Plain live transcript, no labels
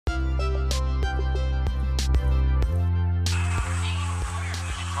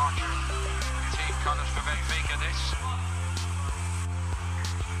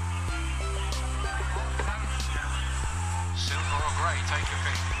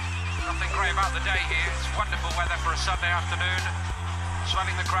nothing great about the day here. It's wonderful weather for a Sunday afternoon,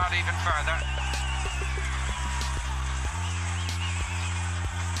 swelling the crowd even further.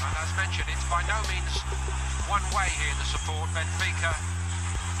 And as mentioned, it's by no means one way here, the support. Benfica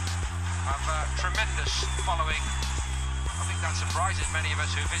have a tremendous following. I think that surprises many of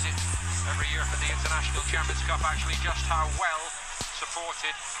us who visit every year for the International Champions Cup, actually just how well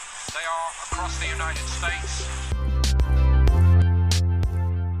supported they are across the United States.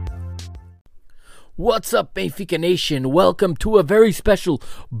 What's up, Benfica Nation? Welcome to a very special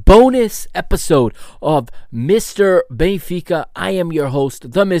bonus episode of Mr. Benfica. I am your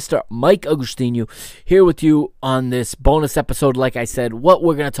host, the Mr. Mike Agostinho, here with you on this bonus episode. Like I said, what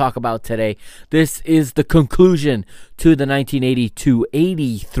we're going to talk about today, this is the conclusion to the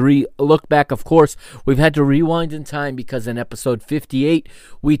 1982-83 look back. Of course, we've had to rewind in time because in episode 58,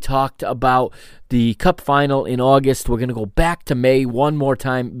 we talked about the Cup final in August. We're going to go back to May one more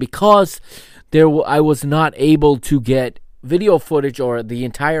time because I was not able to get video footage or the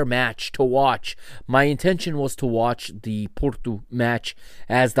entire match to watch. My intention was to watch the Porto match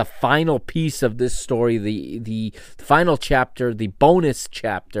as the final piece of this story, the final chapter, the bonus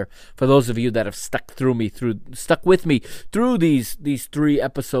chapter. For those of you that have stuck with me through these three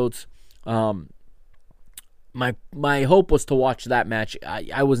episodes, my hope was to watch that match.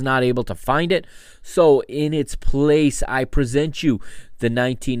 I was not able to find it, so in its place, I present you the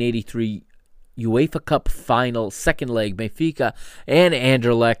 1983 UEFA Cup final, second leg, Benfica and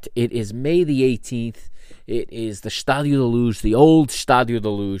Anderlecht. It is May the 18th. It is the Stadio da Luz, the old Stadio da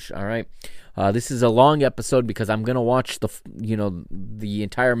Luz, all right? This is a long episode because I'm going to watch the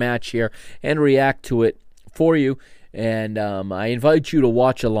entire match here and react to it for you. And I invite you to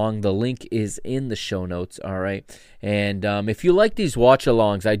watch along. The link is in the show notes, all right? And if you like these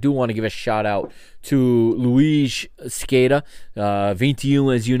watch-alongs, I do want to give a shout-out to Luis Skeda,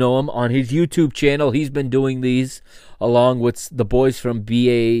 21 as you know him, on his YouTube channel. He's been doing these along with the boys from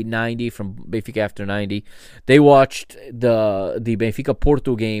BA90, from Benfica After 90. They watched the Benfica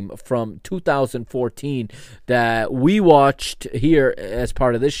Porto game from 2014 that we watched here as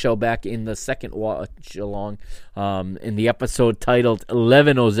part of this show back in the second watch-along. In the episode titled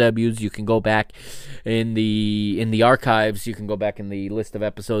 11 Eusebius, you can go back in the archives, you can go back in the list of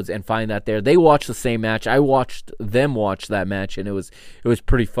episodes and find that there. They watched the same match. I watched them watch that match, and it was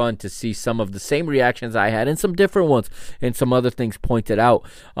pretty fun to see some of the same reactions I had and some different ones and some other things pointed out.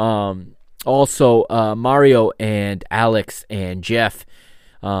 Also, Mario and Alex and Jeff,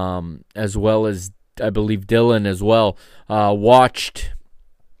 as well as I believe Dylan as well, watched.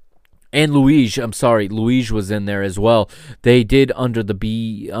 And Luis was in there as well. They did under the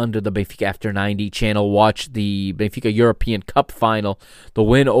Benfica After 90 channel watch the Benfica European Cup final, the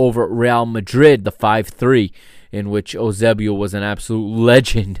win over Real Madrid, the 5-3, in which Eusebio was an absolute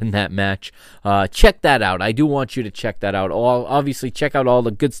legend in that match. Check that out. I do want you to check that out. Obviously, check out all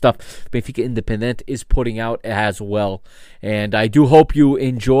the good stuff Benfica Independent is putting out as well. And I do hope you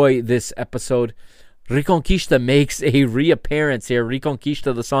enjoy this episode. Reconquista makes a reappearance here.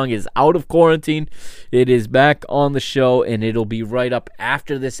 Reconquista, the song, is out of quarantine. It is back on the show, and it'll be right up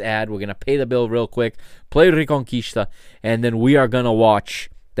after this ad. We're going to pay the bill real quick, play Reconquista, and then we are going to watch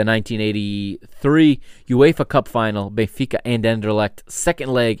the 1983 UEFA Cup final, Benfica and Anderlecht,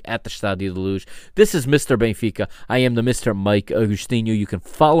 second leg at the Stadio da Luz. This is Mr. Benfica. I am the Mr. Mike Agostinho. You can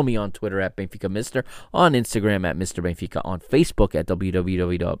follow me on Twitter at BenficaMr, on Instagram at Mr. Benfica, on Facebook at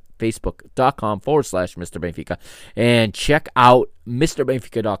www.facebook.com/Mr. Benfica, and check out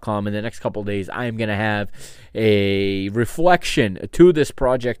MrBenfica.com. In the next couple of days, I am going to have a reflection to this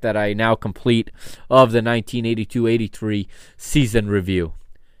project that I now complete of the 1982-83 season review.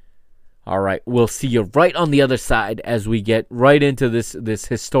 All right, we'll see you right on the other side as we get right into this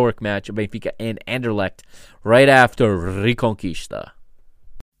historic match of Benfica and Anderlecht right after Reconquista.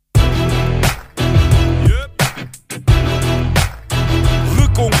 Yep.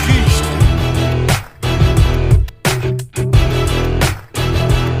 Reconquista.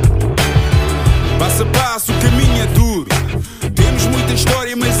 Passo a passo, o caminho é duro. Temos muita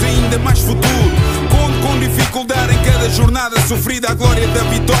história, mas ainda mais futuro. Conto com dificuldade em cada jornada sofrida. A glória da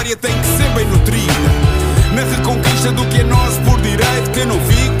vitória tem que ser bem nutrida. Na reconquista do que é nosso por direito. Que não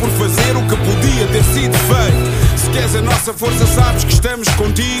fico por fazer o que podia ter sido feito. Se queres a nossa força, sabes que estamos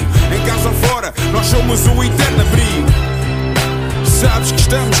contigo. Em casa ou fora, nós somos o eterno abrigo. Sabes que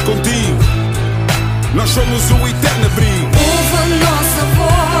estamos contigo. Nós somos o eterno abrigo. Ouve a nossa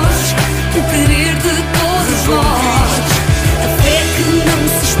voz, o querer de todos nós. A fé que não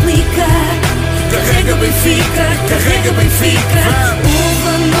se explica. Carrega Benfica, carrega Benfica. Ouve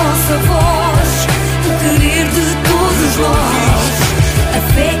a nossa voz, o querer de todos nós. A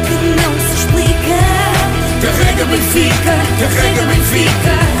fé que não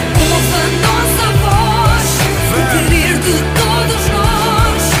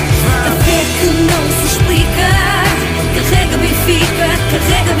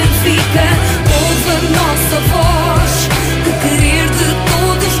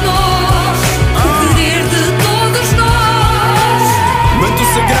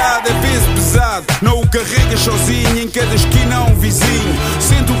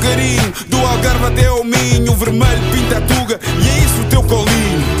leva até ao Minho, o vermelho pinta a tuga e é isso o teu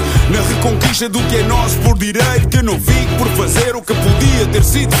colinho. Na reconquista do que é nosso por direito, que eu não fico por fazer o que podia ter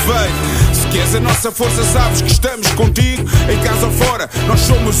sido feito. Se queres a nossa força, sabes que estamos contigo. Em casa ou fora, nós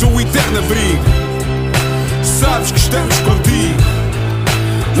somos o eterno abrigo. Sabes que estamos contigo.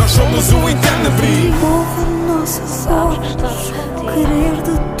 Nós somos o eterno abrigo. Ouve a nossa voz, o querer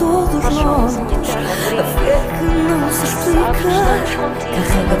de todos nós, a fé que não se explica.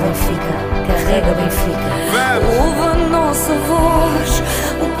 Carrega Benfica, carrega Benfica. Ouve a nossa voz,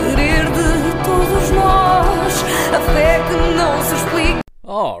 o querer de todos nós, a fé que não se explica.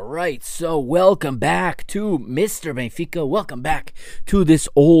 All right, so welcome back to Mr. Benfica. Welcome back to this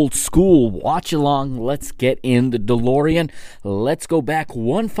old school watch along. Let's get in the DeLorean. Let's go back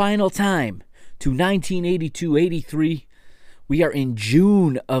one final time to 1982-83. We are in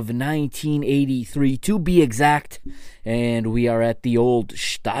June of 1983, to be exact, and we are at the old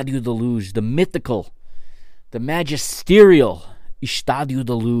Estádio da Luz, the mythical, the magisterial Estádio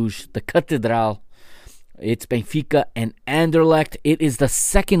da Luz, the Cathedral. It's Benfica and Anderlecht. It is the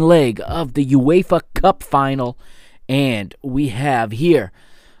second leg of the UEFA Cup final, and we have here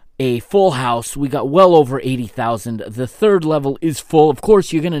a full house. We got well over 80,000. The third level is full. Of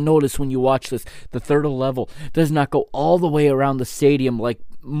course, you're going to notice when you watch this, the third level does not go all the way around the stadium like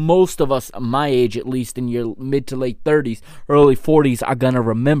most of us, my age at least, in your mid to late 30s, early 40s, are going to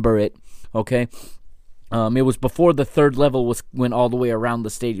remember it, okay? It was before the third level went all the way around the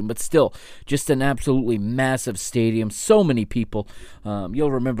stadium, but still, just an absolutely massive stadium. So many people.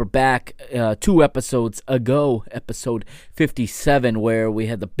 You'll remember back 2 episodes ago, episode 57, where we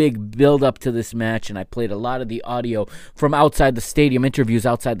had the big build-up to this match, and I played a lot of the audio from outside the stadium, interviews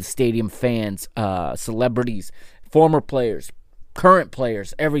outside the stadium, fans, celebrities, former players, current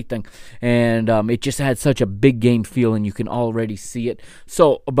players, everything, and it just had such a big game feel, and you can already see it.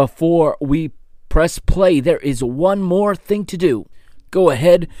 So before we press play, there is one more thing to do. Go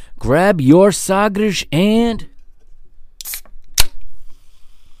ahead, grab your Sagres and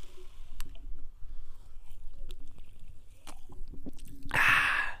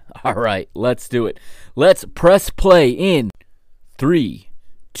all right, let's do it. Let's press play in 3,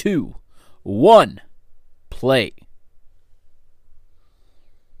 2, 1, play.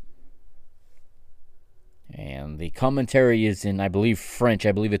 And the commentary is in, I believe, French.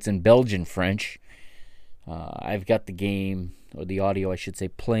 I believe it's in Belgian French. I've got the game, or the audio, I should say,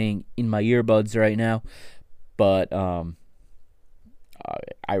 playing in my earbuds right now. But I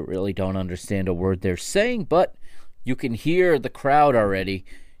really don't understand a word they're saying. But you can hear the crowd already.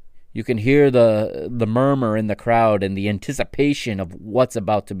 You can hear the murmur in the crowd and the anticipation of what's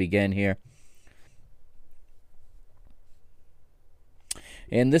about to begin here.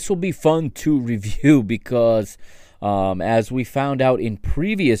 And this will be fun to review because, as we found out in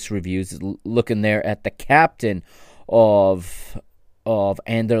previous reviews, looking there at the captain of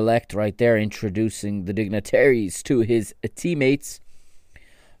Anderlecht right there, introducing the dignitaries to his teammates.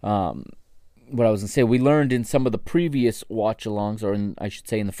 What I was going to say, we learned in some of the previous watch-alongs, or I should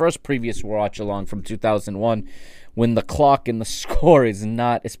say in the first previous watch-along from 2001, when the clock and the score is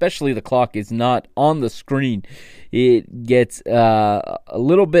not, especially the clock is not on the screen, it gets a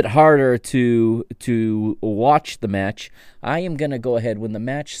little bit harder to watch the match. I am going to go ahead, when the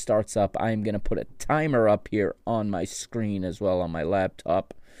match starts up, I am going to put a timer up here on my screen as well on my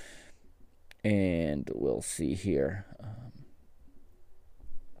laptop. And we'll see here.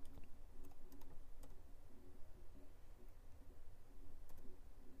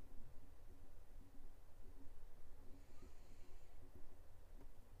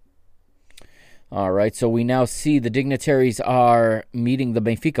 All right, so we now see the dignitaries are meeting the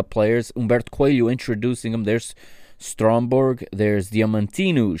Benfica players. Humberto Coelho introducing them. There's Stromberg. There's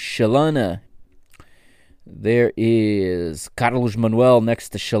Diamantino, Chalana. There is Carlos Manuel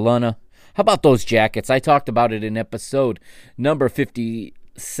next to Chalana. How about those jackets? I talked about it in episode number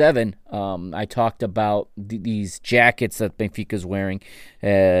 57. I talked about these jackets that Benfica's wearing.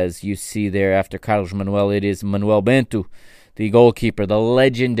 As you see there after Carlos Manuel, it is Manuel Bento, the goalkeeper, the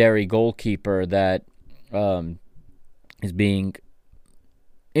legendary goalkeeper that is being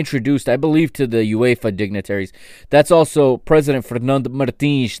introduced, I believe, to the UEFA dignitaries. That's also President Fernando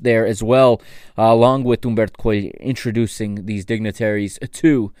Martins there as well, along with Humberto Coelho, introducing these dignitaries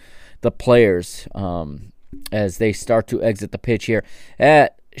to the players as they start to exit the pitch here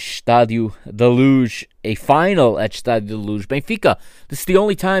at Estádio da Luz, a final at Estádio da Luz. Benfica, this is the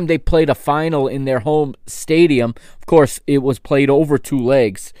only time they played a final in their home stadium. Of course, it was played over 2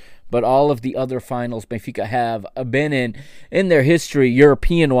 legs, but all of the other finals Benfica have been in their history,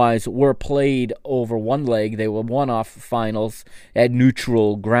 European-wise, were played over 1 leg. They were one-off finals at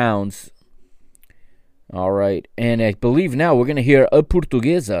neutral grounds. All right, and I believe now we're going to hear a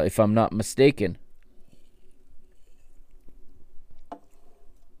Portuguesa, if I'm not mistaken.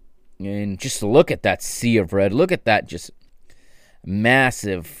 And just look at that sea of red. Look at that just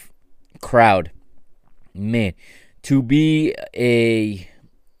massive crowd. Man, to be a...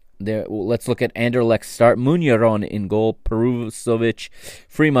 There, let's look at Anderlecht's start. Munyaron in goal. Peruzovic,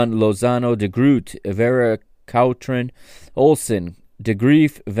 Fremont, Lozano, De Groot, Vera Coutrin, Olsen, De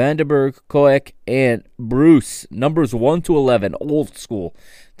Grief, Vandenberg, Koek, and Bruce. Numbers 1 to 11. Old school.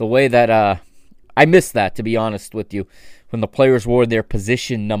 The way that... I missed that, to be honest with you, when the players wore their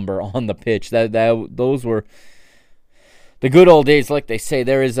position number on the pitch. Those were the good old days, like they say.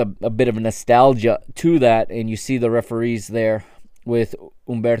 There is a bit of nostalgia to that, and you see the referees there with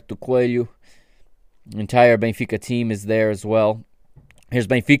Humberto Coelho. Entire Benfica team is there as well. Here's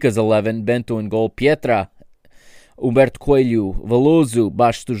Benfica's 11. Bento in goal. Pietra, Humberto Coelho, Veloso,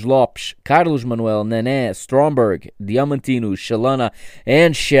 Bastos Lopes, Carlos Manuel, Nené, Stromberg, Diamantino, Shalana,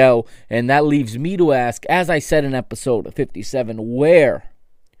 and Shell. And that leaves me to ask, as I said in episode 57, where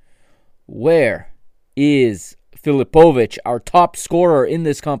is Filipovic, our top scorer in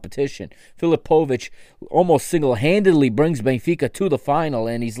this competition? Filipovic almost single-handedly brings Benfica to the final,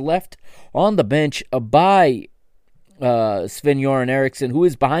 and he's left on the bench by Sven-Göran Eriksson, who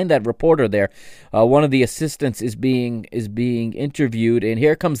is behind that reporter there. One of the assistants is being interviewed, and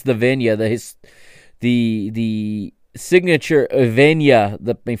here comes the Venya, the signature Venya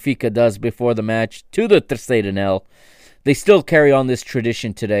that Benfica does before the match to the Terceira Nel. They still carry on this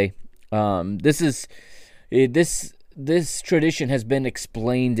tradition today. This tradition has been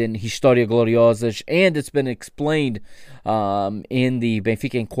explained in Historia Gloriosas, and it's been explained in the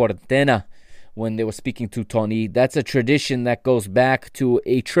Benfica in Quarentena when they were speaking to Tony. That's a tradition that goes back to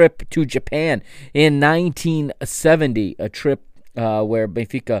a trip to Japan in 1970, a trip where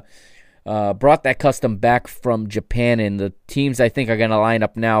Benfica brought that custom back from Japan, and the teams I think are going to line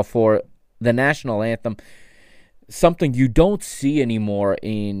up now for the national anthem. Something you don't see anymore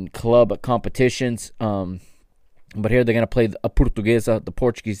in club competitions. But here they're going to play a Portuguesa, the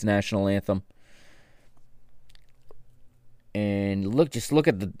Portuguese national anthem. And look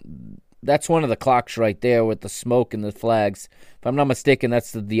at that's one of the clocks right there with the smoke and the flags. If I'm not mistaken,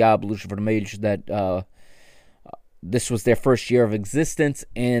 that's the Diablos Vermelhos that this was their first year of existence,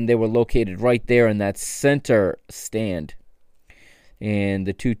 and they were located right there in that center stand. And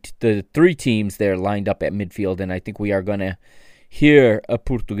the three teams there lined up at midfield, and I think we are going to hear a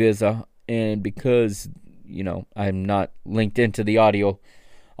Portuguesa. And because, I'm not linked into the audio,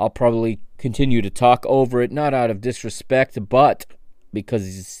 I'll probably continue to talk over it, not out of disrespect, but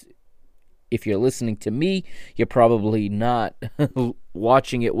because if you're listening to me, you're probably not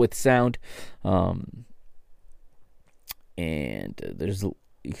watching it with sound. And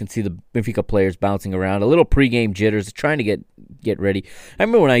you can see the Benfica players bouncing around, a little pregame jitters, trying to get ready. I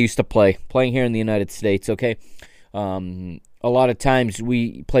remember when I used to playing here in the United States, okay? A lot of times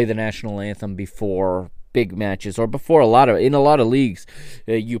we play the national anthem before big matches, or before in a lot of leagues,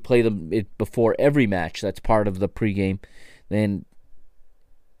 you play them before every match. That's part of the pregame. Then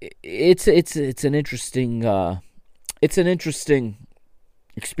it's an interesting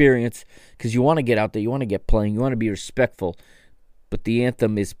experience, because you want to get out there, you want to get playing, you want to be respectful. But the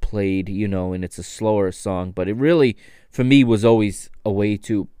anthem is played, and it's a slower song. But it really, for me, was always a way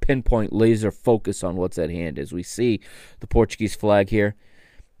to pinpoint laser focus on what's at hand. As we see the Portuguese flag here,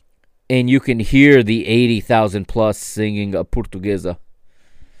 and you can hear the 80,000 plus singing a Portuguesa.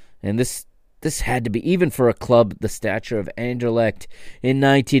 And this had to be, even for a club the stature of Anderlecht in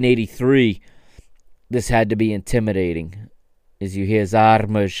 1983, this had to be intimidating. As you hear as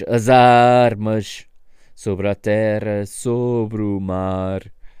armas, sobre a terra, sobre o mar.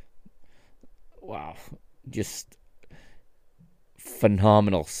 Wow, just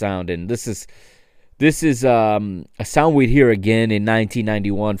phenomenal sound. And this is a sound we'd hear again in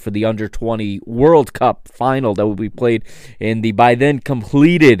 1991 for the Under-20 World Cup final that would be played in the by then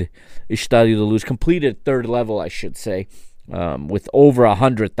completed Estádio da Luz, completed third level, I should say, with over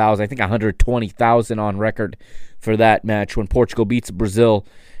 100,000, I think 120,000 on record for that match when Portugal beats Brazil,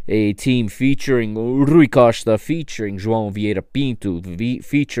 a team featuring Rui Costa, featuring João Vieira Pinto,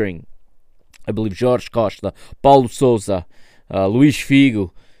 featuring, I believe, Jorge Costa, Paulo Sousa, Luís Figo,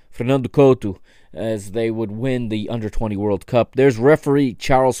 Fernando Couto, as they would win the Under-20 World Cup. There's referee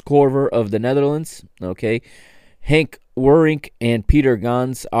Charles Corver of the Netherlands, okay? Henk Werink and Peter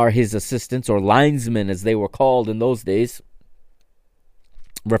Gans are his assistants, or linesmen as they were called in those days.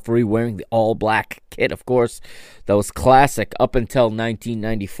 Referee wearing the all-black kit, of course. That was classic up until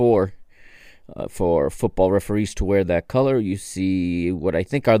 1994. for football referees to wear that color. You see what I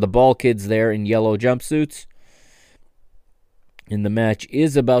think are the ball kids there in yellow jumpsuits. And the match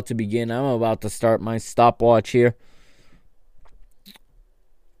is about to begin. I'm about to start my stopwatch here.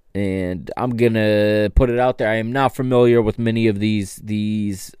 And I'm going to put it out there. I am not familiar with many of these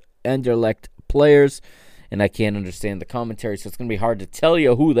Anderlecht players, and I can't understand the commentary, so it's going to be hard to tell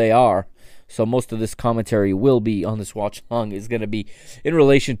you who they are. So most of this commentary will be on this watch-along is going to be in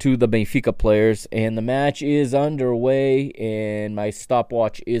relation to the Benfica players. And the match is underway, and my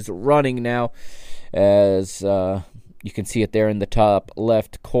stopwatch is running now as... you can see it there in the top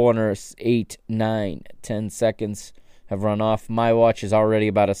left corner. 8, 9, 10 seconds have run off. My watch is already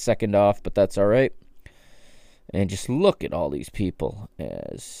about a second off, but that's all right. And just look at all these people.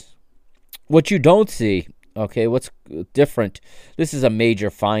 As what you don't see, okay, what's different, this is a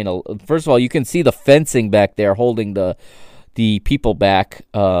major final. First of all, you can see the fencing back there holding the people back.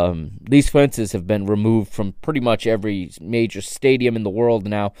 These fences have been removed from pretty much every major stadium in the world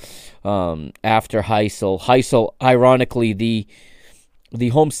now after Heysel. Heysel, ironically, the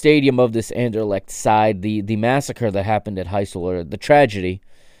home stadium of this Anderlecht side, the massacre that happened at Heysel, or the tragedy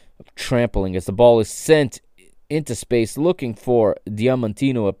of trampling as the ball is sent into space looking for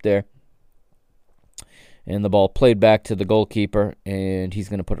Diamantino up there. And the ball played back to the goalkeeper, and he's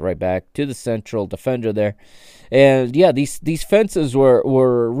going to put it right back to the central defender there. And, yeah, these fences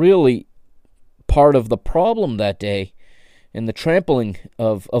were really part of the problem that day. And the trampling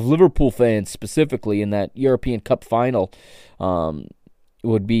of Liverpool fans specifically in that European Cup final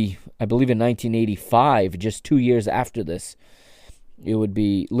would be, I believe, in 1985, just 2 years after this. It would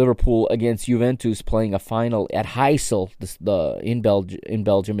be Liverpool against Juventus playing a final at Heysel, in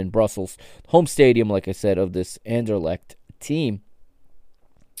Belgium, in Brussels, home stadium, like I said, of this Anderlecht team.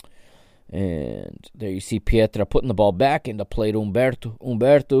 And there you see Pietra putting the ball back into play to Umberto.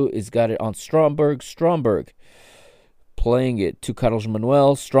 Umberto has got it on Stromberg. Stromberg playing it to Carlos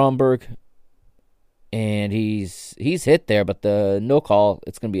Manuel. Stromberg, and he's hit there, but the no call.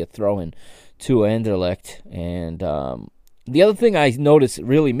 It's going to be a throw-in to Anderlecht. And the other thing I noticed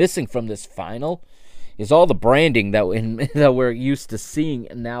really missing from this final is all the branding that we're used to seeing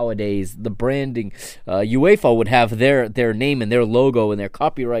nowadays. The branding, UEFA would have their name and their logo and their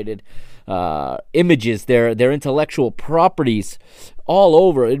copyrighted images, their intellectual properties all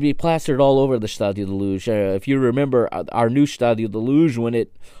over. It'd be plastered all over the Stadio de Luz. If you remember our new Stadio de Luz when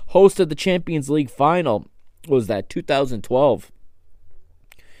it hosted the Champions League final, was that 2012?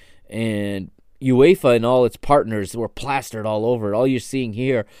 And UEFA and all its partners were plastered all over it. All you're seeing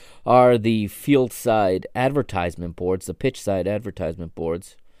here are the field side advertisement boards, the pitch side advertisement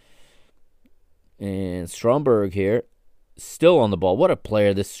boards. And Stromberg here, still on the ball. What a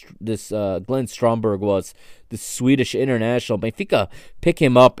player this Glenn Stromberg was, the Swedish international. Benfica pick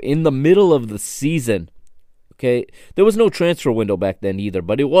him up in the middle of the season. Okay, there was no transfer window back then either,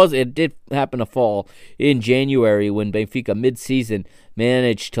 but it did happen to fall in January when Benfica mid-season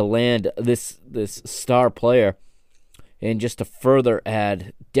managed to land this star player, and just to further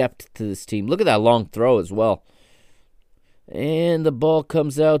add depth to this team. Look at that long throw as well. And the ball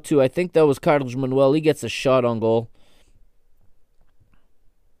comes out to, I think that was Carlos Manuel. He gets a shot on goal.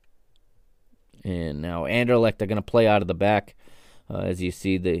 And now Anderlecht are going to play out of the back. As you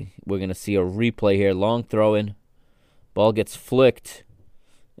see, we're going to see a replay here. Long throw in. Ball gets flicked.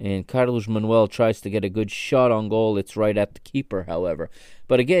 And Carlos Manuel tries to get a good shot on goal. It's right at the keeper, however.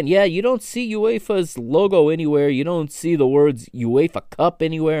 But again, yeah, you don't see UEFA's logo anywhere. You don't see the words UEFA Cup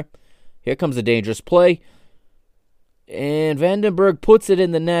anywhere. Here comes a dangerous play. And Vandenberg puts it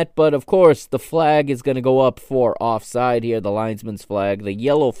in the net. But, of course, the flag is going to go up for offside here. The linesman's flag. The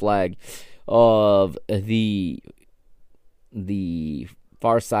yellow flag of the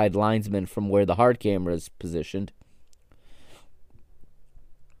far side linesman from where the hard camera is positioned.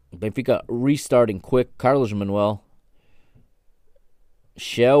 Benfica restarting quick. Carlos Manuel.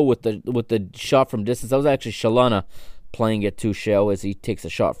 Shell with the shot from distance. That was actually Shalana playing it to Shell as he takes a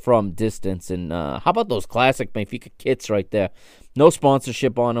shot from distance. And how about those classic Benfica kits right there? No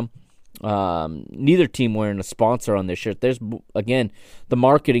sponsorship on them. Neither team wearing a sponsor on their shirt. There's again the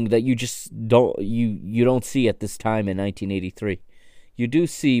marketing that you just don't see at this time in 1983. You do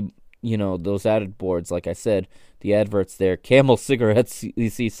see, those added boards, like I said, the adverts there. Camel cigarettes, you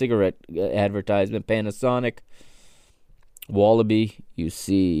see cigarette advertisement. Panasonic, Wallaby, you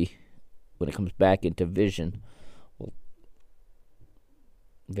see when it comes back into vision. Well,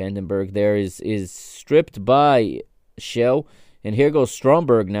 Vandenberg there is stripped by Shell. And here goes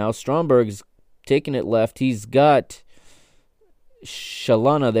Stromberg now. Stromberg's taking it left. He's got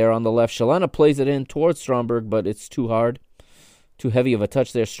Shalana there on the left. Shalana plays it in towards Stromberg, but it's too hard Too heavy of a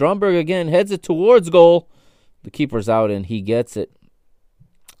touch there. Stromberg again heads it towards goal. The keeper's out and he gets it.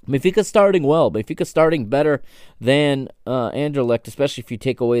 Benfica starting well. Benfica starting better than Anderlecht, especially if you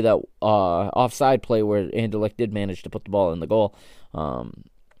take away that offside play where Anderlecht did manage to put the ball in the goal.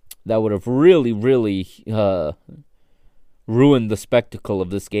 That would have really, really ruined the spectacle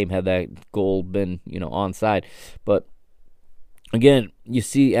of this game had that goal been, onside. But again, you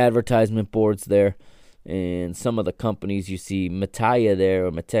see advertisement boards there, and some of the companies, you see Mataya there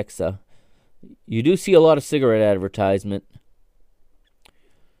or Matexa. You do see a lot of cigarette advertisement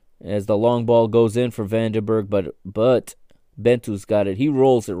as the long ball goes in for Vandenberg, but Bentu's got it. He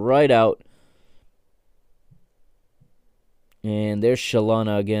rolls it right out. And there's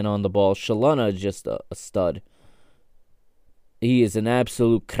Shalana again on the ball. Shalana is just a stud. He is an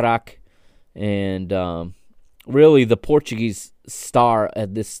absolute crack. And really the Portuguese star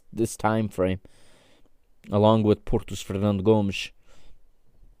at this time frame, along with Porto's Fernando Gomes.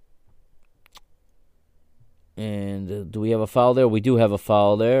 And do we have a foul there? We do have a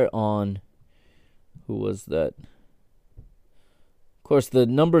foul there on... Who was that? Of course, the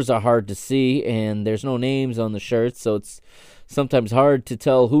numbers are hard to see, and there's no names on the shirts, so it's sometimes hard to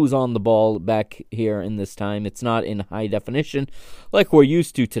tell who's on the ball back here in this time. It's not in high definition like we're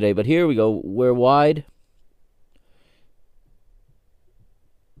used to today, but here we go. We're wide.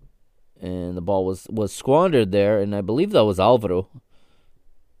 And the ball was squandered there, and I believe that was Alvaro.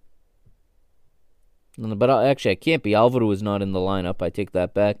 But actually, it can't be. Alvaro is not in the lineup. I take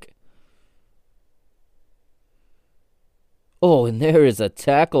that back. Oh, and there is a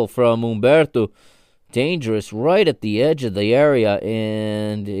tackle from Humberto. Dangerous, right at the edge of the area.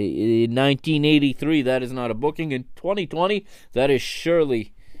 And in 1983, that is not a booking. In 2020, that is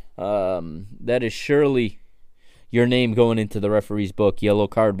surely your name going into the referee's book. Yellow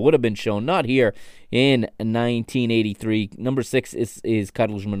card would have been shown. Not here in 1983. Number 6 is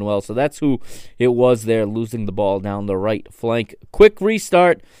Carlos Manuel. So that's who it was there, losing the ball down the right flank. Quick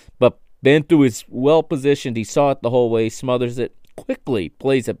restart, but Bentu is well positioned. He saw it the whole way, smothers it, quickly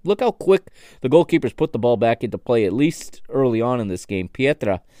plays it. Look how quick the goalkeepers put the ball back into play, at least early on in this game.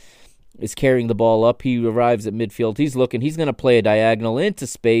 Pietra is carrying the ball up. He arrives at midfield. He's looking. He's going to play a diagonal into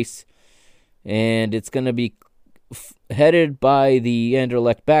space, and it's going to be headed by the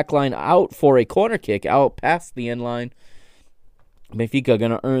Anderlecht backline out for a corner kick, out past the end line. Benfica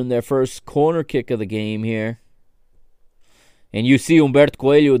going to earn their first corner kick of the game here. And you see Humberto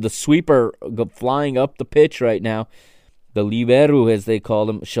Coelho, the sweeper, flying up the pitch right now. The libero, as they call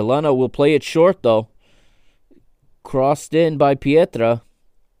him. Shalana will play it short, though. Crossed in by Pietra.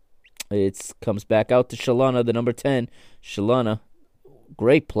 It comes back out to Shalana, the number 10. Shalana,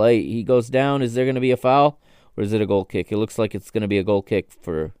 great play. He goes down. Is there going to be a foul? Or is it a goal kick? It looks like it's going to be a goal kick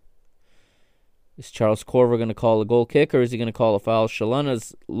for... Is Charles Corver going to call a goal kick, or is he going to call a foul?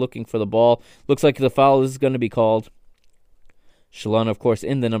 Shalana's looking for the ball. Looks like the foul is going to be called. Shalana, of course,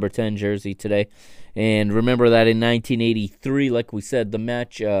 in the number 10 jersey today. And remember that in 1983, like we said, the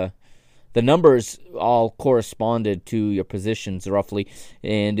match, the numbers all corresponded to your positions roughly.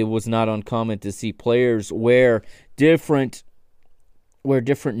 And it was not uncommon to see players wear different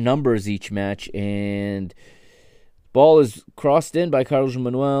numbers each match. And ball is crossed in by Carlos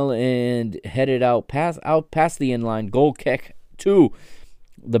Manuel and headed out past the inline. Goal kick to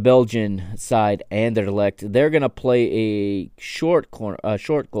the Belgian side, Anderlecht. They're going to play a short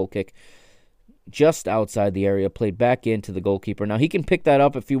goal kick just outside the area, played back into the goalkeeper. Now, he can pick that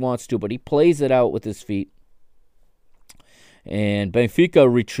up if he wants to, but he plays it out with his feet. And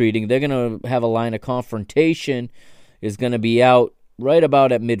Benfica retreating. They're going to have a line of confrontation. Is going to be out right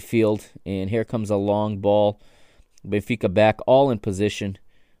about at midfield. And here comes a long ball. Benfica back, all in position.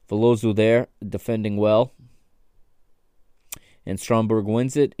 Veloso there, defending well. And Stromberg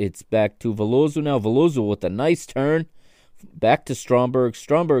wins it. It's back to Veloso now. Veloso with a nice turn. Back to Stromberg.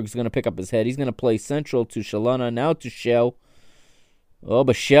 Stromberg's going to pick up his head. He's going to play central to Shalana. Now to Shell. Oh,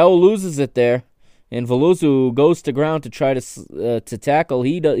 but Shell loses it there. And Veloso goes to ground to try to tackle.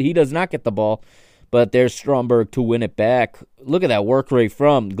 He does not get the ball. But there's Stromberg to win it back. Look at that work rate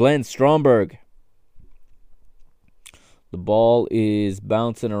from Glenn Stromberg. The ball is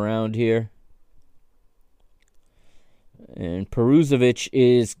bouncing around here. And Peruzovic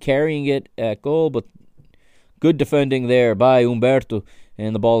is carrying it at goal, but good defending there by Humberto.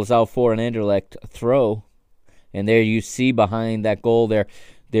 And the ball is out for an Anderlecht throw. And there you see behind that goal there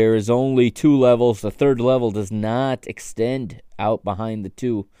is only 2 levels. The third level does not extend out behind the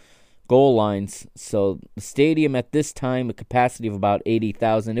 2 goal lines. So the stadium at this time, a capacity of about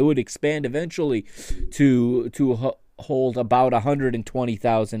 80,000. It would expand eventually to hold about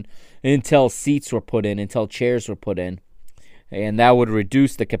 120,000 until seats were put in, until chairs were put in. and that would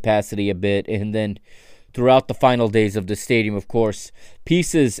reduce the capacity a bit. And then throughout the final days of the stadium, of course,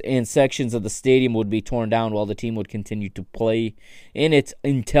 pieces and sections of the stadium would be torn down while the team would continue to play in it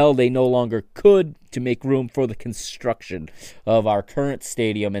until they no longer could, to make room for the construction of our current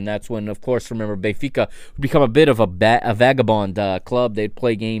stadium. And that's when, of course, remember, Benfica would become a bit of a vagabond club. They'd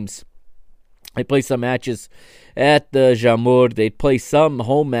play games. They'd play some matches at the Jamor. They'd play some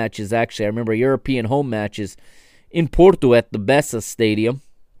home matches, actually. I remember European home matches in Porto at the Bessa Stadium.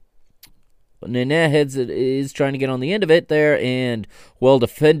 Nene is trying to get on the end of it there, and well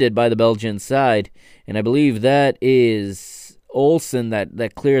defended by the Belgian side. And I believe that is Olsen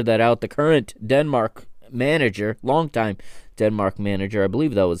that cleared that out. The current Denmark manager, longtime Denmark manager, I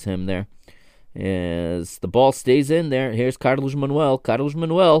believe that was him there. As the ball stays in there, here's Carlos Manuel. Carlos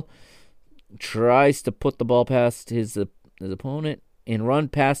Manuel tries to put the ball past his opponent and run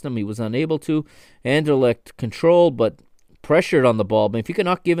past him. He was unable to. Anderlecht controlled, but pressured on the ball. Benfica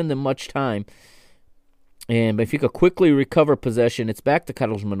not giving them much time. And Benfica quickly recover possession. It's back to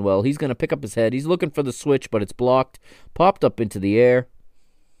Carlos Manuel. He's going to pick up his head. He's looking for the switch, but it's blocked. Popped up into the air.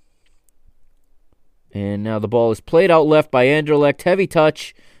 And now the ball is played out left by Anderlecht. Heavy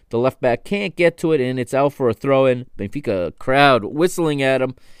touch. The left back can't get to it, and it's out for a throw-in. Benfica crowd whistling at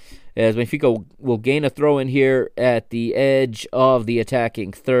him, as Benfica will gain a throw-in here at the edge of the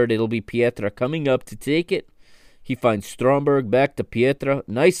attacking third. It'll be Pietra coming up to take it. He finds Stromberg, back to Pietra.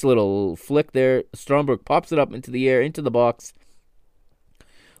 Nice little flick there. Stromberg pops it up into the air, into the box.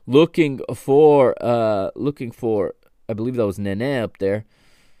 Looking for, I believe that was Nene up there.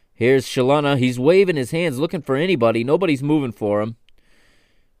 Here's Shalana. He's waving his hands, looking for anybody. Nobody's moving for him.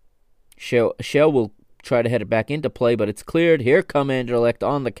 Shell will try to head it back into play, but it's cleared. Here come Anderlecht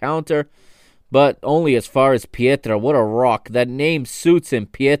on the counter, but only as far as Pietra. What a rock. That name suits him,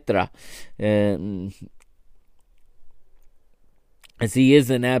 Pietra. As he is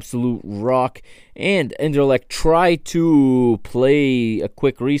an absolute rock. And Anderlecht try to play a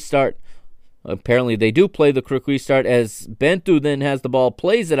quick restart. Apparently they do play the quick restart, as Bentu then has the ball,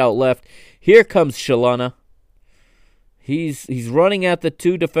 plays it out left. Here comes Shalana. He's running at the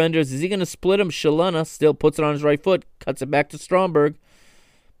two defenders. Is he going to split him? Shalana still puts it on his right foot. Cuts it back to Stromberg.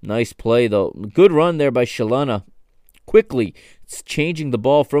 Nice play, though. Good run there by Shalana. Quickly, it's changing the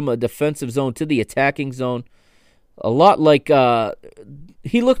ball from a defensive zone to the attacking zone. A lot like,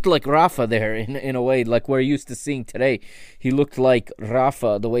 he looked like Rafa there in a way, like we're used to seeing today. He looked like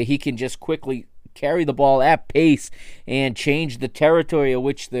Rafa, the way he can just quickly carry the ball at pace and change the territory at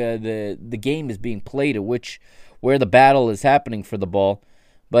which the game is being played, at which where the battle is happening for the ball.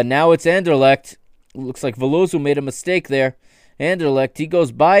 But now it's Anderlecht. Looks like Veloso made a mistake there. Anderlecht, he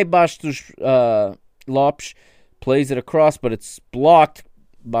goes by Bastos Lopes, plays it across, but it's blocked.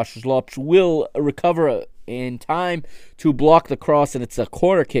 Bastos Lopes will recover in time to block the cross, and it's a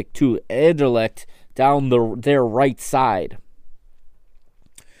corner kick to Anderlecht down their right side.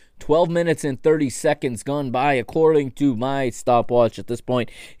 12 minutes and 30 seconds gone by according to my stopwatch. At this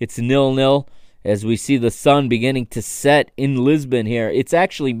point, it's 0-0 as we see the sun beginning to set in Lisbon here. It's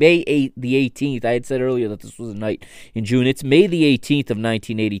actually May 8th, the 18th. I had said earlier that this was a night in June. It's May the 18th of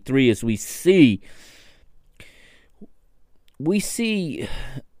 1983 as we see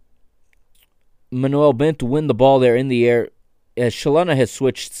Manuel Bento win the ball there in the air, as Shalana has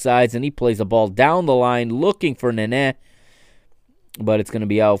switched sides and he plays a ball down the line looking for Nene, but it's going to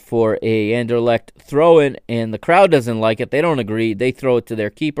be out for a Anderlecht throw-in, and the crowd doesn't like it. They don't agree. They throw it to their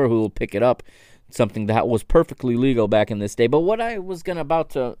keeper, who will pick it up, something that was perfectly legal back in this day. But what I was about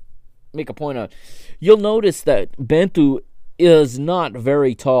to make a point on, you'll notice that Bento is not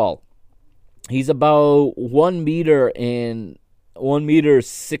very tall. He's about 1 meter and 1 meter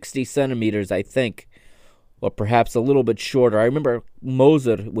 60 centimeters, I think, or perhaps a little bit shorter. I remember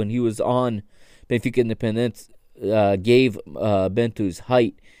Moser, when he was on Benfica Independence, gave Bentu's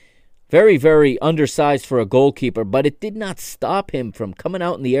height. Very, very undersized for a goalkeeper, but it did not stop him from coming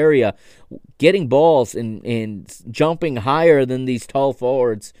out in the area, getting balls, and jumping higher than these tall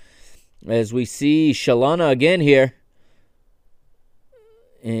forwards. As we see Shalana again here.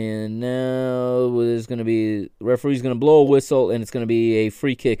 And now there's going to be, the referee's going to blow a whistle, and it's going to be a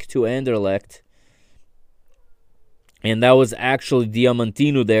free kick to Anderlecht. And that was actually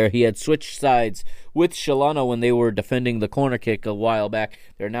Diamantino there. He had switched sides with Shalana when they were defending the corner kick a while back.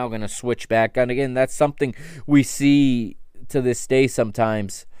 They're now going to switch back. And again, that's something we see to this day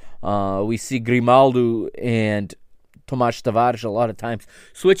sometimes. We see Grimaldo and Tomas Tavares a lot of times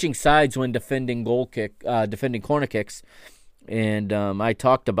switching sides when defending corner kicks. And I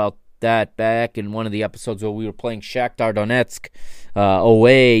talked about that back in one of the episodes where we were playing Shakhtar Donetsk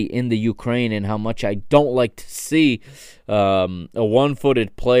away in the Ukraine, and how much I don't like to see a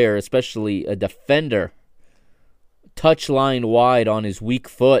one-footed player, especially a defender, touch line wide on his weak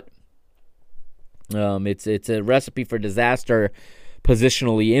foot. It's a recipe for disaster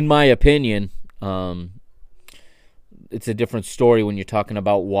positionally, in my opinion. It's a different story when you're talking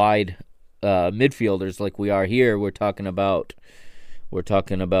about wide midfielders like we are here. We're talking about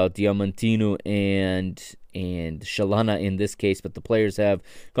Diamantino and Shalana in this case, but the players have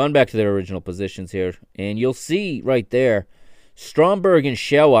gone back to their original positions here. And you'll see right there, Stromberg and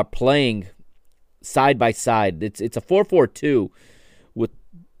Schell are playing side by side. It's a 4-4-2 with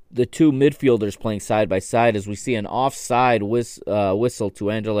the two midfielders playing side by side, as we see an offside whistle to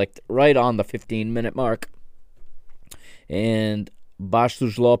Anderlecht right on the 15-minute mark. And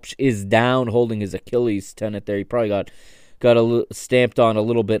Bastos is down, holding his Achilles tendon there. He probably got stamped on a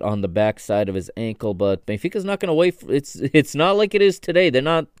little bit on the backside of his ankle, but Benfica's not going to wait. It's not like it is today. They're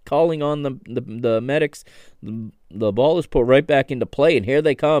not calling on the medics. The ball is put right back into play, and here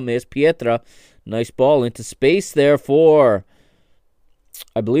they come. There's Pietra. Nice ball into space there for,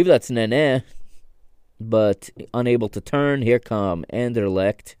 I believe that's Nene, but unable to turn. Here come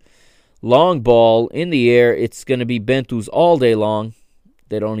Anderlecht. Long ball in the air. It's going to be Bentus all day long.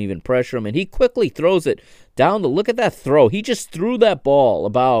 They don't even pressure him, and he quickly throws it down. Look at that throw. He just threw that ball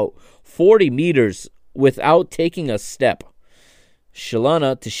about 40 meters without taking a step.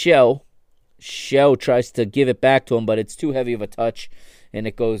 Shalana to Schell. Schell tries to give it back to him, but it's too heavy of a touch, and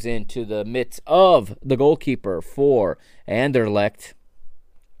it goes into the mitts of the goalkeeper for Anderlecht,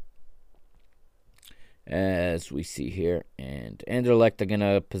 as we see here. And Anderlecht are going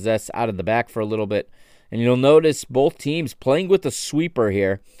to possess out of the back for a little bit. And you'll notice both teams playing with a sweeper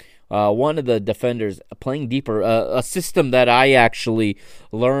here. One of the defenders playing deeper, a system that I actually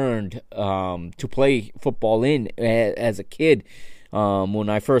learned to play football in as a kid. When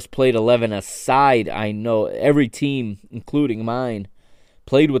I first played 11 aside, I know every team, including mine,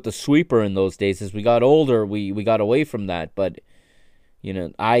 played with the sweeper in those days. As we got older, we got away from that. But, you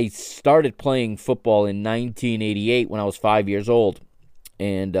know, I started playing football in 1988 when I was 5 years old.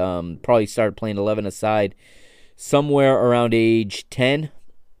 And probably started playing 11 aside somewhere around age 10,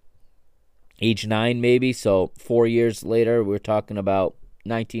 age 9 maybe. So 4 years later, we're talking about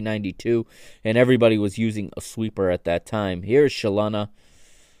 1992, and everybody was using a sweeper at that time. Here's Shalana.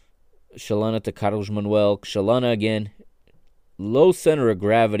 Shalana to Carlos Manuel. Shalana again. Low center of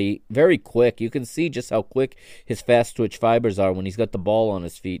gravity, very quick. You can see just how quick his fast twitch fibers are when he's got the ball on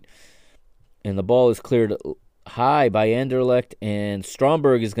his feet. And the ball is cleared high by Anderlecht, and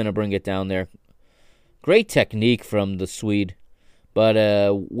Stromberg is going to bring it down there. Great technique from the Swede, but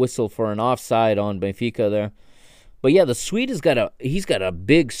whistle for an offside on Benfica there. But yeah, the Swede he's got a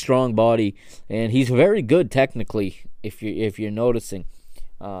big, strong body, and he's very good technically. If you're noticing,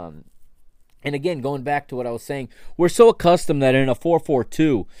 and again, going back to what I was saying, we're so accustomed that in a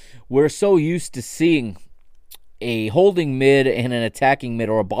 4-4-2, we're so used to seeing a holding mid and an attacking mid,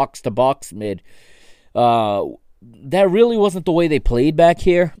 or a box-to-box mid. That really wasn't the way they played back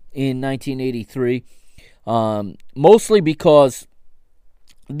here in 1983. Mostly because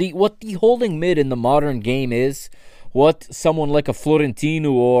what the holding mid in the modern game is, what someone like a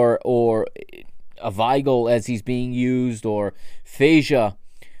Florentino or a Weigl as he's being used, or Feja,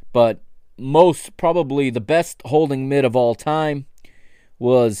 but most probably the best holding mid of all time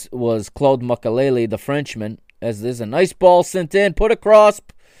was Claude Makelele, the Frenchman. As there's a nice ball sent in, put across.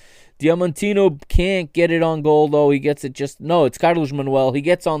 Diamantino can't get it on goal, though. He gets it it's Carlos Manuel. He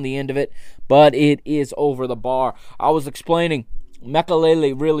gets on the end of it, but it is over the bar. I was explaining,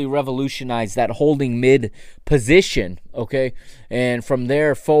 Makelele really revolutionized that holding mid position, okay? And from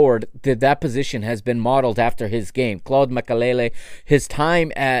there forward, that position has been modeled after his game. Claude Makelele, his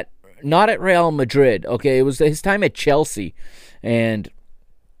time not at Real Madrid, okay? It was his time at Chelsea, and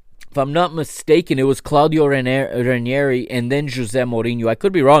if I'm not mistaken, it was Claudio Ranieri and then Jose Mourinho. I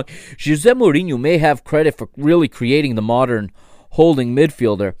could be wrong. Jose Mourinho may have credit for really creating the modern holding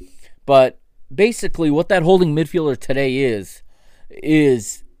midfielder. But basically what that holding midfielder today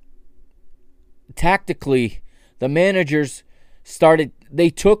is tactically, the managers they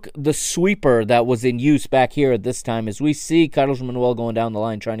took the sweeper that was in use back here at this time. As we see Carlos Manuel going down the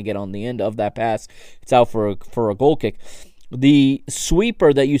line trying to get on the end of that pass. It's out for a goal kick. The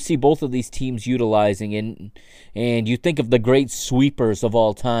sweeper that you see both of these teams utilizing, and you think of the great sweepers of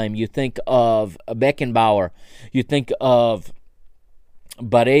all time. You think of Beckenbauer. You think of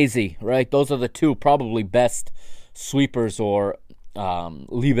Baresi, right? Those are the two probably best sweepers or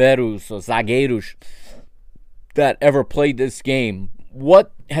liberos or zagueiros that ever played this game.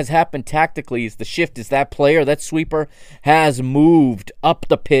 what has happened tactically is the shift is that player, that sweeper, has moved up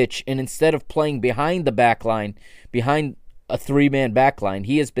the pitch, and instead of playing behind the back line, behind a 3-man back line,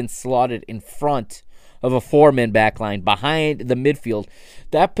 he has been slotted in front of a 4-man back line, behind the midfield.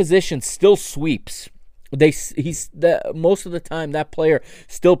 That position still sweeps. Most of the time that player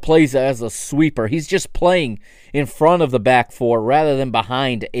still plays as a sweeper. He's just playing in front of the back 4 rather than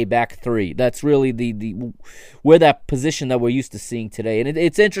behind a back 3. That's really the where that position that we're used to seeing today. And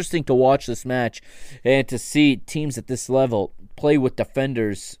it's interesting to watch this match and to see teams at this level play with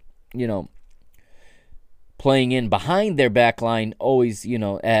defenders, playing in behind their back line always,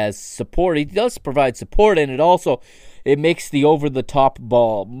 as support. He does provide support, and it makes the over-the-top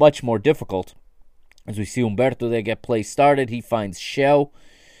ball much more difficult. As we see Humberto there get play started, he finds Shell.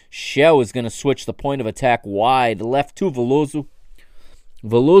 Shell is going to switch the point of attack wide left to Veloso.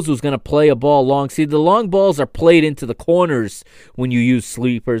 Veloso's going to play a ball long. See, the long balls are played into the corners when you use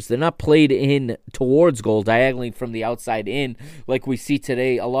sleepers. They're not played in towards goal, diagonally from the outside in, like we see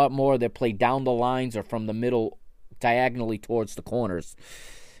today. A lot more, they're played down the lines or from the middle, diagonally towards the corners.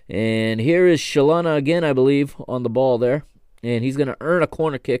 And here is Shalana again, I believe, on the ball there. And he's going to earn a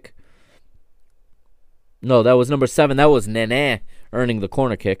corner kick. No, that was number 7. That was Nene earning the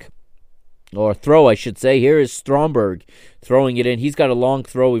corner kick. Or throw, I should say. Here is Stromberg throwing it in. He's got a long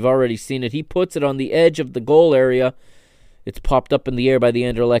throw. We've already seen it. He puts it on the edge of the goal area. It's popped up in the air by the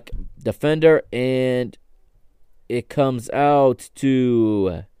Anderlecht defender. And it comes out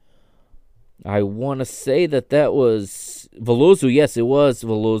to... I want to say that was Veloso. Yes, it was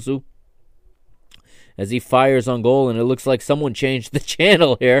Veloso. As he fires on goal. And it looks like someone changed the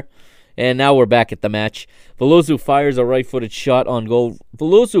channel here. And now we're back at the match. Veloso fires a right-footed shot on goal.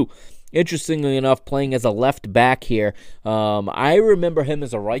 Veloso, interestingly enough, playing as a left back here. I remember him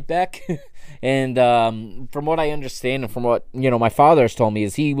as a right back. And from what I understand and from what my father has told me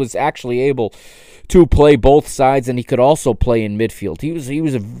is he was actually able to play both sides, and he could also play in midfield. He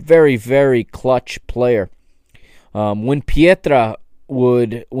was a very, very clutch player. When Pietra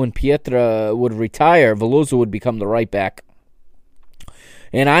would retire, Veloso would become the right back.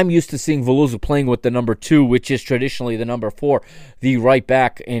 And I'm used to seeing Veloso playing with the number 2, which is traditionally the number 4, the right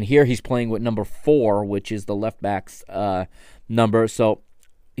back. And here he's playing with number 4, which is the left back's number. So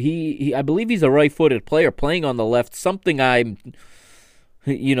I believe he's a right-footed player playing on the left. Something I'm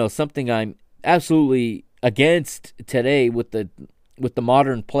absolutely against today with the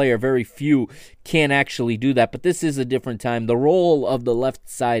modern player. Very few can actually do that, but this is a different time. The role of the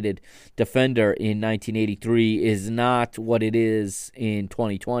left-sided defender in 1983 is not what it is in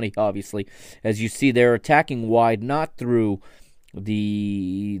 2020, obviously. As you see, they're attacking wide, not through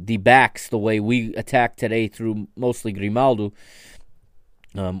the backs the way we attack today through mostly Grimaldo,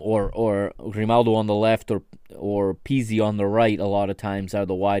 or Grimaldo on the left or Pizzi on the right. A lot of times are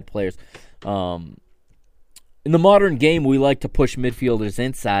the wide players. In the modern game, we like to push midfielders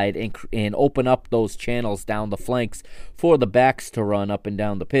inside and open up those channels down the flanks for the backs to run up and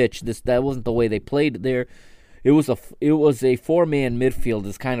down the pitch. That wasn't the way they played there. It was a 4-man midfield.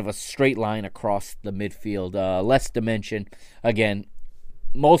 It's kind of a straight line across the midfield, less dimension. Again,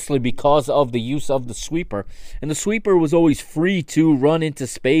 mostly because of the use of the sweeper. And the sweeper was always free to run into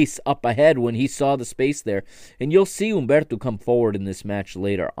space up ahead when he saw the space there. And you'll see Humberto come forward in this match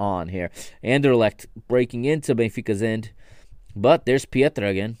later on here. Anderlecht breaking into Benfica's end. But there's Pietra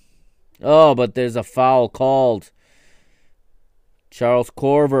again. Oh, but there's a foul called. Charles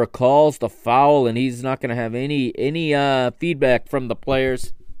Corver calls the foul, and he's not going to have any feedback from the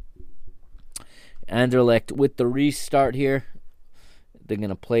players. Anderlecht with the restart here. They're going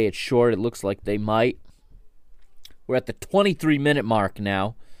to play it short. It looks like they might. We're at the 23-minute mark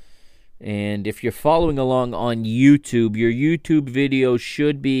now. And if you're following along on YouTube, your YouTube video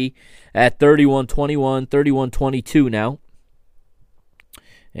should be at 31-21, 31-22 now.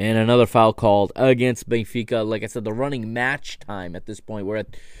 And another foul called against Benfica. Like I said, the running match time at this point, we're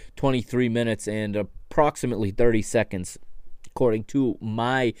at 23 minutes and approximately 30 seconds, according to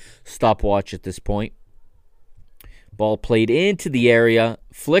my stopwatch at this point. Ball played into the area,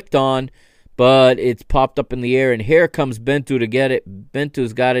 flicked on, but it's popped up in the air, and here comes Bento to get it.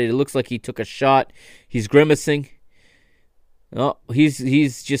 Bento's got it. It looks like he took a shot. He's grimacing. Oh,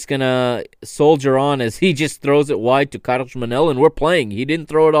 he's just going to soldier on as he just throws it wide to Carlos Manel, and we're playing. He didn't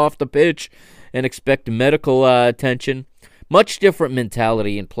throw it off the pitch and expect medical attention. Much different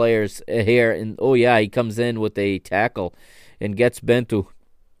mentality in players here. And he comes in with a tackle and gets Bento.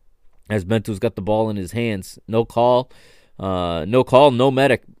 As Bento's got the ball in his hands. No call, no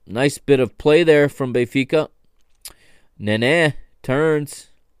medic. Nice bit of play there from Benfica. Nene turns.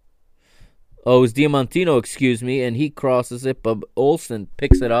 Oh, it was Diamantino, excuse me, and he crosses it, but Olsen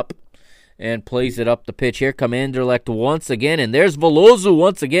picks it up and plays it up the pitch. Here come Anderlecht once again, and there's Veloso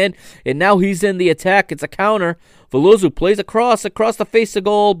once again, and now he's in the attack. It's a counter. Veloso plays across the face of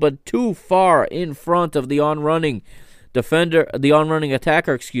goal, but too far in front of the on-running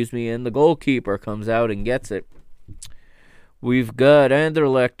attacker, and the goalkeeper comes out and gets it. We've got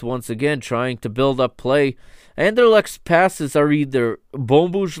Anderlecht once again trying to build up play. Anderlecht's passes are either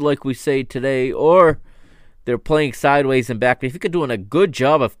bombouge, like we say today, or they're playing sideways and back. If you could doing a good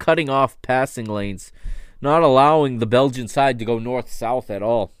job of cutting off passing lanes, not allowing the Belgian side to go north-south at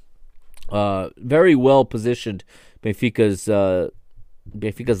all. Very well positioned Benfica's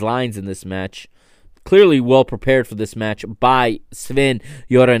lines in this match. Clearly well prepared for this match by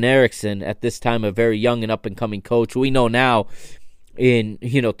Sven-Göran Eriksson, at this time a very young and up-and-coming coach. We know now, in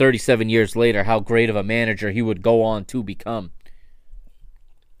 37 years later, how great of a manager he would go on to become.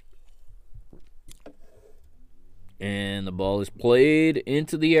 And the ball is played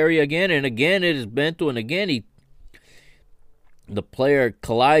into the area again, and again it is Bento, and again the player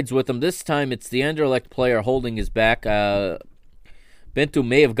collides with him. This time it's the Anderlecht player holding his back. Bento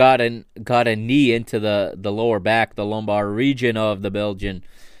may have got a knee into the lower back, the lumbar region of the Belgian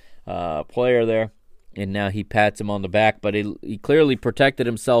player there. And now he pats him on the back, but he clearly protected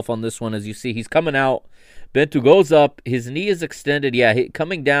himself on this one. As you see, he's coming out. Bento goes up. His knee is extended. Yeah,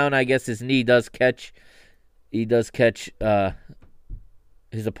 coming down, I guess his knee does catch. He does catch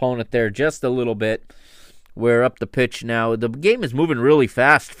his opponent there just a little bit. We're up the pitch now. The game is moving really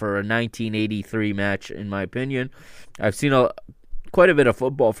fast for a 1983 match, in my opinion. I've seen quite a bit of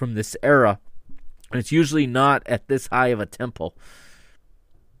football from this era, and it's usually not at this high of a tempo.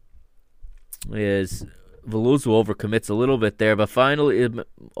 Is Veloso overcommits a little bit there, but finally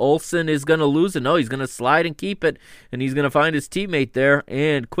Olsen is going to lose it. No, he's going to slide and keep it, and he's going to find his teammate there,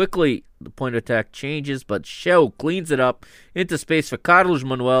 and quickly the point of attack changes, but Schell cleans it up into space for Carlos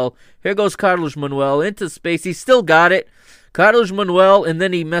Manuel. Here goes Carlos Manuel into space. He's still got it. Carlos Manuel, and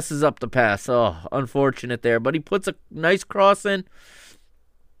then he messes up the pass. Oh, unfortunate there, but he puts a nice cross in,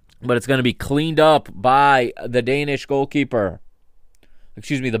 but it's going to be cleaned up by the Danish goalkeeper.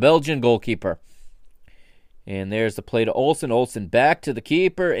 The Belgian goalkeeper. And there's the play to Olsen. Olsen back to the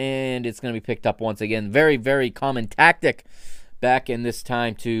keeper, and it's going to be picked up once again. Very, very common tactic back in this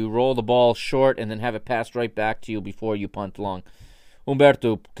time to roll the ball short and then have it passed right back to you before you punt long.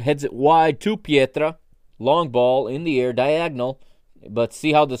 Umberto heads it wide to Pietra. Long ball in the air, diagonal. But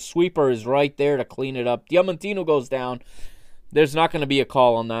see how the sweeper is right there to clean it up. Diamantino goes down. There's not going to be a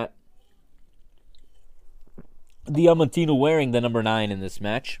call on that. Diamantino wearing the number 9 in this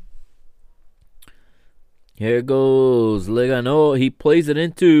match. Here goes Legano. He plays it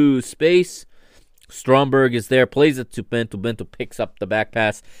into space. Stromberg is there, plays it to Bento. Bento picks up the back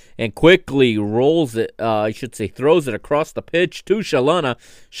pass and quickly rolls it, throws it across the pitch to Shalana.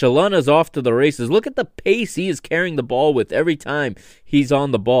 Shalana's off to the races. Look at the pace he is carrying the ball with every time he's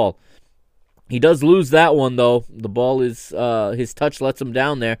on the ball. He does lose that one, though. The ball is, his touch lets him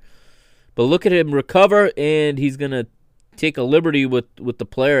down there. But look at him recover, and he's going to take a liberty with the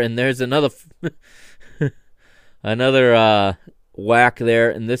player, and there's another whack there,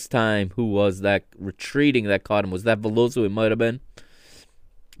 and this time, who was that retreating that caught him? Was that Veloso? It might have been.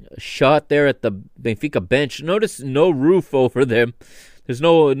 A shot there at the Benfica bench. Notice no roof over them. There's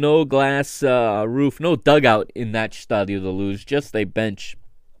no glass roof, no dugout in that Stadio de Luz, just a bench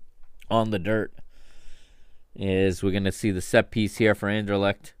on the dirt. As we're going to see the set piece here for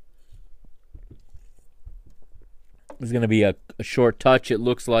Anderlecht. It's going to be a short touch, it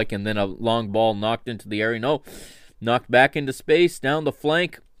looks like, and then a long ball knocked into the area. No, knocked back into space, down the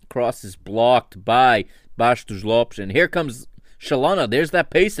flank. Cross is blocked by Bastos Lopes. And here comes Shalana. There's that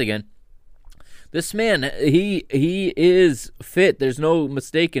pace again. This man, he is fit. There's no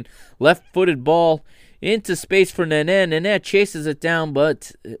mistaking. Left-footed ball into space for Nene. Nene chases it down,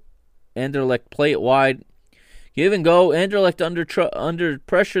 but Anderlecht play it wide. Give and go. Anderlecht under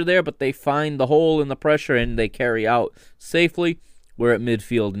pressure there, but they find the hole in the pressure and they carry out safely. We're at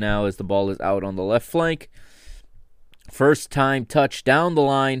midfield now as the ball is out on the left flank. First time touch down the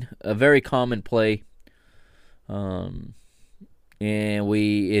line, a very common play. And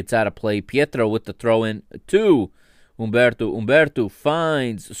it's out of play. Pietro with the throw in to Umberto. Umberto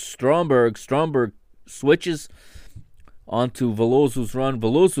finds Stromberg. Stromberg switches onto Veloso's run.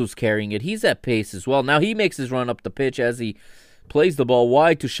 Veloso's carrying it. He's at pace as well. Now he makes his run up the pitch as he plays the ball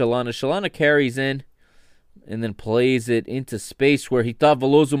wide to Shalana. Shalana carries in and then plays it into space where he thought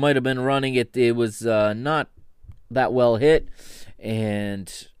Veloso might have been running. It was not that well hit.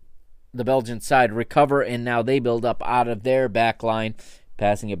 And the Belgian side recover, and now they build up out of their back line.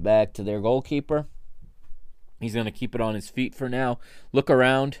 Passing it back to their goalkeeper. He's going to keep it on his feet for now. Look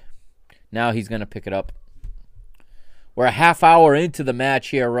around. Now he's going to pick it up. We're a half hour into the match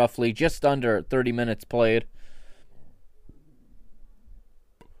here, roughly. Just under 30 minutes played.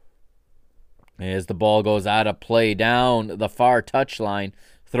 As the ball goes out of play down the far touchline.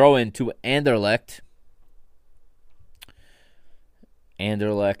 Throw in to Anderlecht.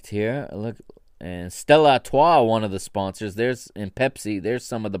 Anderlecht here. Look, and Stella Artois, one of the sponsors. And Pepsi. There's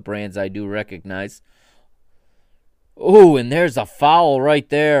some of the brands I do recognize. Ooh, and there's a foul right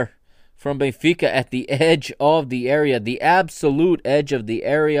there from Benfica at the edge of the area. The absolute edge of the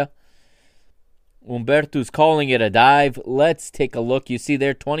area. Humberto's calling it a dive. Let's take a look. You see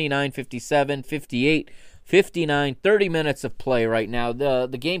there, 29, 57, 58, 59, 30 minutes of play right now.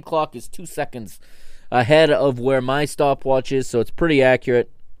 The game clock is 2 seconds ahead of where my stopwatch is, so it's pretty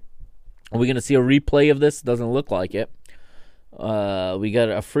accurate. Are we going to see a replay of this? Doesn't look like it. We got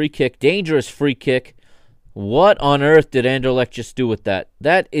a free kick, dangerous free kick. What on earth did Anderlecht just do with that?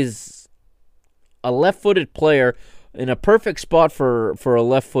 That is a left-footed player in a perfect spot for a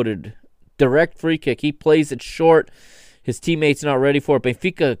left-footed direct free kick. He plays it short. His teammate's not ready for it.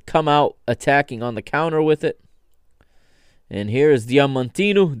 Benfica come out attacking on the counter with it. And here is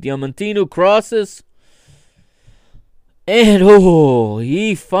Diamantino. Diamantino crosses. And,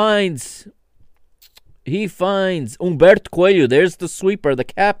 he finds Humberto Coelho. There's the sweeper, the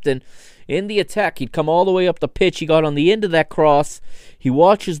captain, in the attack. He'd come all the way up the pitch. He got on the end of that cross. He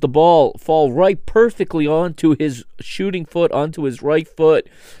watches the ball fall right perfectly onto his shooting foot, onto his right foot,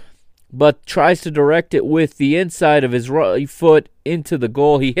 but tries to direct it with the inside of his right foot into the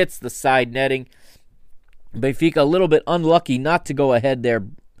goal. He hits the side netting. Benfica a little bit unlucky not to go ahead there.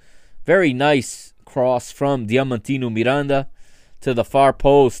 Very nice cross from Diamantino Miranda to the far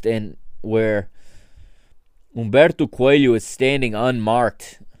post, and where Humberto Coelho is standing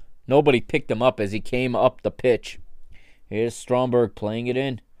unmarked. Nobody picked him up as he came up the pitch. Here's Stromberg playing it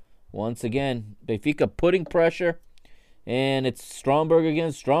in. Once again, Benfica putting pressure. And it's Stromberg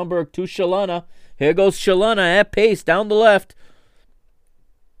again. Stromberg to Shalana. Here goes Shalana at pace down the left.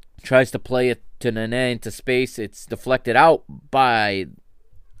 Tries to play it to Nene into space. It's deflected out by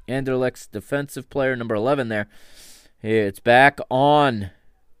Anderlecht's defensive player, number 11 there. Here, it's back on.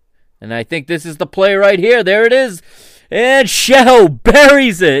 And I think this is the play right here. There it is. And Shell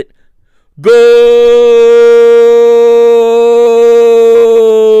buries it. Goal!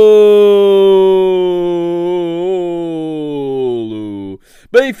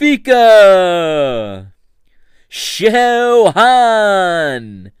 Benfica! Shelhan!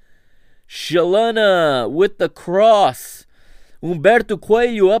 Shalana with the cross. Humberto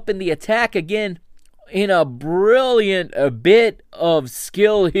Coelho up in the attack again. In a brilliant bit of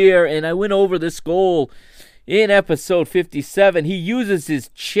skill here, and I went over this goal in episode 57. He uses his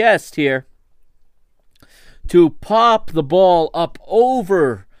chest here to pop the ball up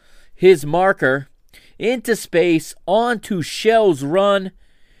over his marker into space onto Shell's run,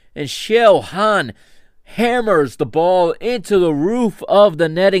 and Shell Han hammers the ball into the roof of the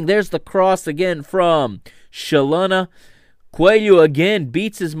netting. There's the cross again from Shalana. Coelho again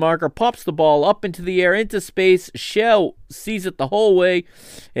beats his marker, pops the ball up into the air, into space. Shell sees it the whole way,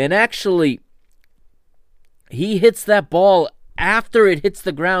 and actually, he hits that ball after it hits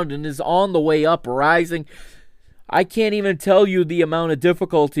the ground and is on the way up, rising. I can't even tell you the amount of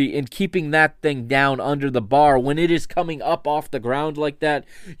difficulty in keeping that thing down under the bar. When it is coming up off the ground like that,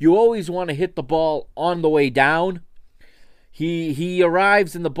 you always want to hit the ball on the way down. He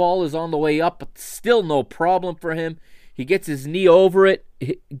arrives and the ball is on the way up, but still no problem for him. He gets his knee over it,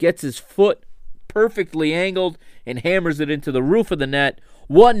 gets his foot perfectly angled, and hammers it into the roof of the net.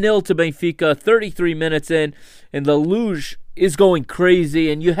 1-0 to Benfica, 33 minutes in, and the luge is going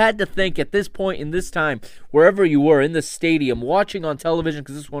crazy. And you had to think at this point in this time, wherever you were in the stadium, watching on television,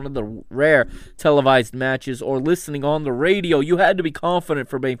 because this is one of the rare televised matches, or listening on the radio, you had to be confident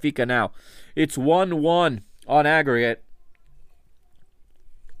for Benfica now. It's 1-1 on aggregate.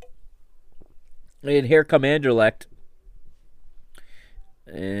 And here come Anderlecht,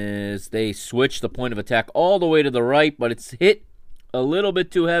 as they switch the point of attack all the way to the right, but it's hit a little bit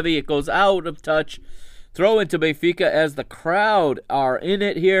too heavy. It goes out of touch. Throw into Benfica as the crowd are in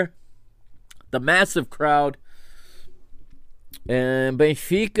it here. The massive crowd. And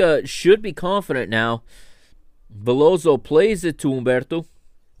Benfica should be confident now. Veloso plays it to Humberto.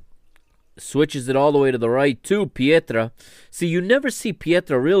 Switches it all the way to the right to Pietra. See, you never see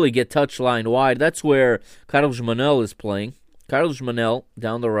Pietra really get touchline wide. That's where Carlos Manel is playing. Carlos Manel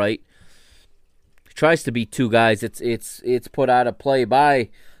down the right tries to beat two guys. It's put out of play by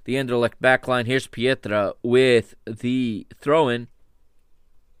the Anderlecht backline. Here's Pietra with the throw-in.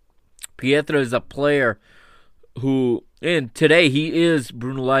 Pietra is a player who, and today he is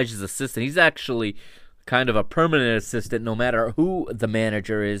Bruno Lage's assistant. He's actually kind of a permanent assistant no matter who the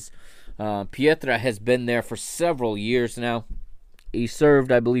manager is. Pietra has been there for several years now. He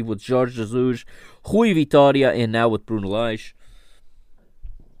served, I believe, with Jorge Jesus, Rui Vitória, and now with Bruno Lage.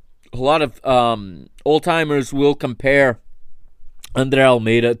 A lot of old-timers will compare André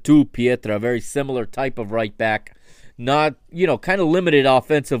Almeida to Pietra, a very similar type of right back. Not, kind of limited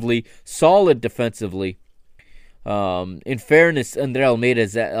offensively, solid defensively. In fairness, André Almeida,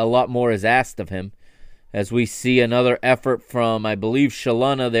 a lot more is asked of him. As we see another effort from, I believe,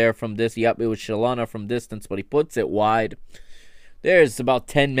 Shalana there from this. Yep, it was Shalana from distance, but he puts it wide. There's about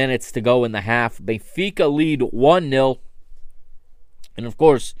 10 minutes to go in the half. Benfica lead 1-0. And, of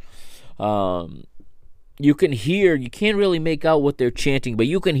course, you can hear, you can't really make out what they're chanting, but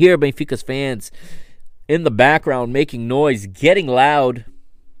you can hear Benfica's fans in the background making noise, getting loud,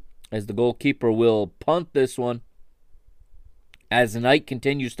 as the goalkeeper will punt this one. As the night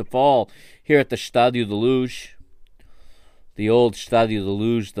continues to fall here at the Estádio da Luz, the old Estádio da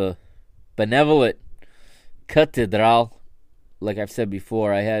Luz, the benevolent Catedral. Like I've said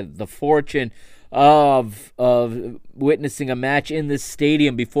before, I had the fortune of witnessing a match in this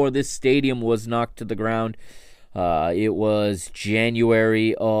stadium before this stadium was knocked to the ground. It was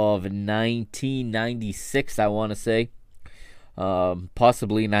January of 1996, I want to say.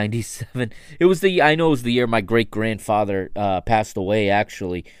 Possibly 97. I know it was the year my great-grandfather passed away,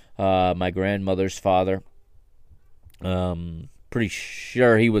 actually. My grandmother's father. Pretty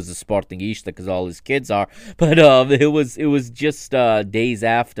sure he was a Sportingista because all his kids are. But it was just days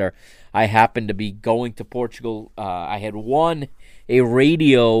after I happened to be going to Portugal. I had won a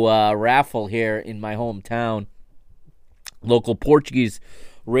radio raffle here in my hometown. Local Portuguese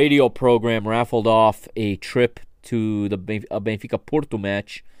radio program raffled off a trip to the Benfica Porto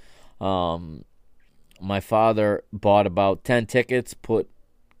match. My father bought about 10 tickets, put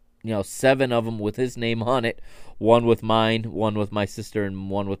 7 of them with his name on it. One with mine, one with my sister, and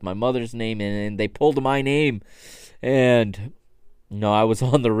one with my mother's name. And they pulled my name. And, I was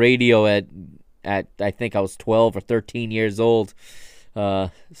on the radio at I think I was 12 or 13 years old,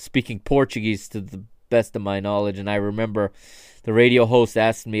 speaking Portuguese to the best of my knowledge. And I remember the radio host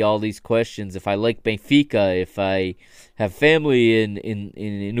asked me all these questions. If I like Benfica, if I have family in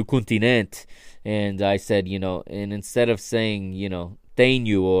no continente. And I said, and instead of saying,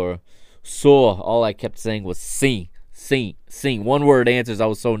 tenho or sou, all I kept saying was sim. One word answers. I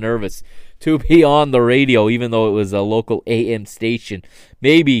was so nervous to be on the radio, even though it was a local AM station.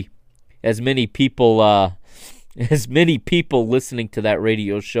 Maybe as many people listening to that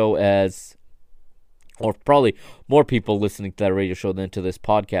radio show or probably more people listening to that radio show than to this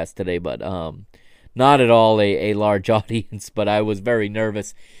podcast today, but not at all a large audience. But I was very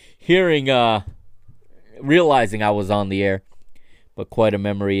nervous realizing I was on the air. But quite a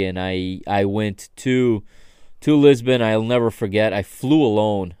memory, and I went to Lisbon. I'll never forget. I flew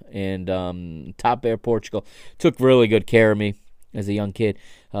alone, and Top Air Portugal took really good care of me as a young kid.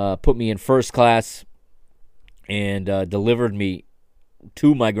 Put me in first class and delivered me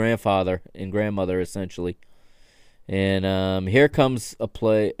to my grandfather and grandmother, essentially. And here comes a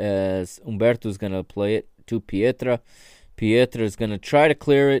play as Humberto's going to play it to Pietra. Pietra is going to try to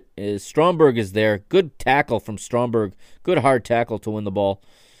clear it. Stromberg is there. Good tackle from Stromberg. Good hard tackle to win the ball.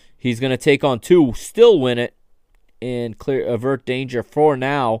 He's going to take on 2, still win it, and avert danger for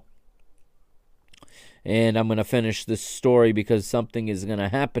now. And I'm going to finish this story because something is going to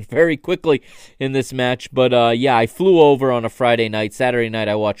happen very quickly in this match. But, I flew over on a Friday night. Saturday night,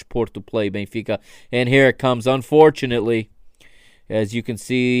 I watched Porto play Benfica. And here it comes, unfortunately. As you can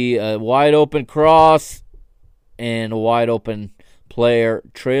see, a wide open cross and a wide open player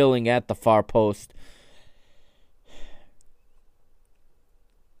trailing at the far post.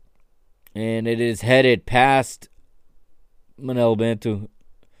 And it is headed past Manel Bento.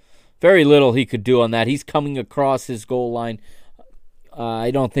 Very little he could do on that. He's coming across his goal line.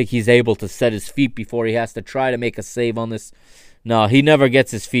 I don't think he's able to set his feet before he has to try to make a save on this. No, he never gets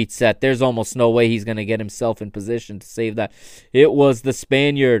his feet set. There's almost no way he's going to get himself in position to save that. It was the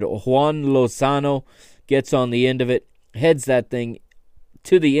Spaniard, Juan Lozano, gets on the end of it, heads that thing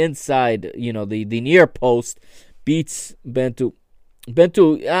to the inside, the near post, beats Bento.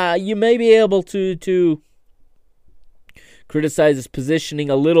 Bento, you may be able to criticize his positioning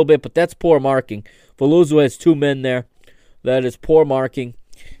a little bit, but that's poor marking. Veloso has 2 men there. That is poor marking.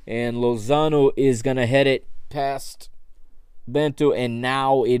 And Lozano is going to head it past Bento, and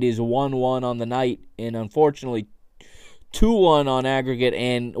now it is 1-1 on the night, and unfortunately 2-1 on aggregate,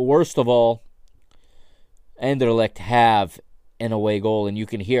 and worst of all, Anderlecht have an away goal, and you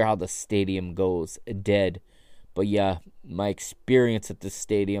can hear how the stadium goes dead. But yeah, my experience at this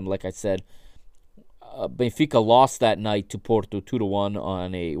stadium, like I said, Benfica lost that night to Porto 2-1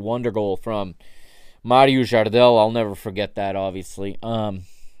 on a wonder goal from Mario Jardel. I'll never forget that, obviously.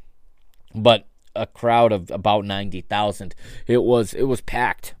 But a crowd of about 90,000. It was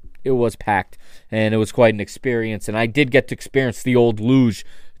packed. It was packed, and it was quite an experience. And I did get to experience the old luge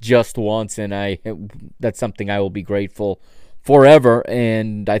just once, and that's something I will be grateful forever.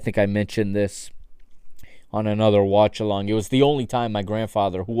 And I think I mentioned this on another watch-along. It was the only time my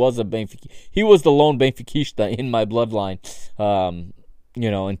grandfather, who was a Benfica, he was the lone Benfiquista in my bloodline,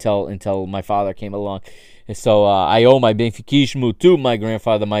 until my father came along. So I owe my Benfiquismo to my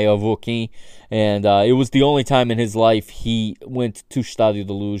grandfather, my avô Kim, and it was the only time in his life he went to Estádio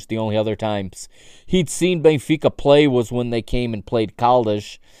da Luz. The only other times he'd seen Benfica play was when they came and played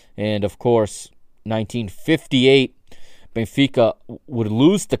Caldas, and of course, 1958, Benfica would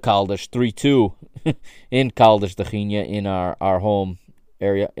lose to Caldas 3-2 in Caldas da Rainha in our home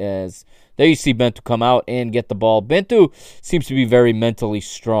area, as there you see Bento come out and get the ball. Bento seems to be very mentally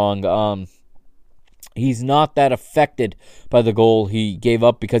strong. He's not that affected by the goal he gave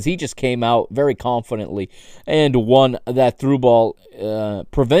up because he just came out very confidently and won that through ball,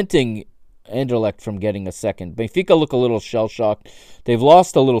 preventing Anderlecht from getting a second. Benfica look a little shell-shocked. They've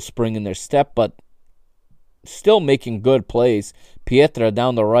lost a little spring in their step, but still making good plays. Pietra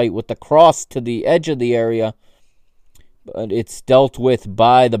down the right with the cross to the edge of the area, but it's dealt with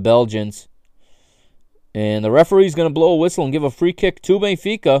by the Belgians. And the referee's going to blow a whistle and give a free kick to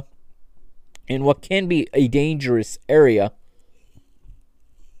Benfica in what can be a dangerous area.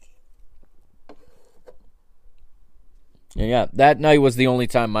 And yeah, that night was the only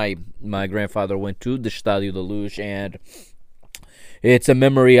time my grandfather went to the Estádio da Luz, and it's a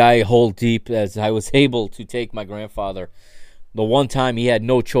memory I hold deep, as I was able to take my grandfather the one time he had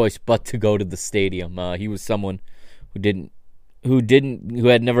no choice but to go to the stadium. He was someone who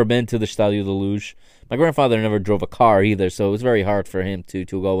had never been to the Estádio da Luz. My grandfather never drove a car either, so it was very hard for him to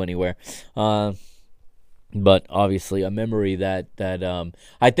go anywhere. But obviously a memory that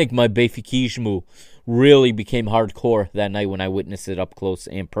I think my Benfiquismo really became hardcore that night when I witnessed it up close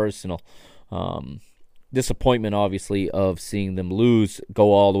and personal. Disappointment, obviously, of seeing them lose,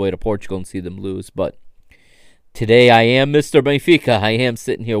 go all the way to Portugal and see them lose. But today I am Mr. Benfica. I am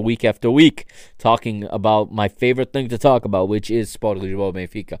sitting here week after week talking about my favorite thing to talk about, which is Sport Lisboa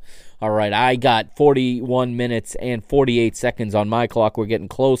Benfica. All right, I got 41 minutes and 48 seconds on my clock. We're getting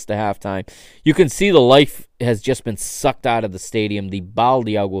close to halftime. You can see the life has just been sucked out of the stadium, the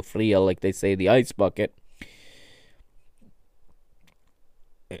balde agua fria, like they say, the ice bucket.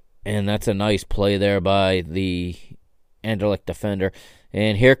 And that's a nice play there by the Anderlecht defender.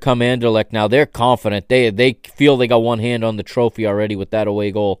 And here come Anderlecht now. They're confident. They feel they got one hand on the trophy already with that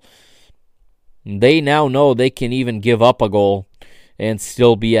away goal. They now know they can even give up a goal and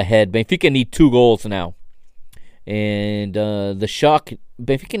still be ahead. Benfica need 2 goals now. And the shock,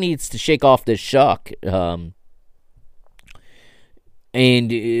 Benfica needs to shake off this shock. And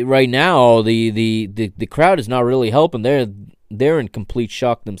right now, the crowd is not really helping. They're in complete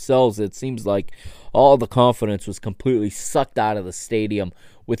shock themselves. It seems like all the confidence was completely sucked out of the stadium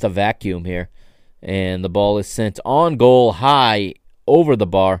with a vacuum here. And the ball is sent on goal high over the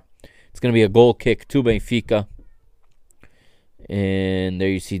bar. It's going to be a goal kick to Benfica. And there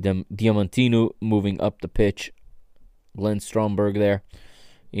you see Diamantino moving up the pitch. Glenn Stromberg there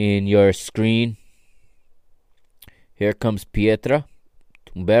in your screen. Here comes Pietra.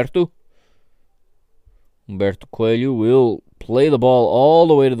 Humberto Coelho will play the ball all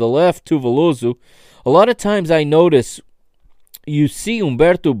the way to the left to Veloso. A lot of times I notice you see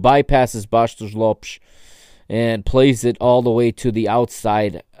Humberto bypasses Bastos Lopes and plays it all the way to the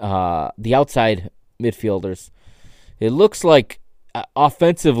outside midfielders. It looks like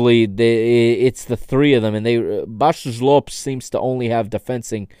offensively it's the three of them, and Bastos Lopes seems to only have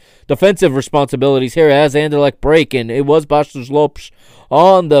defensive responsibilities here as Anderlecht break, and it was Bastos Lopes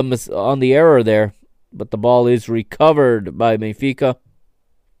on the error there. But the ball is recovered by Benfica.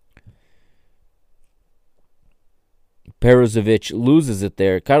 Perozovic loses it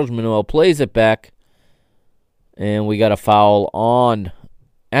there. Carlos Manuel plays it back. And we got a foul on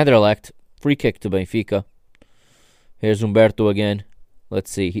Anderlecht. Free kick to Benfica. Here's Humberto again.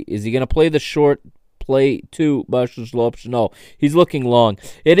 Let's see. Is he going to play the short play to Bastos Lopes? No, he's looking long.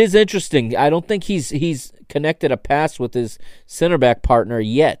 It is interesting. I don't think he's connected a pass with his center back partner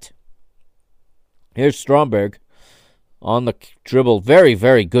yet. Here's Stromberg on the dribble. Very,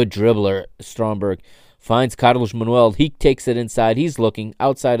 very good dribbler, Stromberg. Finds Carlos Manuel. He takes it inside. He's looking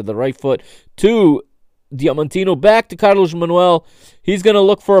outside of the right foot to Diamantino back to Carlos Manuel. He's going to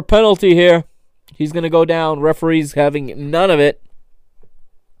look for a penalty here. He's going to go down. Referee's having none of it.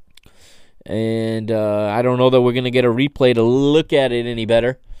 And I don't know that we're going to get a replay to look at it any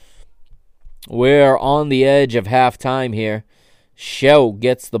better. We're on the edge of halftime here. Shell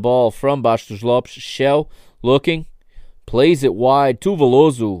gets the ball from Bastos Lopes. Shell looking. Plays it wide to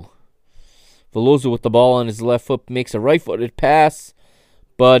Veloso. Veloso with the ball on his left foot makes a right-footed pass.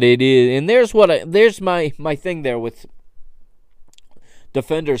 But it is, and there's my thing there with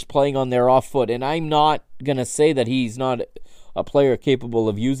defenders playing on their off foot. And I'm not going to say that he's not a player capable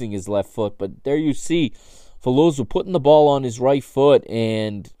of using his left foot. But there you see Veloso putting the ball on his right foot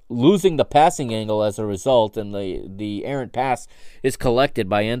and losing the passing angle as a result. And the errant pass is collected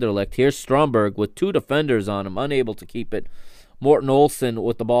by Anderlecht. Here's Stromberg with two defenders on him, unable to keep it. Morten Olsen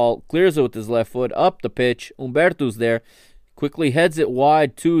with the ball, clears it with his left foot, up the pitch. Umberto's there. Quickly heads it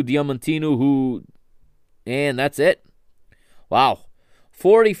wide to Diamantino, and that's it. Wow.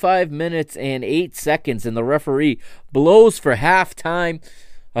 45 minutes and 8 seconds, and the referee blows for halftime.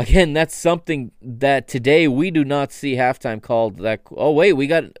 Again, that's something that today we do not see halftime called. Oh, wait,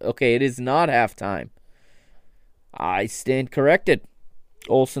 it is not halftime. I stand corrected.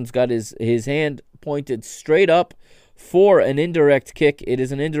 Olsen's got his hand pointed straight up for an indirect kick. It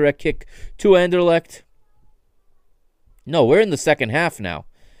is an indirect kick to Anderlecht. No, we're in the second half now.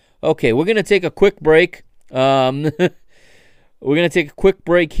 Okay, we're going to take a quick break. We're going to take a quick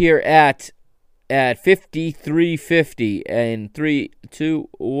break here at 53:50. And 3, 2,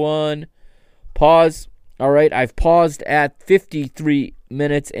 1, pause. All right, I've paused at 53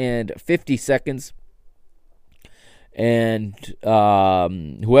 minutes and 50 seconds. And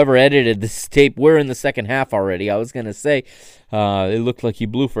whoever edited this tape, we're in the second half already. I was going to say it looked like he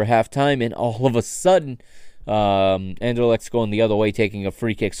blew for halftime, and all of a sudden Anderlecht's going the other way, taking a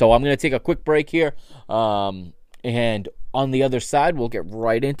free kick. So I'm going to take a quick break here, and on the other side, we'll get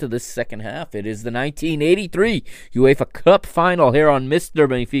right into this second half. It is the 1983 UEFA Cup final here on Mr.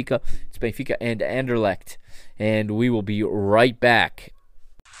 Benfica. It's Benfica and Anderlecht, and we will be right back.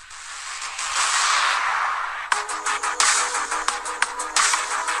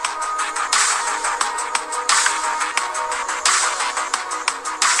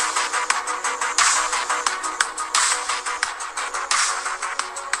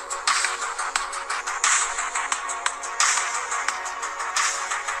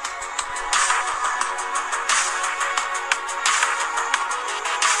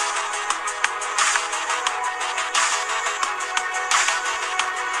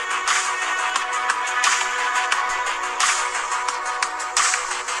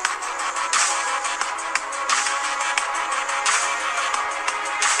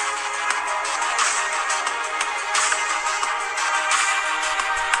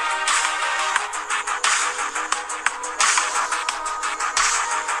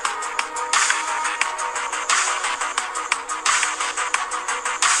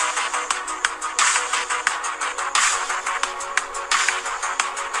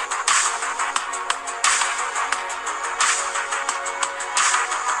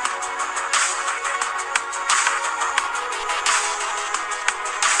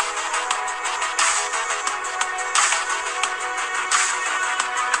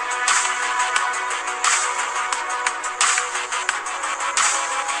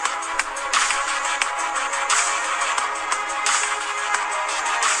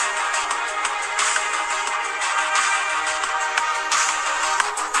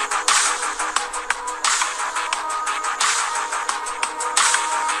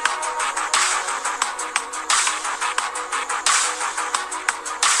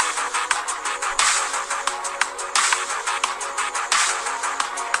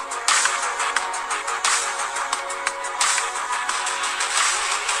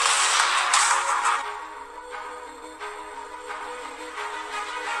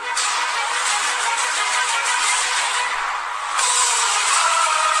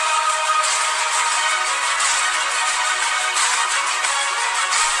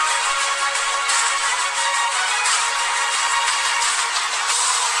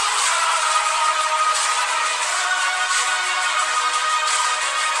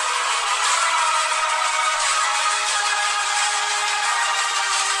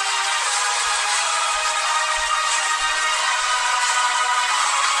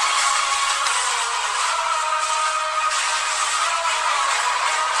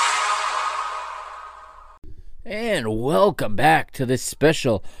 And welcome back to this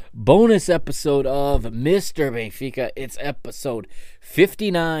special bonus episode of Mr. Benfica. It's episode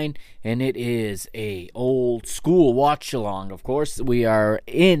 59, and it is a old school watch along. Of course, we are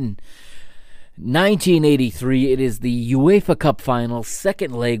in 1983, it is the UEFA Cup final,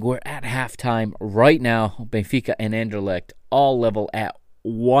 second leg. We're at halftime right now. Benfica and Anderlecht all level at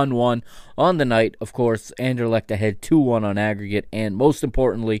 1-1 on the night. Of course, Anderlecht ahead 2-1 on aggregate, and most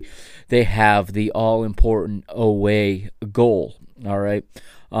importantly, they have the all-important away goal. All right.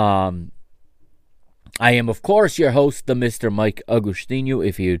 I am, of course, your host, the Mr. Mike Agustino.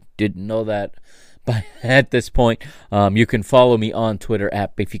 If you didn't know that by at this point, you can follow me on Twitter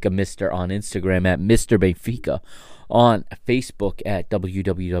at Benfica Mister, on Instagram at Mr. Benfica, on Facebook at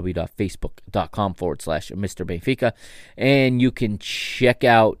www.facebook.com/Mr. Benfica, and you can check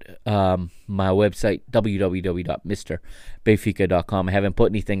out my website, www.mrbenfica.com. I haven't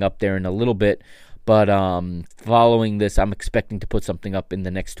put anything up there in a little bit, but following this, I'm expecting to put something up in the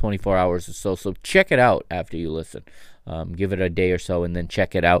next 24 hours or so, so check it out after you listen. Give it a day or so and then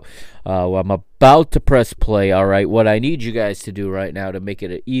check it out. I'm about to press play, all right? What I need you guys to do right now to make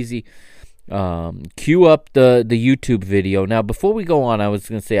it easy, cue up the YouTube video. Now, before we go on, I was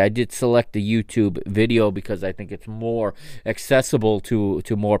going to say I did select the YouTube video because I think it's more accessible to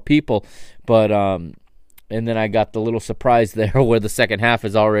more people, but and then I got the little surprise there where the second half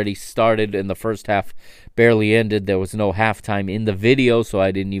has already started and the first half barely ended. There was no halftime in the video, so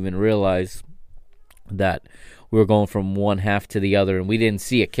I didn't even realize that we were going from one half to the other, and we didn't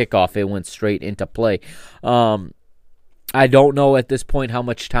see a kickoff. It went straight into play. I don't know at this point how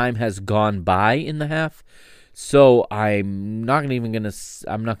much time has gone by in the half, so I'm not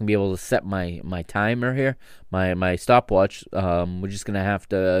gonna be able to set my timer here, my stopwatch. We're just gonna have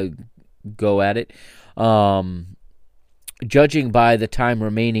to go at it. Judging by the time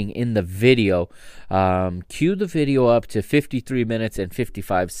remaining in the video, cue the video up to 53 minutes and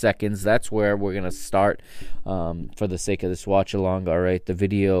 55 seconds. That's where we're going to start for the sake of this watch-along. All right, the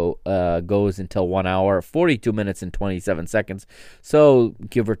video goes until 1 hour, 42 minutes and 27 seconds. So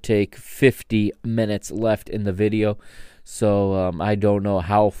give or take 50 minutes left in the video. So I don't know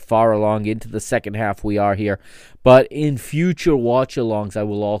how far along into the second half we are here. But in future watch-alongs, I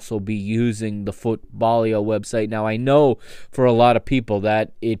will also be using the Footballia website. Now, I know for a lot of people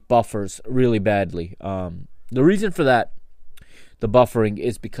that it buffers really badly. The reason for that, the buffering,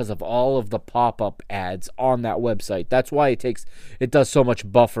 is because of all of the pop-up ads on that website. That's why it does so much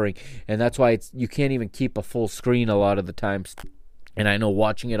buffering, and that's why you can't even keep a full screen a lot of the times. And I know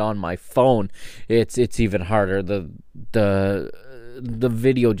watching it on my phone, it's even harder. The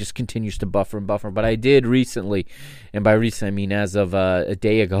video just continues to buffer and buffer. But I did recently, and by recent I mean as of a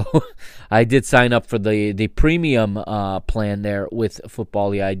day ago, I did sign up for the premium plan there with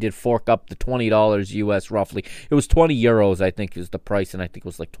Footballia. I did fork up the $20 US roughly. It was 20 euros, I think, is the price, and I think it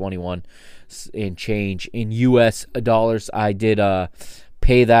was like 21 and change in US dollars. I did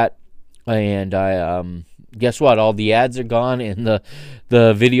pay that, and I guess what? All the ads are gone, and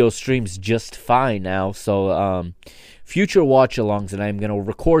the video streams just fine now. So future watch-alongs, and I'm going to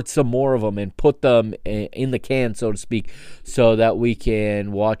record some more of them and put them in the can, so to speak, so that we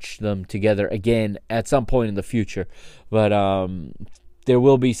can watch them together again at some point in the future. But there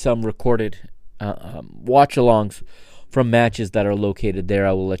will be some recorded watch-alongs from matches that are located there.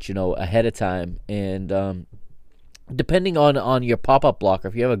 I will let you know ahead of time, and depending on your pop-up blocker,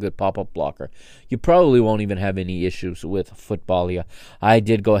 if you have a good pop-up blocker, you probably won't even have any issues with Footballia. I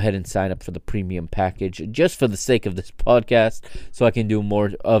did go ahead and sign up for the premium package just for the sake of this podcast, so I can do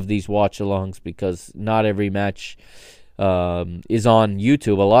more of these watch-alongs, because not every match is on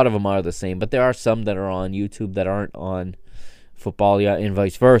YouTube. A lot of them are the same, but there are some that are on YouTube that aren't on Footballia, and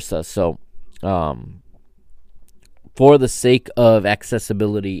vice versa. So for the sake of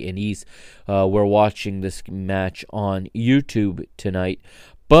accessibility and ease, we're watching this match on YouTube tonight.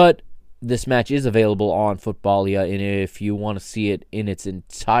 But this match is available on Footballia, and if you want to see it in its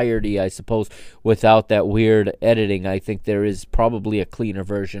entirety, I suppose, without that weird editing, I think there is probably a cleaner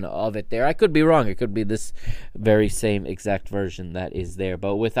version of it there. I could be wrong. It could be this very same exact version that is there.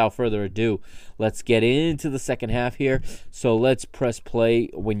 But without further ado, let's get into the second half here. So let's press play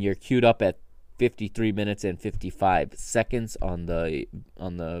when you're queued up at 53 minutes and 55 seconds on the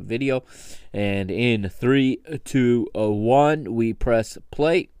video, and in 3, 2, 1 we press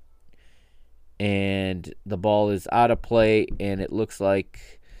play, and the ball is out of play, and it looks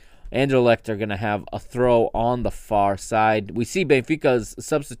like Anderlecht are going to have a throw on the far side. We see Benfica's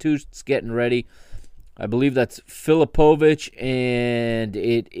substitutes getting ready. I believe that's Filipovic and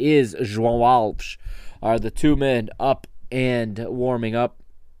it is João Alves are the two men up and warming up.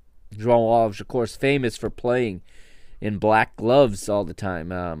 João Alves, of course, famous for playing in black gloves all the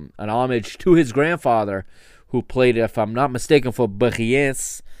time. An homage to his grandfather, who played, if I'm not mistaken, for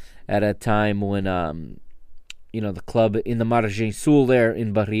Barriense at a time when the club in the Margem Sul there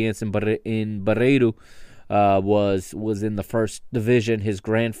in Barriense in Barreiro was in the first division. His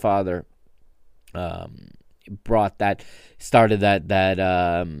grandfather started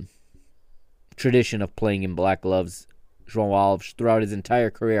that tradition of playing in black gloves. João Alves, throughout his entire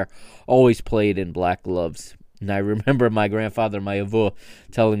career, always played in black gloves. And I remember my grandfather, my avô,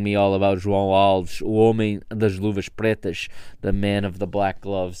 telling me all about João Alves, o homem das luvas pretas, the man of the black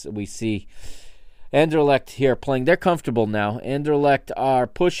gloves. We see Anderlecht here playing. They're comfortable now. Anderlecht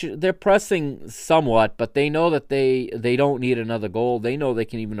they're pressing somewhat, but they know that they don't need another goal. They know they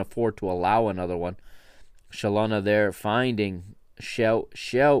can even afford to allow another one. Shalana there finding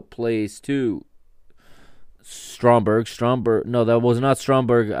Schell plays to Stromberg. No, that was not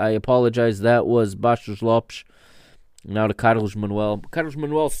Stromberg. I apologize. That was Bastos Lopes. Now to Carlos Manuel. Carlos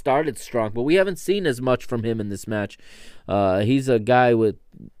Manuel started strong, but we haven't seen as much from him in this match. He's a guy with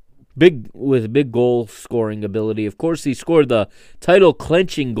big goal scoring ability. Of course, he scored the title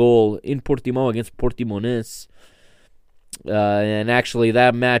clinching goal in Portimão against Portimonense. And actually,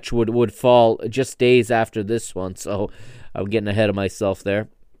 that match would fall just days after this one, so I'm getting ahead of myself there.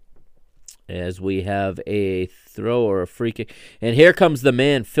 As we have a throw or a free kick. And here comes the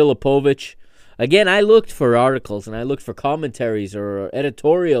man, Filipovic. Again, I looked for articles and I looked for commentaries or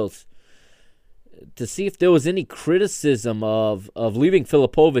editorials to see if there was any criticism of leaving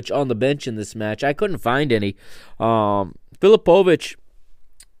Filipovic on the bench in this match. I couldn't find any. Filipovic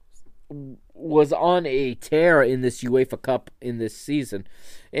was on a tear in this UEFA Cup in this season.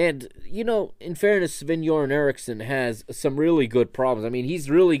 And, in fairness, Sven-Göran Eriksson has some really good problems. I mean, he's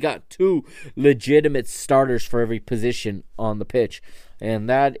really got two legitimate starters for every position on the pitch. And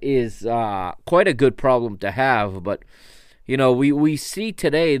that is quite a good problem to have. But, we see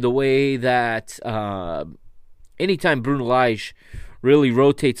today the way that anytime Bruno Lage really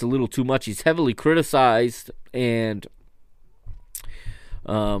rotates a little too much, he's heavily criticized, and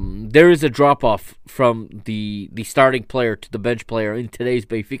there is a drop-off from the starting player to the bench player in today's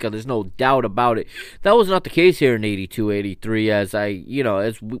Benfica. There's no doubt about it. That was not the case here in 82-83, as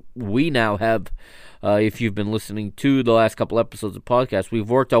we now have, if you've been listening to the last couple episodes of podcasts, we've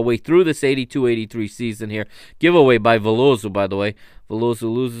worked our way through this 82-83 season here. Giveaway by Veloso, by the way.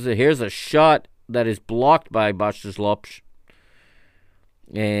 Veloso loses it. Here's a shot that is blocked by Bastos Lopes.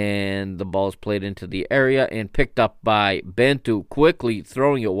 And the ball is played into the area and picked up by Bento, quickly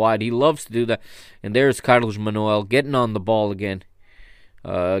throwing it wide. He loves to do that. And there's Carlos Manuel getting on the ball again,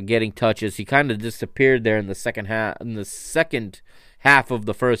 getting touches. He kind of disappeared there in the second half of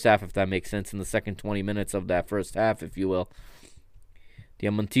the first half, if that makes sense, in the second 20 minutes of that first half, if you will.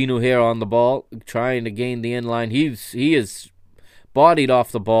 Diamantino here on the ball, trying to gain the end line. He is bodied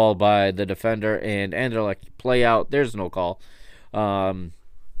off the ball by the defender, and Anderlecht play out. There's no call.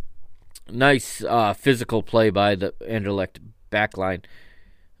 Nice physical play by the Anderlecht backline.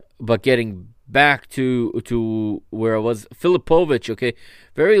 But getting back to where it was, Filipovic, okay,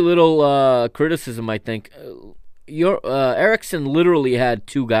 very little criticism, I think. Eriksson literally had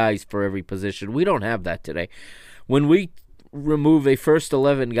two guys for every position. We don't have that today. When we remove a first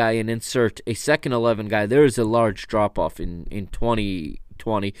 11 guy and insert a second 11 guy, there is a large drop-off in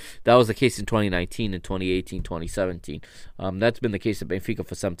 2020. That was the case in 2019 and 2018, 2017. That's been the case at Benfica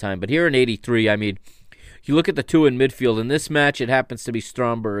for some time. But here in 83, I mean, you look at the two in midfield. In this match, it happens to be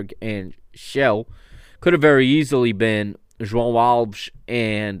Stromberg and Schell. Could have very easily been João Alves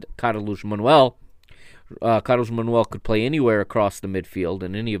and Carlos Manuel. Carlos Manuel could play anywhere across the midfield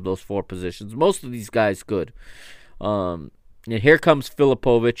in any of those four positions. Most of these guys could. And here comes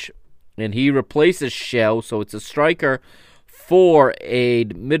Filipovic, and he replaces Schell, so it's a striker for a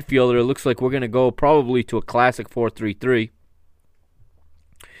midfielder. It looks like we're going to go probably to a classic 4-3-3.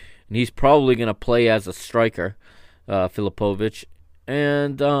 And he's probably going to play as a striker, Filipovic.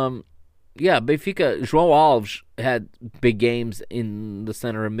 And, Benfica, João Alves had big games in the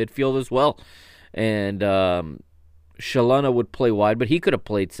center of midfield as well. And Shalana would play wide, but he could have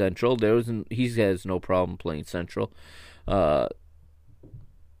played central. He has no problem playing central. You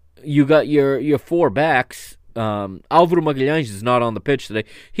got your four backs. Álvaro Magalhães is not on the pitch today.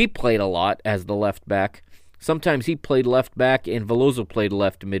 He played a lot as the left back. Sometimes he played left back and Veloso played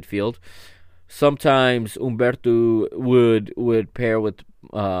left midfield. Sometimes Humberto would pair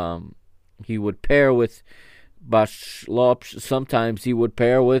with Bastos Lopes. Sometimes he would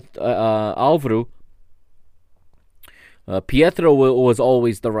pair with Álvaro. Pietro was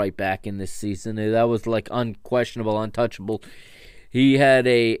always the right back in this season. That was like unquestionable, untouchable. He had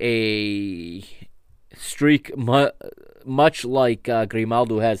a streak much like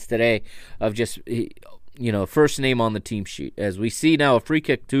Grimaldo has today of just first name on the team sheet. As we see now, a free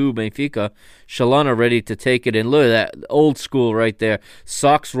kick to Benfica. Shalana ready to take it. And look at that, old school right there.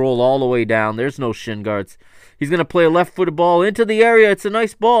 Socks roll all the way down. There's no shin guards. He's going to play a left-footed ball into the area. It's a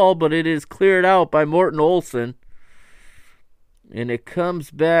nice ball, but it is cleared out by Morten Olsen. And it comes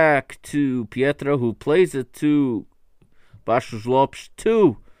back to Pietro, who plays it to Watchalong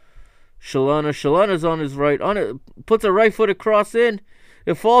to Shalana. Shalana's on his right. Puts a right-footed cross in.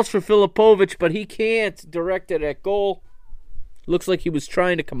 It falls for Filipovic, but he can't direct it at goal. Looks like he was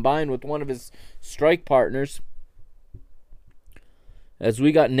trying to combine with one of his strike partners. As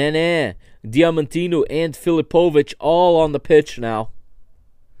we got Nene, Diamantino, and Filipovic all on the pitch now.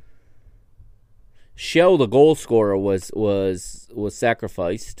 Shell, the goal scorer, was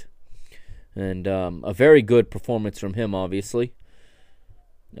sacrificed. And a very good performance from him, obviously.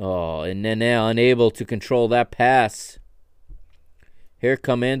 Oh, and Nene unable to control that pass. Here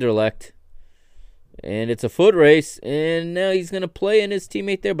come Anderlecht. And it's a foot race. And now he's going to play in his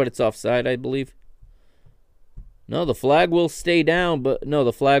teammate there, but it's offside, I believe. No, the flag will stay down, but no,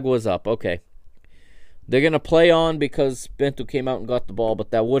 the flag was up. Okay. They're going to play on because Bento came out and got the ball,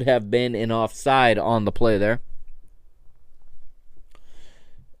 but that would have been an offside on the play there.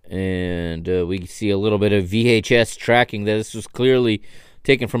 And we see a little bit of VHS tracking there. This was clearly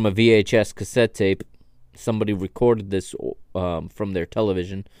taken from a VHS cassette tape. Somebody recorded this from their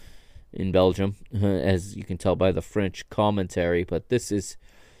television in Belgium, as you can tell by the French commentary. But this is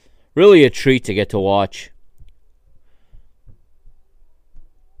really a treat to get to watch.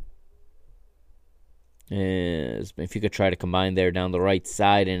 As Benfica try to combine there down the right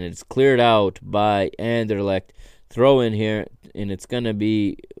side, and it's cleared out by Anderlecht. Throw in here, and it's going to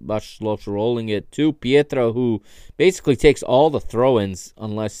be Watchalong rolling it to Pietro, who basically takes all the throw-ins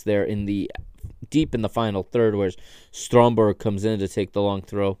unless they're deep in the final third, where Stromberg comes in to take the long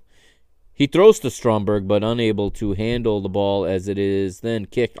throw. He throws to Stromberg, but unable to handle the ball as it is then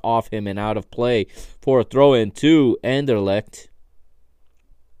kicked off him and out of play for a throw-in to Anderlecht.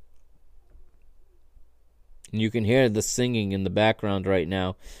 You can hear the singing in the background right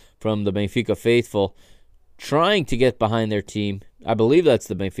now from the Benfica faithful trying to get behind their team. I believe that's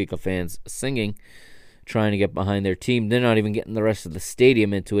the Benfica fans singing, trying to get behind their team. They're not even getting the rest of the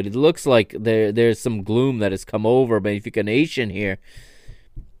stadium into it. It looks like there's some gloom that has come over Benfica Nation here,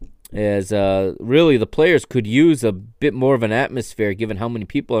 as really the players could use a bit more of an atmosphere given how many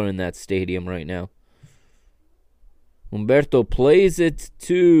people are in that stadium right now. Umberto plays it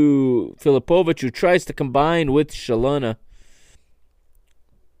to Filipovic, who tries to combine with Shalana.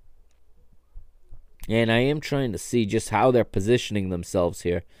 And I am trying to see just how they're positioning themselves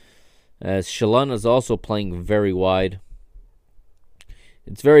here, as Shalana's also playing very wide.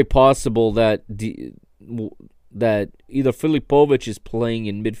 It's very possible that either Filipovic is playing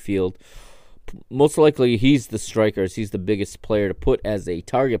in midfield. Most likely he's the striker. He's the biggest player to put as a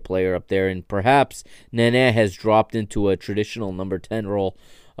target player up there. And perhaps Nene has dropped into a traditional number 10 role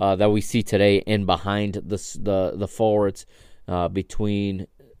that we see today and behind the forwards between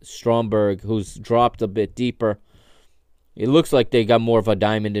Stromberg, who's dropped a bit deeper. It looks like they got more of a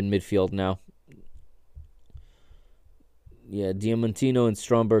diamond in midfield now. Yeah, Diamantino and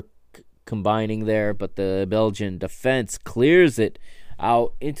Stromberg combining there, but the Belgian defense clears it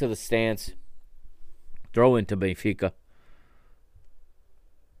out into the stands. Throw into Benfica.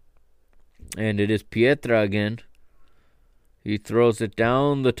 And it is Pietra again. He throws it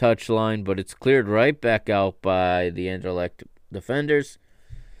down the touchline, but it's cleared right back out by the Anderlecht defenders.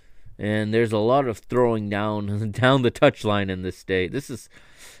 And there's a lot of throwing down the touchline in this day.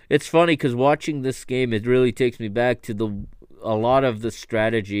 It's funny because watching this game, it really takes me back to a lot of the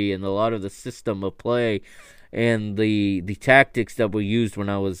strategy and a lot of the system of play and the tactics that were used when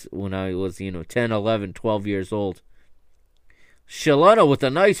I was 10, 11, 12 years old. Shalana with a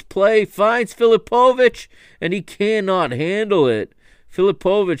nice play finds Filipovic, and he cannot handle it.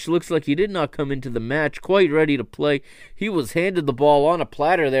 Filipovic looks like he did not come into the match quite ready to play. He was handed the ball on a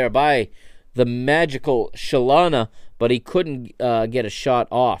platter there by the magical Shalana, but he couldn't get a shot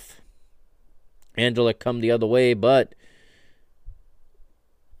off. Anderlecht come the other way, but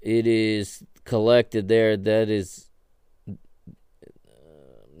it is collected there. That is, I'm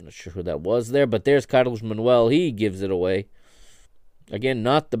not sure who that was there, but there's Carlos Manuel. He gives it away. Again,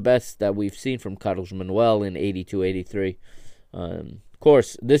 not the best that we've seen from Carlos Manuel in 82-83. Of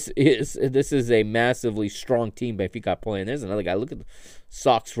course, this is a massively strong team Benfica playing. There's another guy. Look at the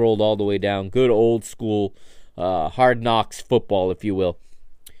socks rolled all the way down. Good old school hard knocks football, if you will.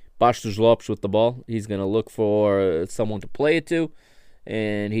 Watchalong with the ball. He's going to look for someone to play it to.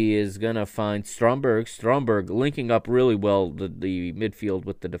 And he is going to find Stromberg. Stromberg linking up really well the midfield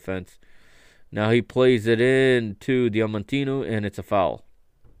with the defense. Now he plays it in to Diamantino, and it's a foul.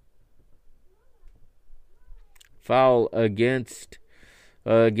 Foul against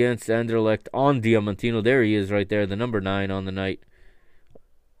Anderlecht on Diamantino. There he is right there, the number 9 on the night.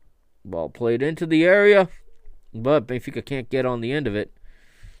 Ball played into the area, but Benfica can't get on the end of it.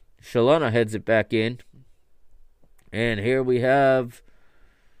 Shalana heads it back in. And here we have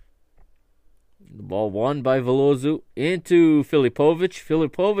the ball won by Veloso into Filipovic.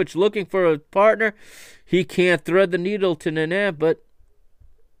 Filipovic looking for a partner. He can't thread the needle to Nene, but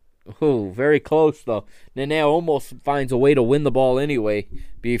very close though. Nene almost finds a way to win the ball anyway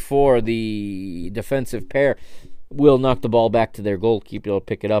before the defensive pair will knock the ball back to their goalkeeper. They'll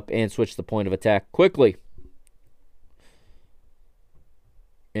pick it up and switch the point of attack quickly.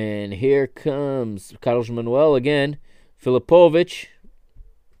 And here comes Carlos Manuel again. Filipovic.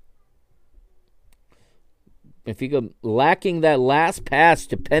 Benfica lacking that last pass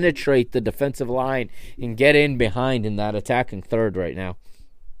to penetrate the defensive line and get in behind in that attacking third right now.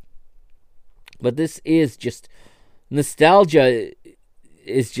 But this is just, nostalgia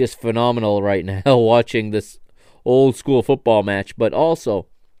is just phenomenal right now watching this old school football match. But also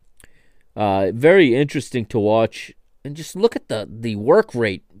very interesting to watch. And just look at the work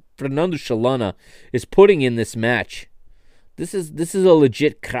rate Fernando Shalana is putting in this match. This is a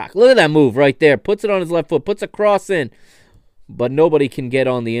legit crack. Look at that move right there. Puts it on his left foot. Puts a cross in. But nobody can get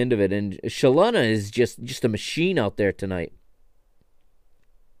on the end of it. And Shalana is just a machine out there tonight.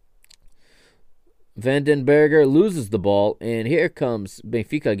 Vandenberger loses the ball. And here comes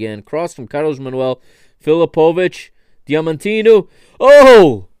Benfica again. Cross from Carlos Manuel. Filipovic. Diamantino.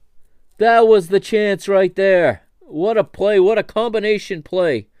 Oh! That was the chance right there. What a play. What a combination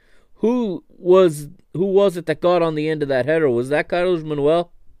play. Who was it that got on the end of that header? Was that Carlos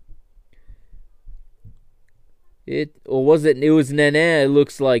Manuel? It was Nene, it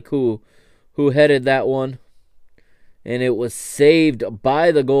looks like, who headed that one. And it was saved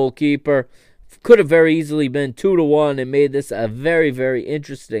by the goalkeeper. Could have very easily been 2-1 and made this a very, very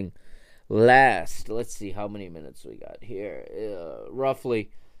interesting last. Let's see how many minutes we got here.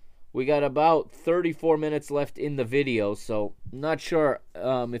 Roughly. We got about 34 minutes left in the video, so not sure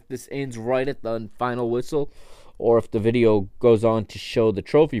if this ends right at the final whistle or if the video goes on to show the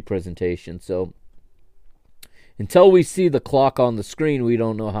trophy presentation. So until we see the clock on the screen, we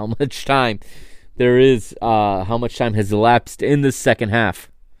don't know how much time there is, how much time has elapsed in the second half.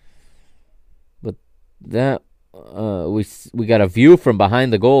 But that we got a view from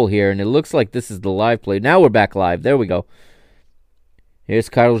behind the goal here, and it looks like this is the live play. Now we're back live. There we go. Here's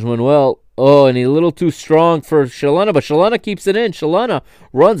Carlos Manuel. Oh, and he's a little too strong for Shalana, but Shalana keeps it in. Shalana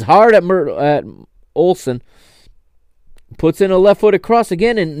runs hard at Olsen. Puts in a left-footed cross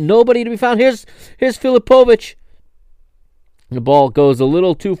again, and nobody to be found. Here's Filipovic. The ball goes a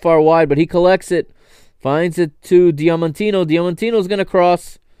little too far wide, but he collects it. Finds it to Diamantino. Diamantino's going to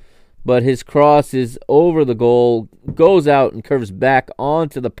cross, but his cross is over the goal. Goes out and curves back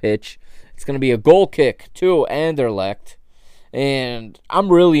onto the pitch. It's going to be a goal kick to Anderlecht. And I'm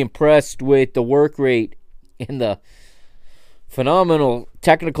really impressed with the work rate and the phenomenal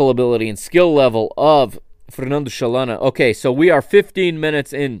technical ability and skill level of Fernando Shalana. Okay, so we are 15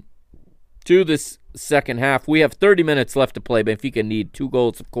 minutes in to this second half. We have 30 minutes left to play. Benfica need 2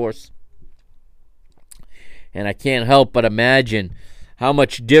 goals, of course. And I can't help but imagine how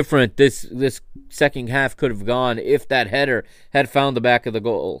much different this second half could have gone if that header had found the back of the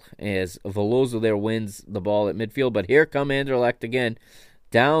goal, as Veloso there wins the ball at midfield. But here come Anderlecht again,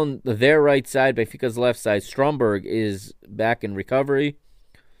 down their right side, Benfica's left side. Stromberg is back in recovery.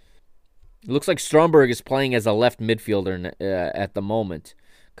 It looks like Stromberg is playing as a left midfielder at the moment.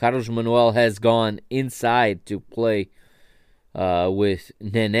 Carlos Manuel has gone inside to play with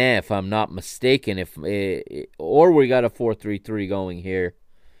Nene, if I'm not mistaken, or we got a 4-3-3 going here.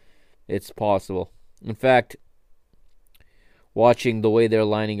 It's possible. In fact, watching the way they're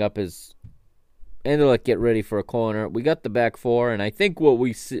lining up is Anderlecht get ready for a corner. We got the back four, and I think what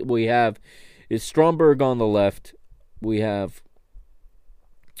we have is Stromberg on the left. We have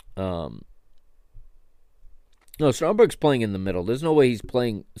no, Stromberg's playing in the middle. There's no way he's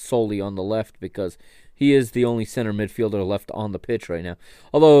playing solely on the left because he is the only center midfielder left on the pitch right now.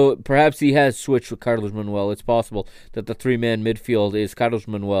 Although perhaps he has switched with Carlos Manuel. It's possible that the 3-man midfield is Carlos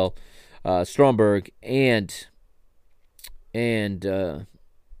Manuel, Stromberg, and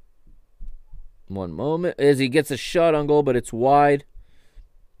one moment as he gets a shot on goal, but it's wide.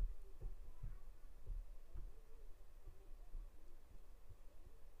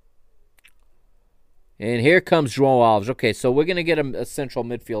 And here comes João Alves. Okay, so we're going to get a central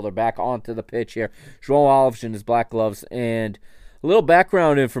midfielder back onto the pitch here. João Alves in his black gloves. And A little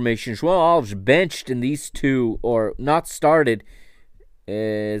background information. João Alves benched in these two, or not started,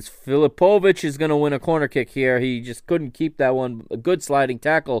 as Filipovic is going to win a corner kick here. He just couldn't keep that one. A good sliding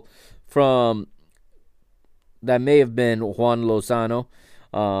tackle from, that may have been Juan Lozano.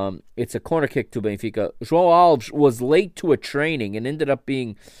 It's a corner kick to Benfica. João Alves was late to a training and ended up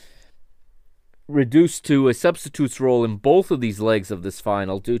being reduced to a substitute's role in both of these legs of this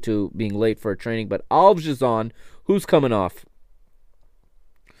final due to being late for a training. But Alves is on. Who's coming off?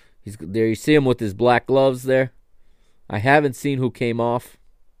 He's there. You see him with his black gloves there. I haven't seen who came off.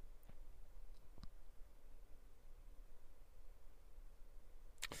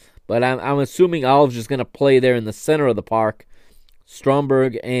 But I'm assuming Alves is going to play there in the center of the park.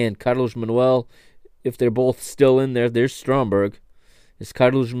 Stromberg and Carlos Manuel, if they're both still in there, there's Stromberg. Is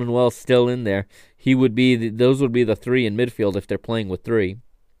Carlos Manuel still in there? Those would be the three in midfield if they're playing with three.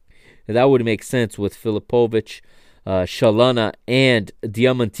 And that would make sense with Filipovic, Shalana, and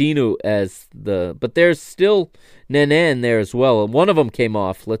Diamantino but there's still Nene in there as well. One of them came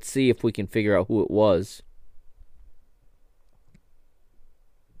off. Let's see if we can figure out who it was.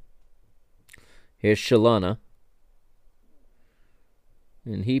 Here's Shalana.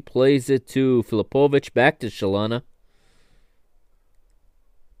 And he plays it to Filipovic, back to Shalana.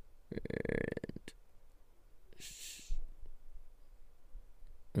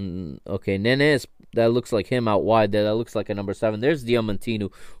 And okay, Nene, that looks like him out wide there. That looks like a number 7. There's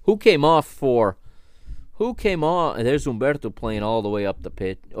Diamantino. Who came on? There's Humberto playing all the way up the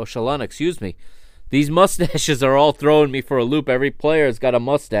pit. Oh, Shalana, excuse me. These mustaches are all throwing me for a loop. Every player has got a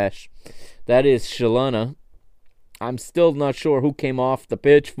mustache. That is Shalana. I'm still not sure who came off the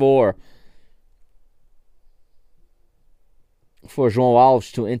pitch for João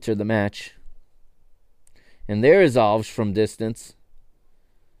Alves to enter the match. And there is Alves from distance.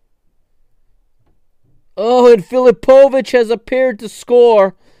 Oh, and Filipovic has appeared to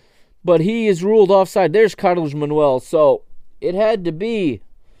score, but he is ruled offside. There's Carlos Manuel. So it had to be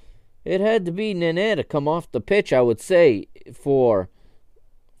Nene to come off the pitch, I would say, for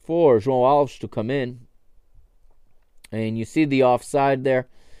João Alves to come in. And you see the offside there.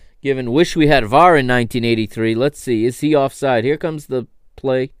 Wish we had VAR in 1983. Let's see. Is he offside? Here comes the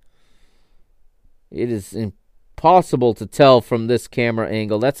play. It is impossible to tell from this camera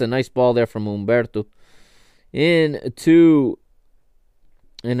angle. That's a nice ball there from Humberto. And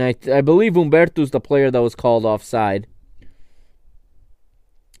I believe Humberto's the player that was called offside.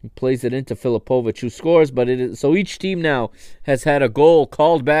 He plays it into Filipovic, who scores, so each team now has had a goal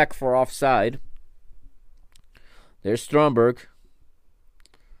called back for offside. There's Stromberg.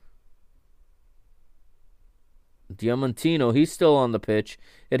 Diamantino, he's still on the pitch.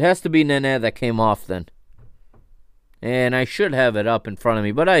 It has to be Nene that came off then. And I should have it up in front of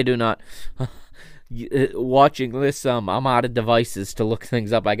me, but I do not. Watching this, I'm out of devices to look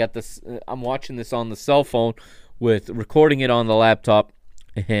things up. I got this. I'm watching this on the cell phone with recording it on the laptop,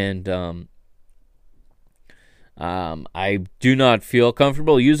 and I do not feel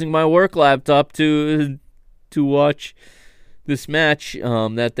comfortable using my work laptop to watch this match.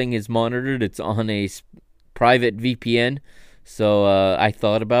 That thing is monitored. It's on a private VPN, so I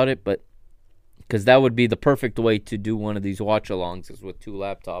thought about it, but because that would be the perfect way to do one of these watch-alongs is with two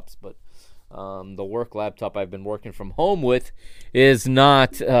laptops, but the work laptop I've been working from home with is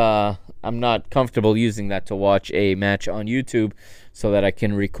not, I'm not comfortable using that to watch a match on YouTube, so that I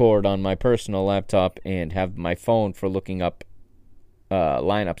can record on my personal laptop and have my phone for looking up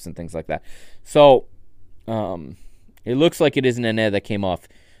lineups and things like that. So it looks like it is Nene that came off.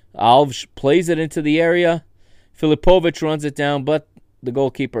 Alves plays it into the area. Filipovic runs it down, but the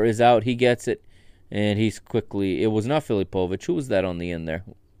goalkeeper is out. He gets it, and he's quickly... It was not Filipovic. Who was that on the end there?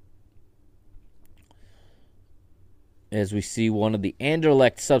 As we see one of the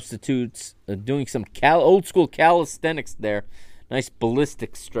Anderlecht substitutes doing some old-school calisthenics there. Nice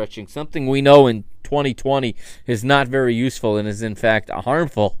ballistic stretching. Something we know in 2020 is not very useful and is, in fact,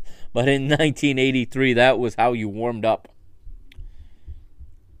 harmful. But in 1983, that was how you warmed up.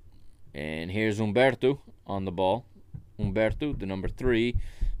 And here's Humberto on the ball. Humberto, the number 3,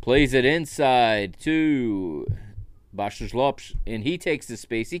 plays it inside to Bastos Lopes, and he takes the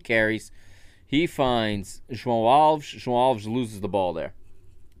space. He carries. He finds João Alves. João Alves loses the ball there.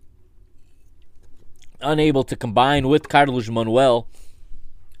 Unable to combine with Carlos Manuel.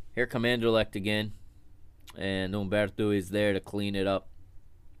 Here come Anderlecht again. And Humberto is there to clean it up.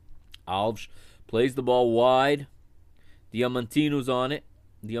 Alves plays the ball wide. Diamantino's on it.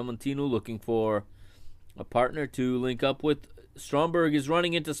 Diamantino looking for a partner to link up with. Stromberg is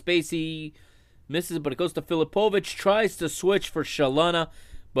running into space. He misses, but it goes to Filipovic. Tries to switch for Shalana,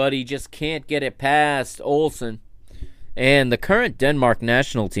 but he just can't get it past Olsen. And the current Denmark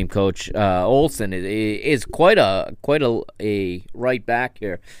national team coach, Olsen, is quite a right back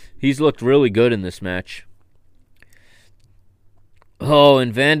here. He's looked really good in this match. Oh,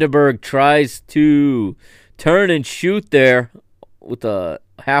 and Vandenberg tries to turn and shoot there with a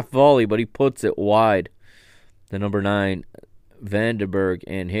half volley, but he puts it wide. The number 9, Vandenberg.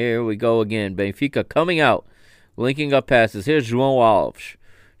 And here we go again. Benfica coming out, linking up passes. Here's João Alves.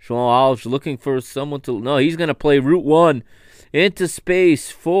 João Alves looking for someone to... No, he's going to play route 1 into space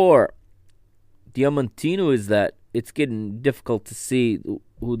for Diamantino. Is that it's getting difficult to see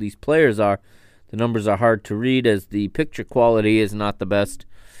who these players are. The numbers are hard to read as the picture quality is not the best.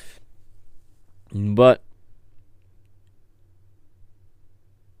 But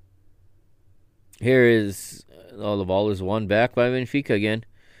here is... Oh, the ball is won back by Benfica again.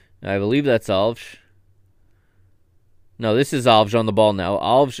 I believe that's Alves. No, this is Alves on the ball now.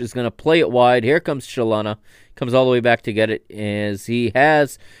 Alves is going to play it wide. Here comes Chalana. Comes all the way back to get it as he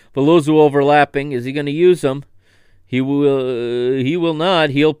has Veloso overlapping. Is he going to use him? He will not.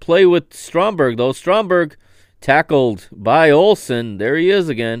 He'll play with Stromberg, though. Stromberg tackled by Olsen. There he is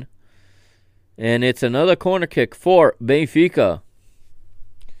again. And it's another corner kick for Benfica.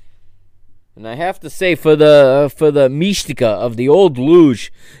 And I have to say, for the Mística of the old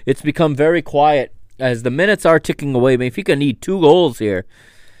Luge, it's become very quiet as the minutes are ticking away. Benfica need 2 goals here.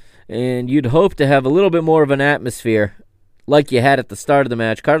 And you'd hope to have a little bit more of an atmosphere like you had at the start of the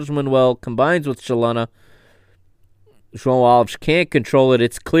match. Carlos Manuel combines with Chalana. João Alves can't control it.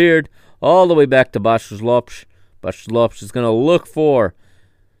 It's cleared all the way back to Bastos Lopes. Bastos Lopes is going to look for...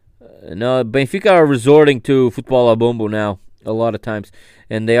 No, Benfica are resorting to football a bombo now a lot of times.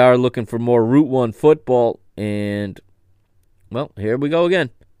 And they are looking for more Route 1 football. And, well, here we go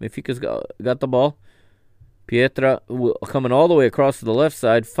again. Benfica's got the ball. Pietra coming all the way across to the left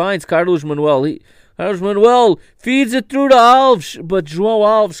side. Finds Carlos Manuel. Carlos Manuel feeds it through to Alves. But João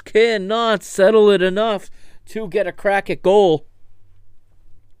Alves cannot settle it enough to get a crack at goal.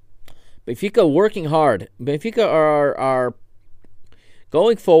 Benfica working hard. Benfica are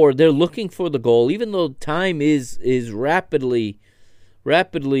going forward. They're looking for the goal, even though time is rapidly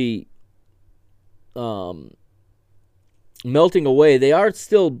melting away. There's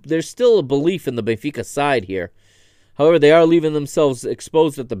still a belief in the Benfica side here. However, they are leaving themselves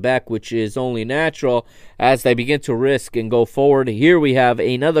exposed at the back, which is only natural as they begin to risk and go forward. Here we have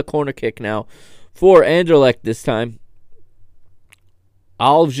another corner kick now for Anderlecht this time.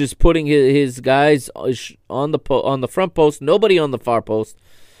 Alves just putting his guys on the front post, nobody on the far post.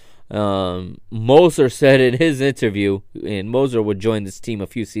 Moser said in his interview, and Moser would join this team a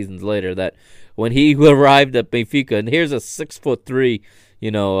few seasons later, that when he arrived at Benfica, and here's a 6'3",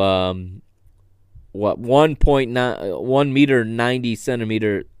 1 meter 90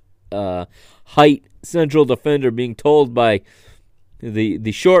 centimeter height central defender, being told by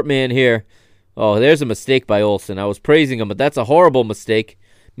the short man here, oh, there's a mistake by Olsen. I was praising him, but that's a horrible mistake.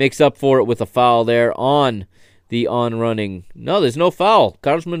 Makes up for it with a foul there on the on-running. No, there's no foul.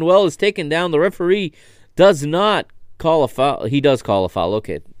 Carlos Manuel is taken down. The referee does not call a foul. He does call a foul.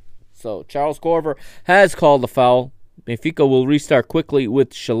 Okay. So Charles Corver has called a foul. Benfica will restart quickly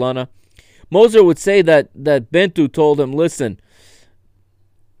with Chalana. Moser would say that Bentu told him, listen,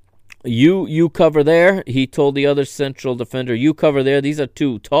 you cover there. He told the other central defender, you cover there. These are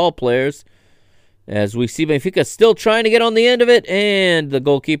 2 tall players. As we see Benfica still trying to get on the end of it, and the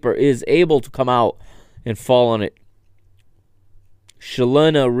goalkeeper is able to come out and fall on it.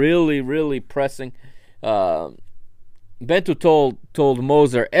 Chalana really pressing. Bento told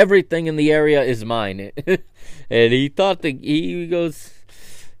Moser, everything in the area is mine. And he thought that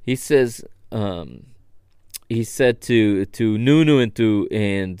he said to Nuno and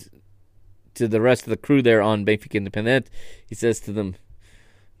to the rest of the crew there on Benfica Independent, he says to them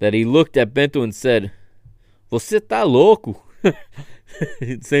that he looked at Bento and said, "Você tá louco?"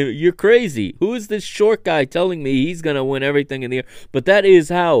 Saying, you're crazy. Who is this short guy telling me he's going to win everything in the air? But that is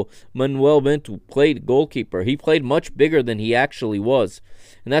how Manuel Bento played goalkeeper. He played much bigger than he actually was.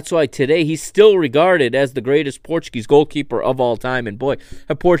 And that's why today he's still regarded as the greatest Portuguese goalkeeper of all time. And boy,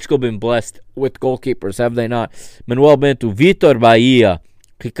 have Portugal been blessed with goalkeepers, have they not? Manuel Bento, Vitor Bahia,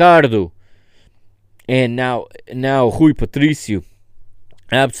 Ricardo, and now Rui Patricio.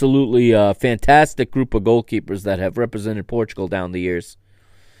 Absolutely fantastic group of goalkeepers that have represented Portugal down the years.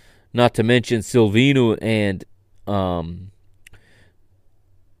 Not to mention Silvino and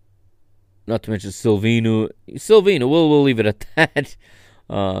Silvino, we'll leave it at that.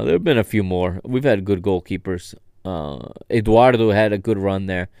 There have been a few more. We've had good goalkeepers. Eduardo had a good run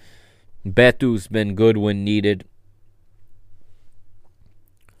there. Betu's been good when needed.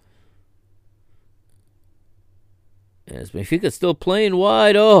 As Benfica still playing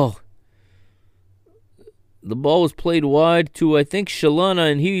wide. Oh, the ball was played wide to, I think, Shalana,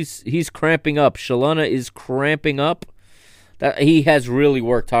 and he's cramping up. Shalana is cramping up. That he has really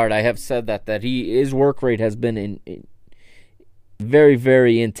worked hard. I have said that his work rate has been in very,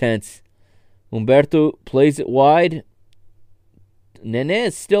 very intense. Humberto plays it wide. Nene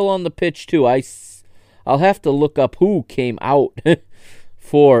is still on the pitch too. I'll have to look up who came out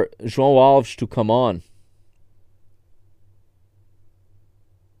for João Alves to come on.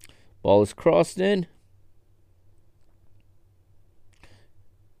 Ball is crossed in.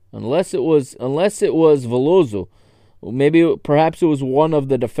 Unless it was Veloso. Perhaps it was one of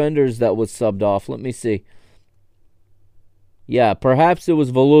the defenders that was subbed off. Let me see. Yeah, perhaps it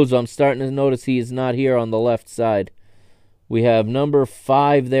was Veloso. I'm starting to notice he is not here on the left side. We have number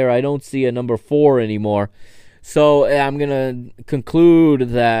 5 there. I don't see a number 4 anymore. So I'm going to conclude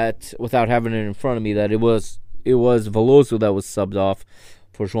that, without having it in front of me, that it was Veloso that was subbed off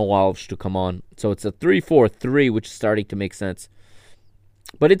for João Alves to come on. So it's a 3-4-3, which is starting to make sense.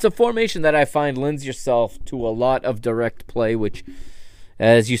 But it's a formation that I find lends yourself to a lot of direct play, which,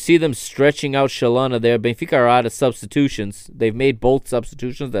 as you see them stretching out Shalana there, Benfica are out of substitutions. They've made both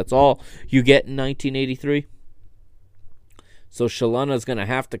substitutions. That's all you get in 1983. So Shalana is going to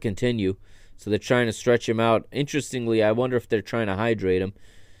have to continue. So they're trying to stretch him out. Interestingly, I wonder if they're trying to hydrate him.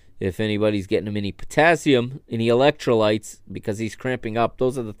 If anybody's getting him any potassium, any electrolytes, because he's cramping up.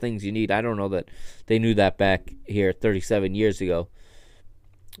 Those are the things you need. I don't know that they knew that back here 37 years ago.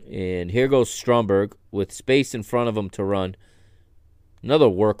 And here goes Stromberg with space in front of him to run. Another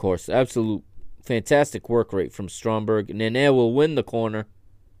workhorse. Absolute fantastic work rate from Stromberg. Nene will win the corner.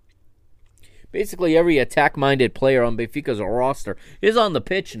 Basically, every attack-minded player on Benfica's roster is on the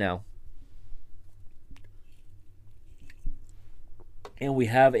pitch now. And we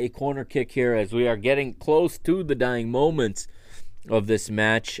have a corner kick here as we are getting close to the dying moments of this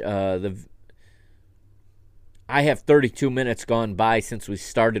match. I have 32 minutes gone by since we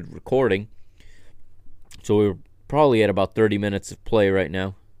started recording. So we're probably at about 30 minutes of play right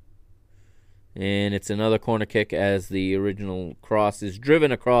now. And it's another corner kick as the original cross is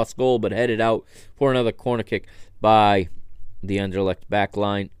driven across goal but headed out for another corner kick by the Anderlecht back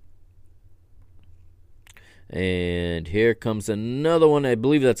line. And here comes another one. I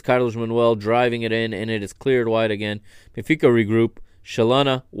believe that's Carlos Manuel driving it in, and it is cleared wide again. Benfica regroup.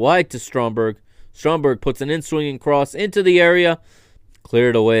 Shalana wide to Stromberg. Stromberg puts an in-swinging cross into the area.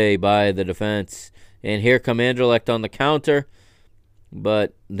 Cleared away by the defense. And here come Anderlecht on the counter.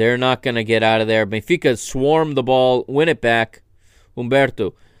 But they're not going to get out of there. Benfica swarm the ball, win it back.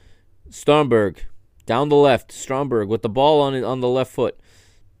 Humberto. Stromberg down the left. Stromberg with the ball on the left foot.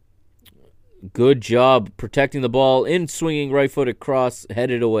 Good job protecting the ball. In-swinging right-footed cross,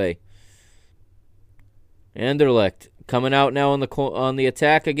 headed away. Anderlecht coming out now on the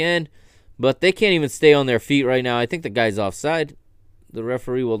attack again. But they can't even stay on their feet right now. I think the guy's offside. The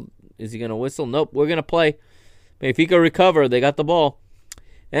referee is he going to whistle? Nope, we're going to play. Benfica recover. They got the ball.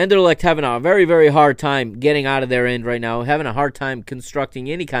 Anderlecht having a very, very hard time getting out of their end right now. Having a hard time constructing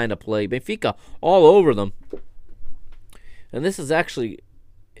any kind of play. Benfica all over them. And this is actually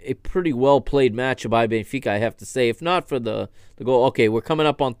a pretty well-played match by Benfica, I have to say. If not for the goal. Okay, we're coming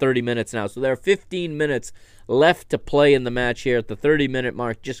up on 30 minutes now. So there are 15 minutes left to play in the match here. At the 30-minute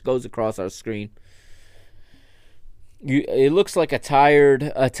mark, just goes across our screen. It looks like a tired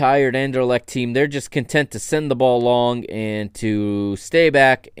Anderlecht team. They're just content to send the ball long and to stay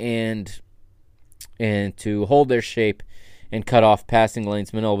back and to hold their shape and cut off passing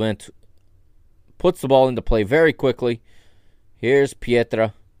lanes. Manuel Bento puts the ball into play very quickly. Here's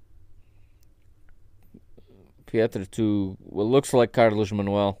Pietra. Pietra to what looks like Carlos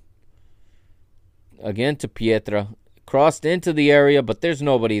Manuel. Again to Pietra. Crossed into the area, but there's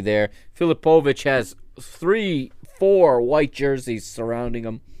nobody there. Filipovic has 3-4 white jerseys surrounding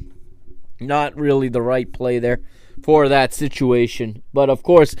him. Not really the right play there for that situation. But, of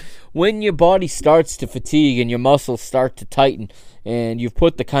course, when your body starts to fatigue and your muscles start to tighten and you've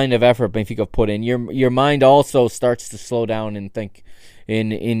put the kind of effort Benfica put in, your mind also starts to slow down and think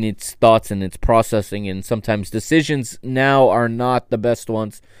in its thoughts and its processing. And sometimes decisions now are not the best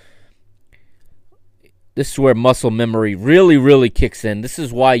ones. This is where muscle memory really, really kicks in. This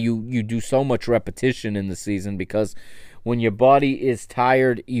is why you do so much repetition in the season, because when your body is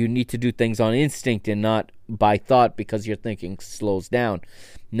tired, you need to do things on instinct and not by thought, because your thinking slows down.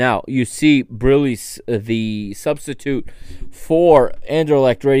 Now, you see Brillis, the substitute for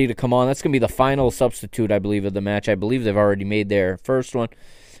Anderlecht, ready to come on. That's going to be the final substitute, I believe, of the match. I believe they've already made their first one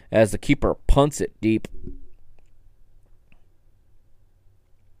as the keeper punts it deep.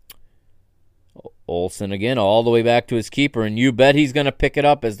 Olsen again, all the way back to his keeper, and you bet he's going to pick it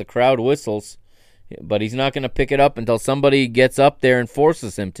up as the crowd whistles. But he's not going to pick it up until somebody gets up there and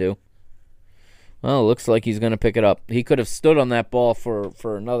forces him to. Well, it looks like he's going to pick it up. He could have stood on that ball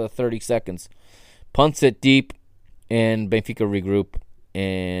for another 30 seconds. Punts it deep, and Benfica regroup.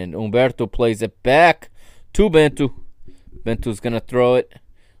 And Humberto plays it back to Bento. Bento's going to throw it,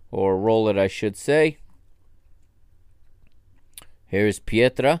 or roll it, I should say. Here's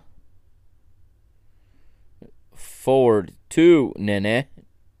Pietra. Forward to Nene.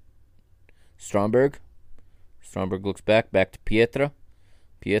 Stromberg looks back to Pietra.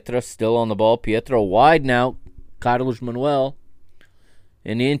 Pietra still on the ball. Pietra wide now. Carlos Manuel.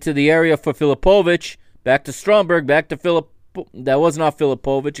 And into the area for Filipovic. Back to Stromberg. Back to Filip. That was not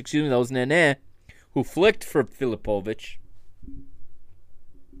Filipovic. Excuse me. That was Nene, who flicked for Filipovic.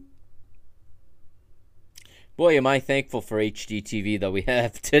 Boy, am I thankful for HD TV that we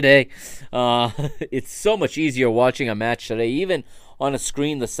have today. It's so much easier watching a match today. Even on a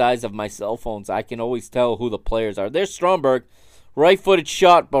screen the size of my cell phones, I can always tell who the players are. There's Stromberg. Right-footed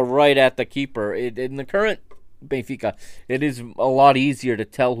shot, but right at the keeper. In the current Benfica, it is a lot easier to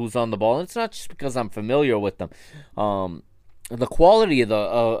tell who's on the ball. And it's not just because I'm familiar with them. The quality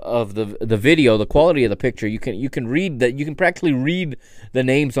of the video, the quality of the picture, you can read that. You can practically read the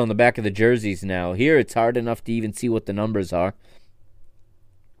names on the back of the jerseys now. Here, it's hard enough to even see what the numbers are.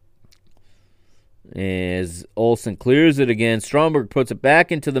 As Olsen clears it again, Stromberg puts it back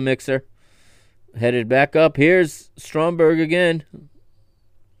into the mixer. Headed back up. Here's Stromberg again.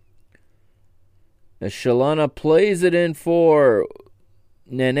 As Shalana plays it in for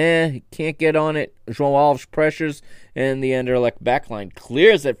Nene. Can't get on it. João Alves pressures. And the Anderlecht backline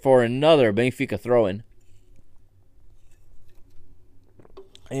clears it for another Benfica throw-in.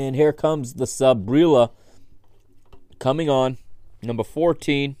 And here comes the sub, Brila, coming on. Number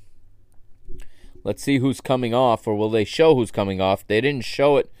 14. Let's see who's coming off, or will they show who's coming off? They didn't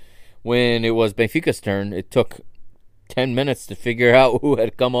show it when it was Benfica's turn. It took 10 minutes to figure out who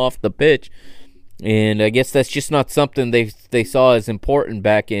had come off the pitch. And I guess that's just not something they saw as important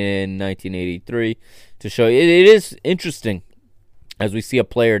back in 1983 to show. It is interesting as we see a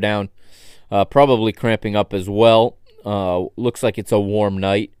player down, probably cramping up as well. Looks like it's a warm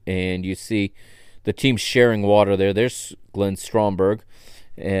night, and you see the team sharing water there. There's Glenn Stromberg.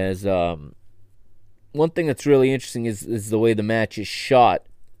 As one thing that's really interesting is the way the match is shot.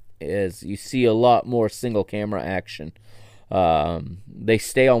 As you see a lot more single camera action. They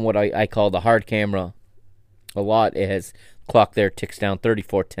stay on what I call the hard camera a lot. It has clock there ticks down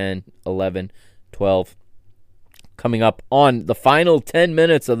 34, 10, 11, 12. Coming up on the final 10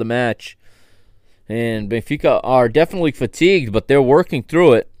 minutes of the match. And Benfica are definitely fatigued, but they're working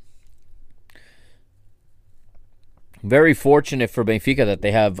through it. Very fortunate for Benfica that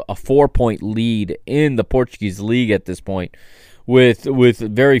they have a 4-point lead in the Portuguese league at this point. With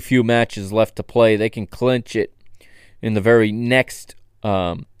very few matches left to play, they can clinch it in the very next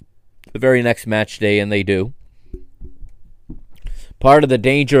match day, and they do. Part of the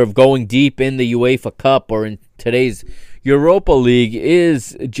danger of going deep in the UEFA Cup or in today's Europa League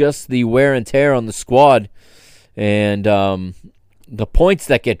is just the wear and tear on the squad and the points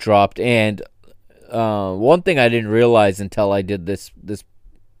that get dropped. And one thing I didn't realize until I did this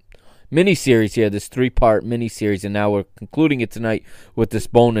mini-series here, this 3-part mini-series, and now we're concluding it tonight with this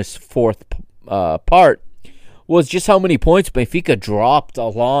bonus 4th part, was just how many points Benfica dropped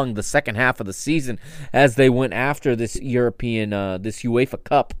along the second half of the season as they went after this European, this UEFA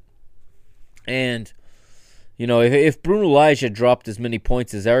Cup. And, you know, if Bruno Lage had dropped as many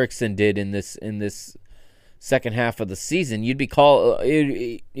points as Eriksson did in this second half of the season, you'd be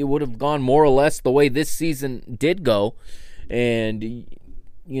it would have gone more or less the way this season did go. And,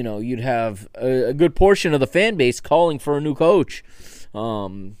 you know, you'd have a good portion of the fan base calling for a new coach.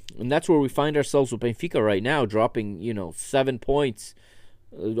 And that's where we find ourselves with Benfica right now, dropping, 7 points,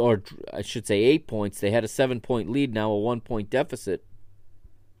 or I should say 8 points. They had a 7-point lead, now a 1-point deficit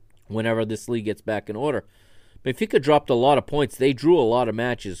whenever this league gets back in order. Benfica dropped a lot of points. They drew a lot of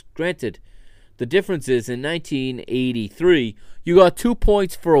matches. Granted, the difference is in 1983, you got 2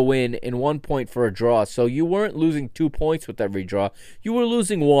 points for a win and 1 point for a draw. So you weren't losing 2 points with every draw. You were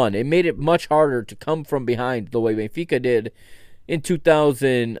losing 1. It made it much harder to come from behind the way Benfica did in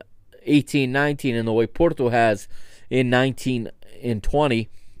 2018-19 and the way Porto has in 19 and 20.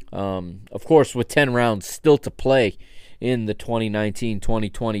 Of course, with 10 rounds still to play in the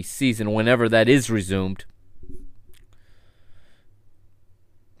 2019-2020 season, whenever that is resumed.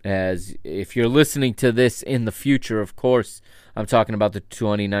 As if you're listening to this in the future, of course, I'm talking about the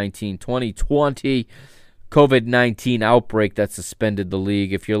 2019-2020 COVID-19 outbreak that suspended the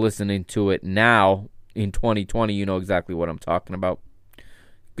league. If you're listening to it now in 2020, you know exactly what I'm talking about.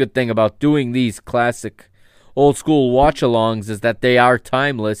 Good thing about doing these classic old school watch-alongs is that they are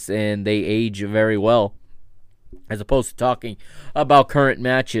timeless and they age very well, as opposed to talking about current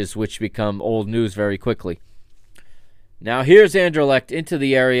matches, which become old news very quickly. Now here's Anderlecht into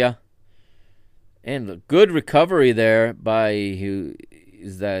the area, and a good recovery there by, who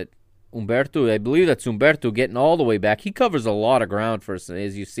is that, Umberto? I believe that's Umberto getting all the way back. He covers a lot of ground for us,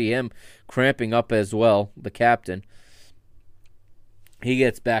 as you see him cramping up as well, the captain. He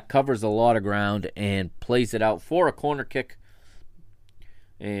gets back, covers a lot of ground, and plays it out for a corner kick.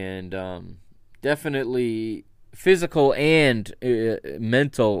 And definitely physical and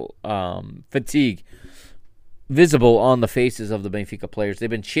mental fatigue visible on the faces of the Benfica players. They've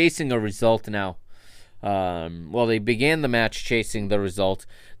been chasing a result now. They began the match chasing the result.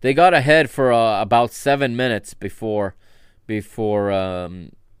 They got ahead for about 7 minutes before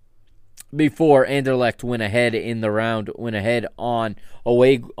Anderlecht went ahead in the round, went ahead on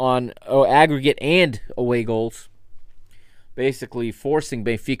aggregate and away goals, basically forcing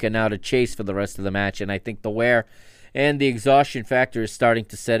Benfica now to chase for the rest of the match. And I think the wear and the exhaustion factor is starting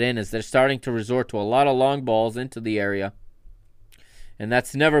to set in as they're starting to resort to a lot of long balls into the area. And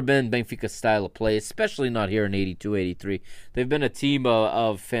that's never been Benfica's style of play, especially not here in 82-83. They've been a team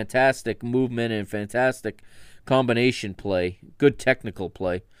of fantastic movement and fantastic combination play, good technical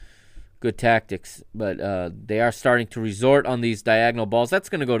play, good tactics. But they are starting to resort on these diagonal balls. That's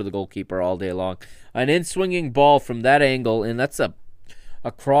going to go to the goalkeeper all day long. An in-swinging ball from that angle, and that's a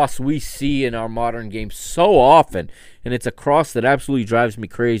cross we see in our modern game so often, and it's a cross that absolutely drives me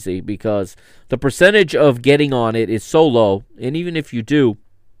crazy because the percentage of getting on it is so low, and even if you do,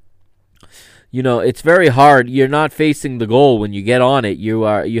 it's very hard. You're not facing the goal when you get on it. You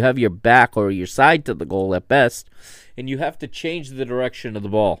have your back or your side to the goal at best, and you have to change the direction of the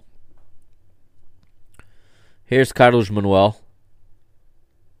ball. Here's Carlos Manuel.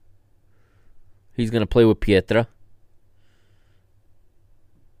 He's going to play with Pietra.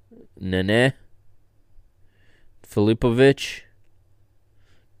 Nene, Filipovic,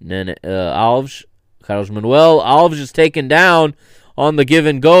 Nene, Alves, Carlos Manuel. Alves is taken down on the give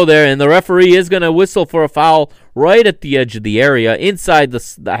and go there, and the referee is going to whistle for a foul right at the edge of the area, inside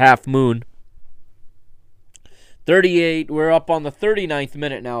the half moon. 38, we're up on the 39th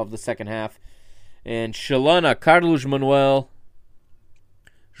minute now of the second half, and Shalana, Carlos Manuel,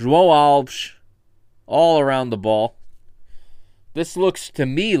 João Alves, all around the ball. This looks to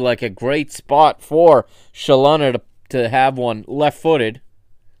me like a great spot for Shalana to have one left-footed,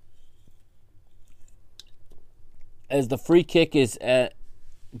 as the free kick is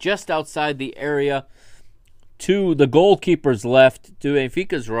just outside the area to the goalkeeper's left, to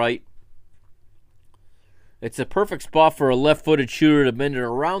Benfica's right. It's a perfect spot for a left-footed shooter to bend it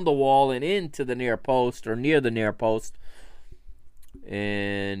around the wall and into the near post, or near the near post.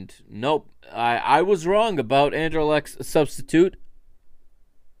 And nope, I was wrong about Anderlecht's substitute.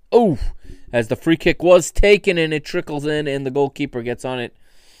 Oh, as the free kick was taken and it trickles in and the goalkeeper gets on it.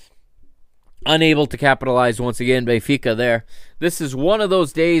 Unable to capitalize once again, Benfica there. This is one of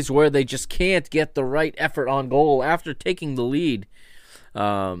those days where they just can't get the right effort on goal after taking the lead.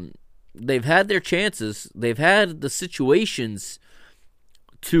 They've had their chances. They've had the situations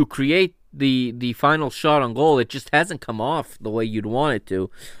to create the final shot on goal. It just hasn't come off the way you'd want it to.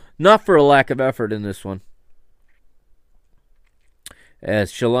 Not for a lack of effort in this one.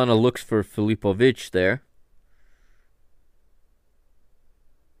 As Shalana looks for Filipovic there.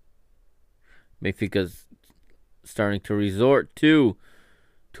 Benfica's starting to resort to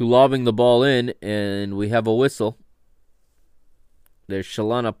lobbing the ball in, and we have a whistle. There's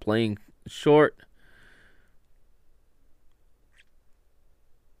Shalana playing short.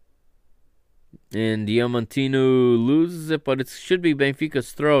 And Diamantino loses it, but it should be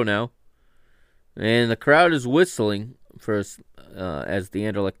Benfica's throw now. And the crowd is whistling first as the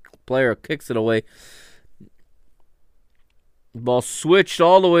Anderlecht player kicks it away. Ball switched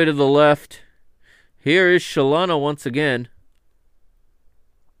all the way to the left. Here is Shalana once again.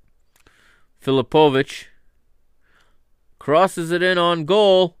 Filipovic crosses it in on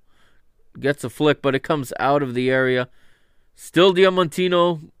goal. Gets a flick, but it comes out of the area. Still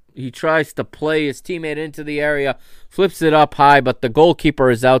Diamantino. He tries to play his teammate into the area, flips it up high, but the goalkeeper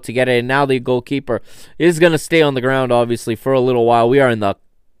is out to get it, and now the goalkeeper is going to stay on the ground, obviously, for a little while. We are in the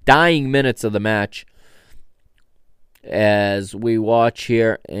dying minutes of the match as we watch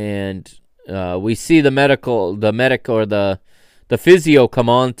here, and we see the physio come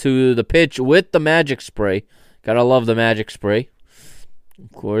on to the pitch with the magic spray. Gotta love the magic spray,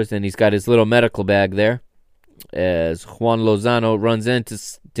 of course, and he's got his little medical bag there. as Juan Lozano runs in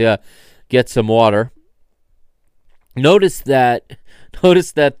to get some water. Notice that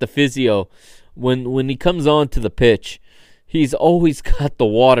the physio, when he comes onto the pitch, he's always got the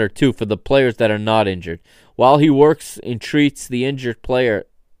water too for the players that are not injured. While he works and treats the injured player,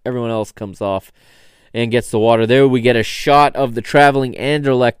 everyone else comes off and gets the water. There we get a shot of the traveling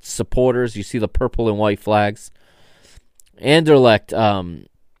Anderlecht supporters. You see the purple and white flags. Anderlecht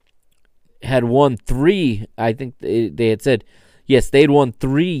had won 3, I think they had said, yes, they'd won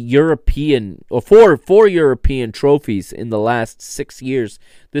 4 European trophies in the last 6 years.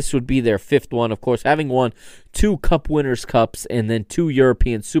 This would be their 5th one, of course, having won 2 Cup Winners' Cups and then 2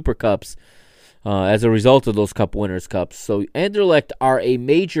 European Super Cups as a result of those Cup Winners' Cups. So Anderlecht are a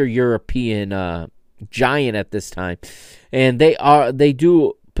major European giant at this time, and they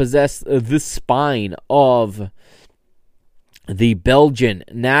do possess the spine of the Belgian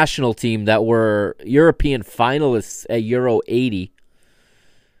national team that were European finalists at Euro 80.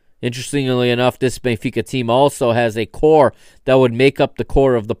 Interestingly enough, this Benfica team also has a core that would make up the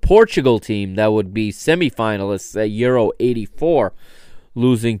core of the Portugal team that would be semifinalists at Euro 84,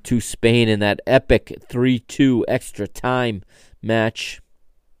 losing to Spain in that epic 3-2 extra time match.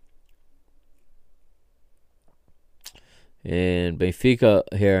 And Benfica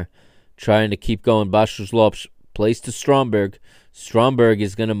here trying to keep going. Bastos Lopes plays to Stromberg. Stromberg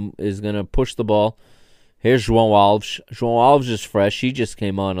is gonna push the ball. Here's João Alves. João Alves is fresh. He just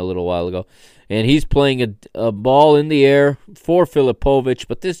came on a little while ago. And he's playing a ball in the air for Filipovic,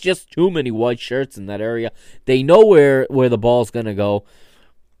 but there's just too many white shirts in that area. They know where the ball's going to go.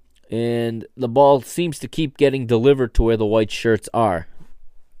 And the ball seems to keep getting delivered to where the white shirts are.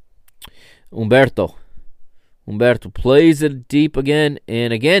 Humberto plays it deep again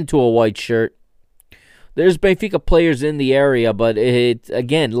and again to a white shirt. There's Benfica players in the area, but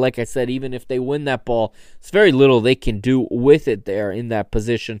again, like I said, even if they win that ball, it's very little they can do with it there in that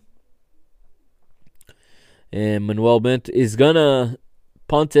position. And Manuel Bent is going to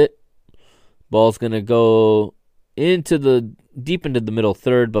punt it. Ball's going to go deep into the middle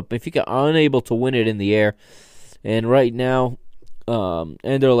third, but Benfica are unable to win it in the air. And right now,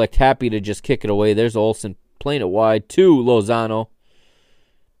 Anderlecht happy to just kick it away. There's Olsen playing it wide to Lozano.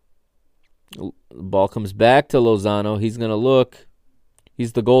 The ball comes back to Lozano. He's going to look.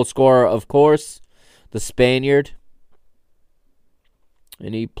 He's the goal scorer, of course, the Spaniard.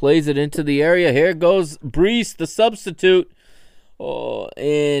 And he plays it into the area. Here goes Brees, the substitute. Oh,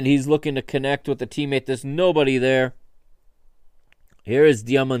 and he's looking to connect with the teammate. There's nobody there. Here is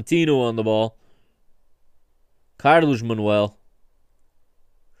Diamantino on the ball. Carlos Manuel.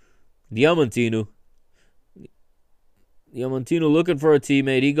 Diamantino looking for a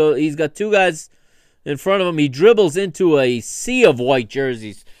teammate. He's got 2 guys in front of him. He dribbles into a sea of white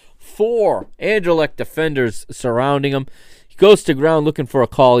jerseys. 4 Anderlecht defenders surrounding him. He goes to ground looking for a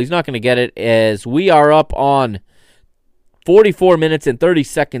call. He's not going to get it as we are up on 44 minutes and 30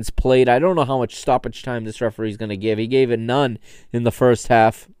 seconds played. I don't know how much stoppage time this referee is going to give. He gave it none in the first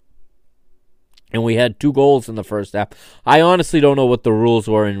half. And we had 2 goals in the first half. I honestly don't know what the rules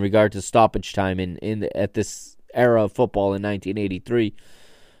were in regard to stoppage time at this era of football in 1983.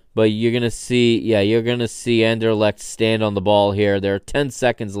 But you're going to see Anderlecht stand on the ball here. There are 10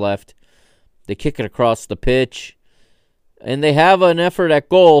 seconds left. They kick it across the pitch. And they have an effort at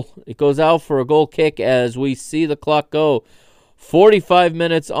goal. It goes out for a goal kick as we see the clock go. 45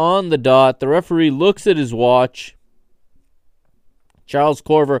 minutes on the dot. The referee looks at his watch. Charles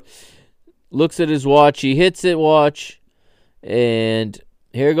Corver looks at his watch. He hits it watch. And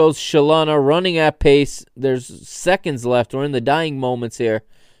here goes Shalana running at pace. There's seconds left. We're in the dying moments here.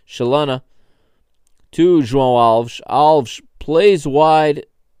 Shalana to João Alves. Alves plays wide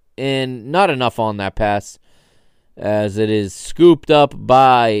and not enough on that pass as it is scooped up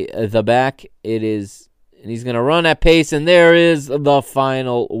by the back. And he's going to run at pace, and there is the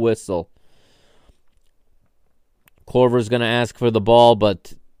final whistle. Corver's going to ask for the ball,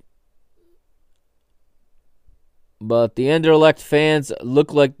 but the Anderlecht fans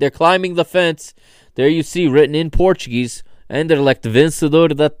look like they're climbing the fence. There you see written in Portuguese, Anderlecht vencedor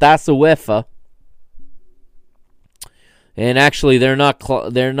da Taça UEFA. And actually, they're not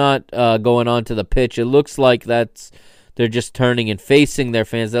going onto the pitch. It looks like they're just turning and facing their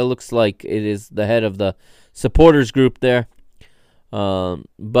fans. That looks like it is the head of the supporters group there.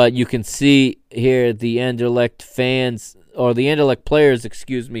 But you can see here the Anderlecht fans, or the Anderlecht players,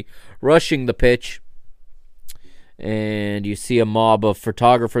 rushing the pitch. And you see a mob of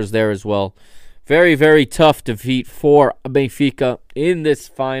photographers there as well. Very, very tough defeat for Benfica in this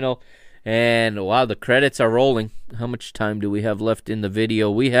final. And wow, the credits are rolling. How much time do we have left in the video?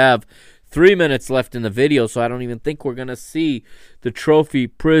 We have 3 minutes left in the video, so I don't even think we're going to see the trophy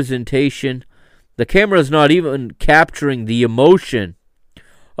presentation. The camera is not even capturing the emotion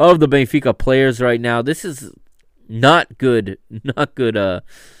of the Benfica players right now. This is not good. Not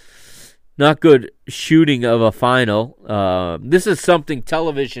good shooting of a final. This is something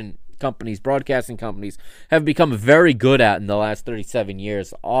television companies, broadcasting companies, have become very good at in the last 37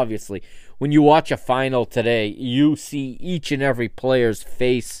 years. Obviously, when you watch a final today, you see each and every player's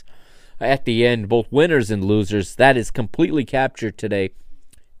face at the end, both winners and losers. That is completely captured today.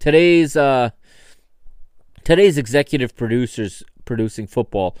 Today's executive producers producing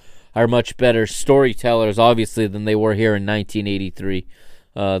football are much better storytellers, obviously, than they were here in 1983.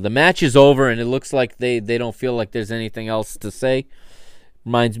 The match is over, and it looks like they don't feel like there's anything else to say.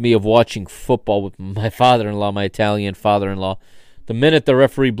 Reminds me of watching football with my father-in-law, my Italian father-in-law. The minute the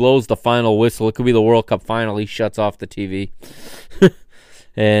referee blows the final whistle, it could be the World Cup final, he shuts off the TV.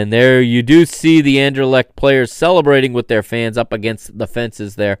 And there you do see the Anderlecht players celebrating with their fans up against the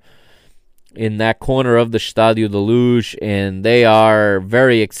fences there in that corner of the Stadio de Luz, and they are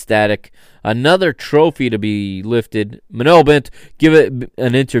very ecstatic. Another trophy to be lifted. Manuel Bent, give it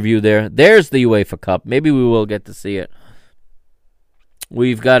an interview there. There's the UEFA Cup. Maybe we will get to see it.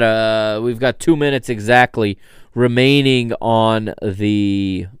 We've got 2 minutes exactly remaining on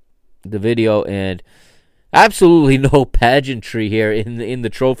the video, and absolutely no pageantry here in the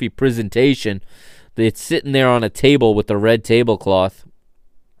trophy presentation. It's sitting there on a table with a red tablecloth,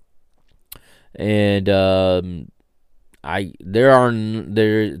 and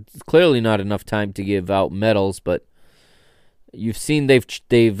there's clearly not enough time to give out medals, but you've seen they've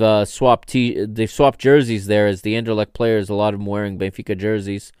swapped jerseys there, as the Anderlecht players, a lot of them wearing Benfica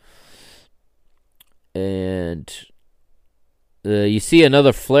jerseys, and you see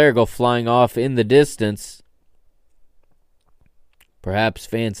another flare go flying off in the distance. Perhaps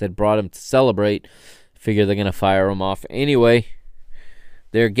fans had brought him to celebrate. Figure they're going to fire him off anyway.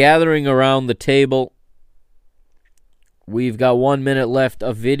 They're gathering around the table. We've got 1 minute left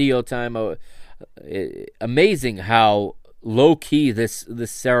of video time. Amazing how low-key this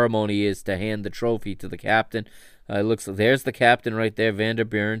ceremony is to hand the trophy to the captain. It looks like there's the captain right there, Van der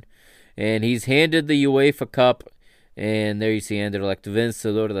Buren. And he's handed the UEFA Cup. And there you see Anderlecht,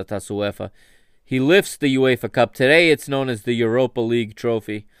 vencedor da Taça UEFA. He lifts the UEFA Cup. Today it's known as the Europa League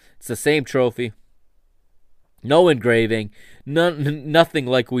trophy. It's the same trophy. No engraving. Nothing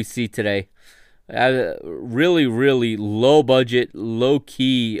like we see today. Really, really low budget, low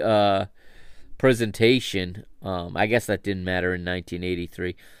key presentation. I guess that didn't matter in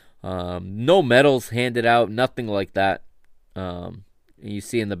 1983. No medals handed out, nothing like that. You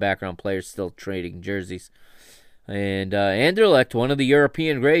see in the background players still trading jerseys. And Anderlecht, one of the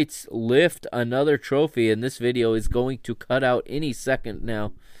European greats, lift another trophy, and this video is going to cut out any second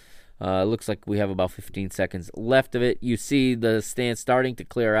now. It looks like we have about 15 seconds left of it. You see the stand starting to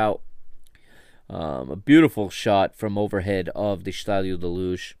clear out. A beautiful shot from overhead of the Stadio de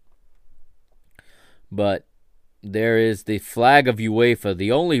Luz. But there is the flag of UEFA,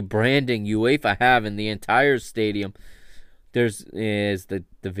 the only branding UEFA have in the entire stadium. The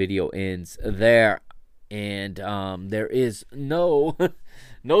video ends there. And there is no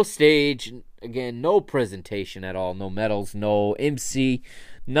stage, again, no presentation at all, no medals, no MC,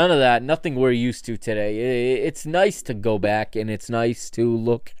 none of that, nothing we're used to today. It's nice to go back, and it's nice to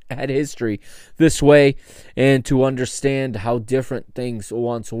look at history this way and to understand how different things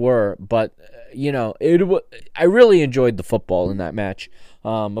once were. But, I really enjoyed the football in that match.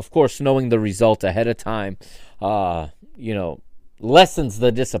 Of course, knowing the result ahead of time, lessens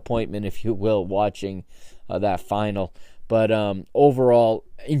the disappointment, if you will, watching that final. But overall,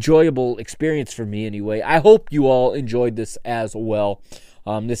 enjoyable experience for me anyway. I hope you all enjoyed this as well.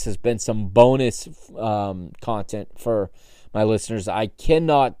 This has been some bonus content for my listeners. I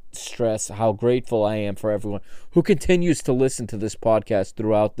cannot stress how grateful I am for everyone who continues to listen to this podcast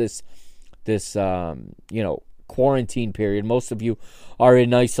throughout this quarantine period. Most of you are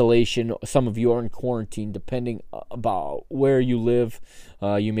in isolation. Some of you are in quarantine, depending about where you live.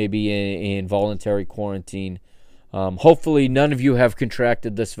 You may be in voluntary quarantine. Hopefully none of you have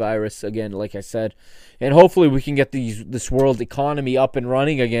contracted this virus again, like I said. And hopefully we can get this world economy up and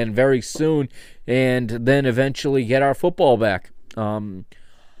running again very soon, and then eventually get our football back.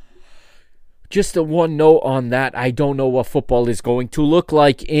 Just one note on that. I don't know what football is going to look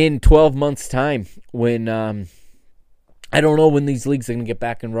like in 12 months' time when I don't know when these leagues are going to get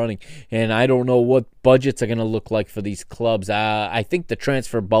back and running, and I don't know what budgets are going to look like for these clubs. I think the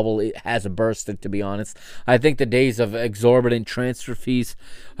transfer bubble has bursted, to be honest. I think the days of exorbitant transfer fees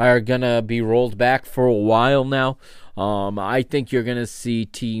are going to be rolled back for a while now. I think you're going to see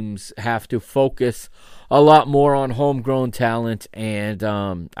teams have to focus a lot more on homegrown talent. And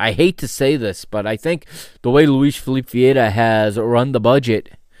I hate to say this, but I think the way Luis Felipe Vieira has run the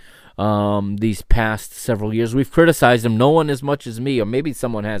budget these past several years, we've criticized him. No one as much as me, or maybe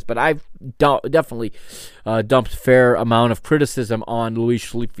someone has, but I've definitely dumped a fair amount of criticism on Luis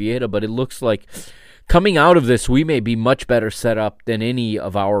Felipe Vieira. But it looks like coming out of this, we may be much better set up than any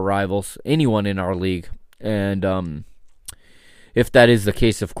of our rivals, anyone in our league. And if that is the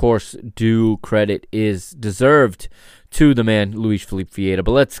case, of course, due credit is deserved to the man, Luis Felipe Vieira.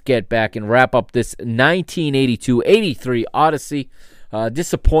 But let's get back and wrap up this 1982-83 Odyssey.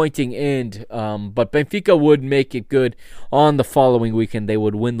 Disappointing end, but Benfica would make it good on the following weekend. They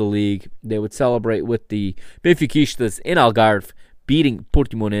would win the league. They would celebrate with the Benfiquistas in Algarve, beating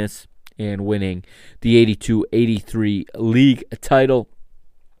Portimonense and winning the 82-83 league title.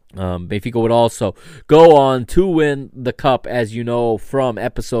 Benfica would also go on to win the cup, as you know, from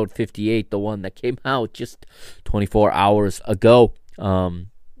episode 58, the one that came out just 24 hours ago.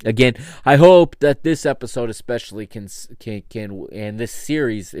 Again, I hope that this episode especially can, and this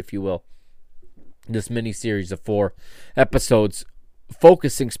series, if you will, this mini-series of 4 episodes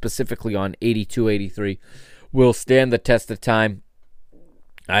focusing specifically on 82-83 will stand the test of time.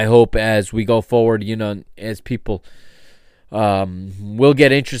 I hope as we go forward, as people will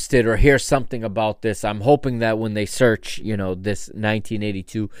get interested or hear something about this, I'm hoping that when they search, this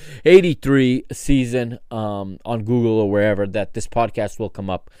 1982-83 season on Google or wherever, that this podcast will come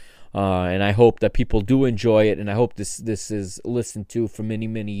up. And I hope that people do enjoy it, and I hope this is listened to for many,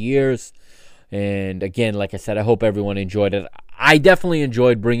 many years. And again, like I said, I hope everyone enjoyed it. I definitely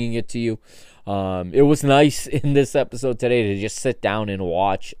enjoyed bringing it to you. It was nice in this episode today to just sit down and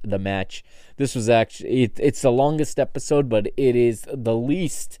watch the match. This was actually, it's the longest episode, but it is the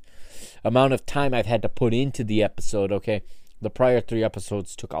least amount of time I've had to put into the episode, okay? The prior 3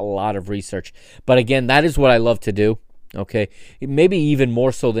 episodes took a lot of research. But again, that is what I love to do, okay? Maybe even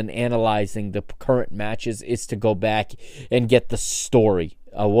more so than analyzing the current matches is to go back and get the story.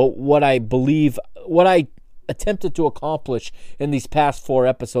 What I attempted to accomplish in these past 4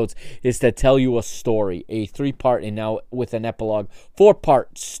 episodes is to tell you a story, a 3-part, and now with an epilogue,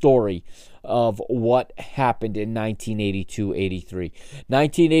 4-part story of what happened in 1982-83.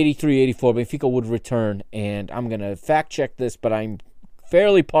 1983-84, Benfica would return, and I'm going to fact check this, but I'm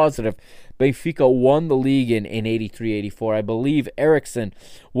fairly positive Benfica won the league in 83-84. I believe Eriksson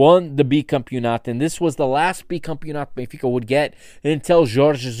won the Bicampeonato, and this was the last Bicampeonato Benfica would get until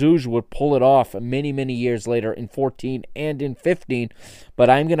Jorge Jesus would pull it off many, many years later in 14 and in 15.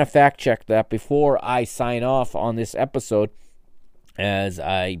 But I'm going to fact check that before I sign off on this episode, as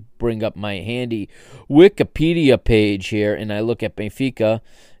I bring up my handy Wikipedia page here and I look at Benfica,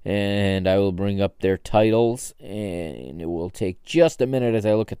 and I will bring up their titles, and it will take just a minute as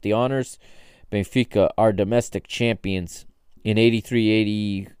I look at the honors. Benfica are domestic champions in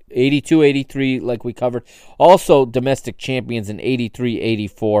 82-83, like we covered. Also domestic champions in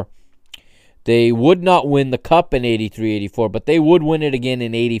 83-84. They would not win the cup in 83-84, but they would win it again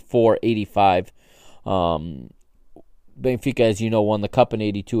in 84-85. Benfica, as you know, won the cup in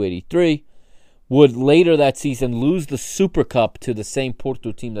 82-83. Would later that season lose the Super Cup to the same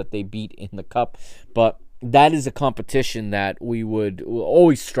Porto team that they beat in the cup. But that is a competition that we will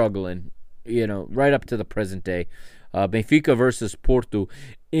always struggle in, right up to the present day. Benfica versus Porto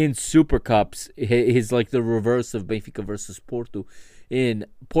in Super Cups is like the reverse of Benfica versus Porto in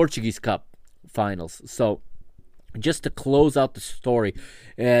Portuguese Cup finals. So just to close out the story,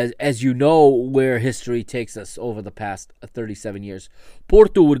 as you know where history takes us over the past 37 years,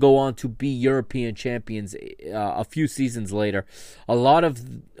 Porto would go on to be European champions a few seasons later. A lot of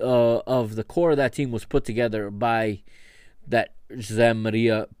the core of that team was put together by that José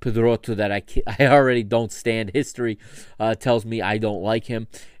Maria Pedroto that I already don't stand. History tells me I don't like him.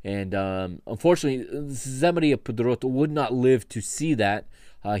 And unfortunately, José Maria Pedroto would not live to see that.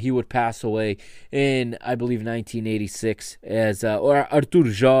 He would pass away in, I believe, 1986, as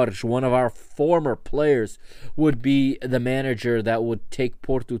Artur Jorge, one of our former players, would be the manager that would take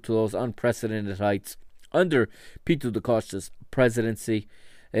Porto to those unprecedented heights under Pinto da Costa's presidency.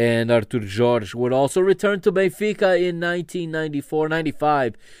 And Artur Jorge would also return to Benfica in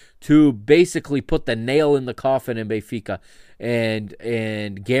 1994-95 to basically put the nail in the coffin in Benfica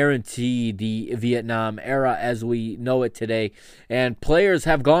and guarantee the Vietnam era as we know it today. And players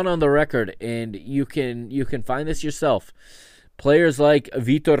have gone on the record, and you can find this yourself. Players like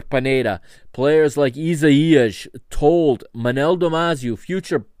Vitor Pineda, players like Isaías told Manel Damasio,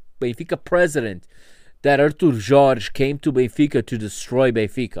 future Benfica president, that Artur Jorge came to Benfica to destroy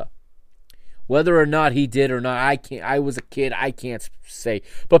Benfica. Whether or not he did or not, I was a kid, I can't say.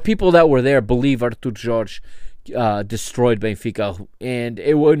 But people that were there believe Artur Jorge destroyed Benfica, and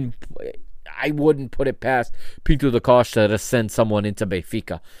I wouldn't put it past Pinto da Costa to send someone into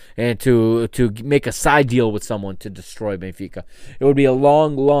Benfica and to make a side deal with someone to destroy Benfica. It would be a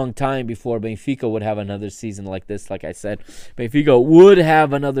long, long time before Benfica would have another season like this. Like I said, Benfica would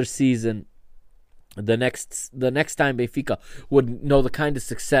have another season. The next time Benfica would know the kind of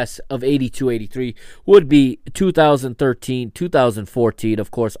success of 82-83 would be 2013-2014. Of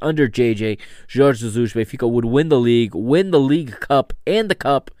course, under JJ, Jorge Jesus, Benfica would win the League Cup and the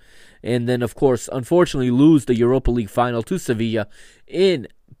Cup, and then, of course, unfortunately lose the Europa League final to Sevilla in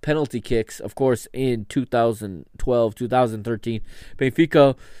penalty kicks. Of course, in 2012-2013,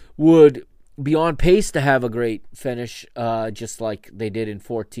 Benfica would be on pace to have a great finish, just like they did in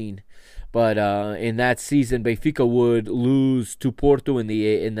 14. But in that season, Benfica would lose to Porto in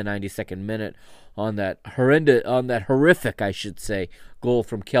the 92nd minute on that horrific, I should say, goal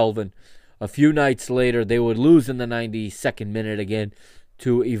from Kelvin. A few nights later, they would lose in the 92nd minute again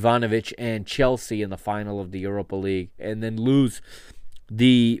to Ivanovic and Chelsea in the final of the Europa League, and then lose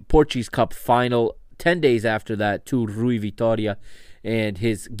the Portuguese Cup final 10 days after that to Rui Vitória and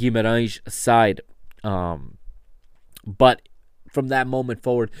his Guimarães side. But from that moment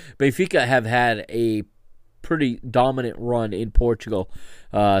forward, Benfica have had a pretty dominant run in Portugal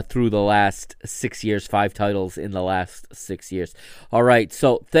through the last 6 years, 5 titles in the last 6 years. All right,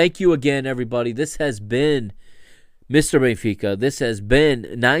 so thank you again, everybody. This has been Mr. Benfica. This has been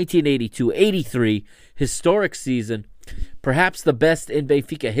 1982-83, historic season. Perhaps the best in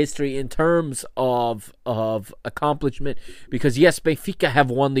Benfica history in terms of accomplishment, because yes, Benfica have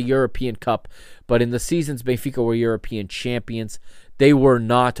won the European Cup, but in the seasons Benfica were European champions, they were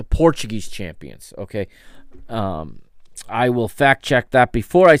not Portuguese champions, okay? I will fact check that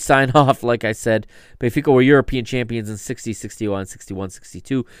before I sign off. Like I said, Benfica were European champions in 60, 61, 61,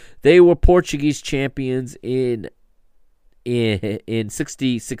 62. They were Portuguese champions in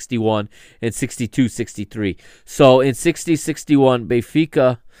 60, 61, and 62, 63. So in 60, 61,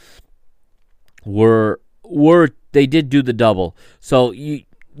 Benfica they did do the double. So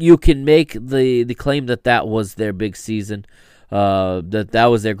you can make the claim that was their big season, that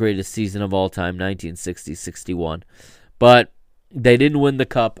was their greatest season of all time, 1960, 61. But they didn't win the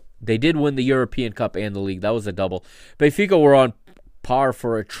cup. They did win the European Cup and the league. That was a double. Benfica were on par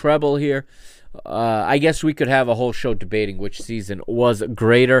for a treble here. I guess we could have a whole show debating which season was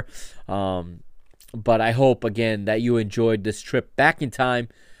greater. But I hope, again, that you enjoyed this trip back in time.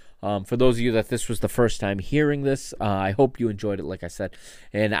 For those of you that this was the first time hearing this, I hope you enjoyed it, like I said.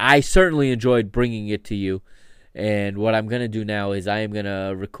 And I certainly enjoyed bringing it to you. And what I'm going to do now is I am going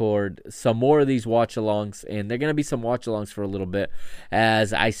to record some more of these watch-alongs. And they're going to be some watch-alongs for a little bit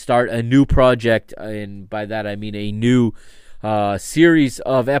as I start a new project. And by that I mean a new series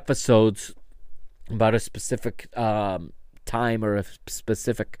of episodes about a specific time or a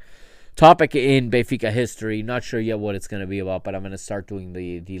specific topic in Benfica history. Not sure yet what it's going to be about, but I'm going to start doing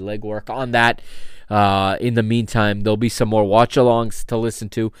the legwork on that. In the meantime, there'll be some more watch-alongs to listen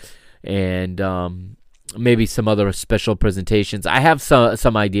to, and maybe some other special presentations. I have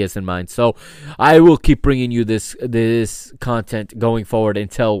some ideas in mind, so I will keep bringing you this content going forward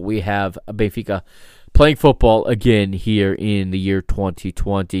until we have Benfica playing football again here in the year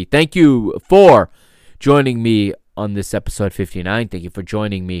 2020. Thank you for joining me on this episode 59. Thank you for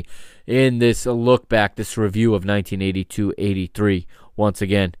joining me in this look back, this review of 1982-83. Once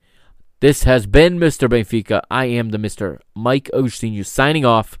again, this has been Mr. Benfica. I am the Mr. Mike Agostinho signing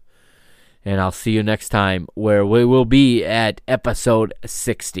off, and I'll see you next time where we will be at episode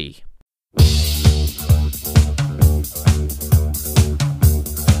 60.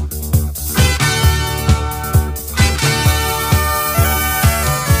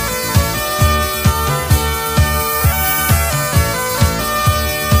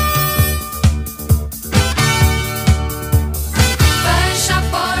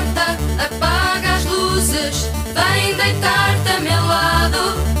 Vem deitar-te a meu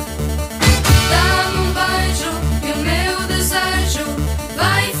lado, dá-me um beijo e o meu desejo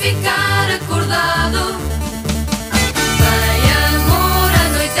vai ficar.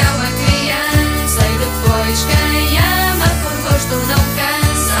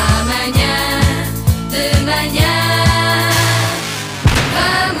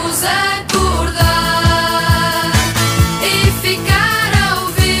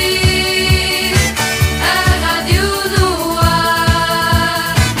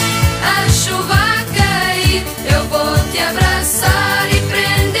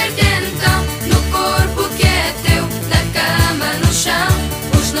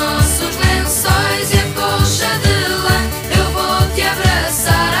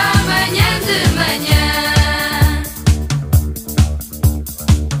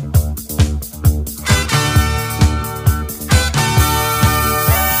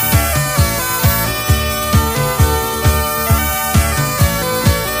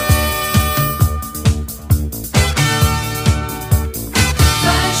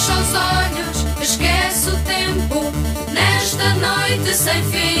 sem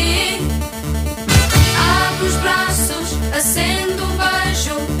fim.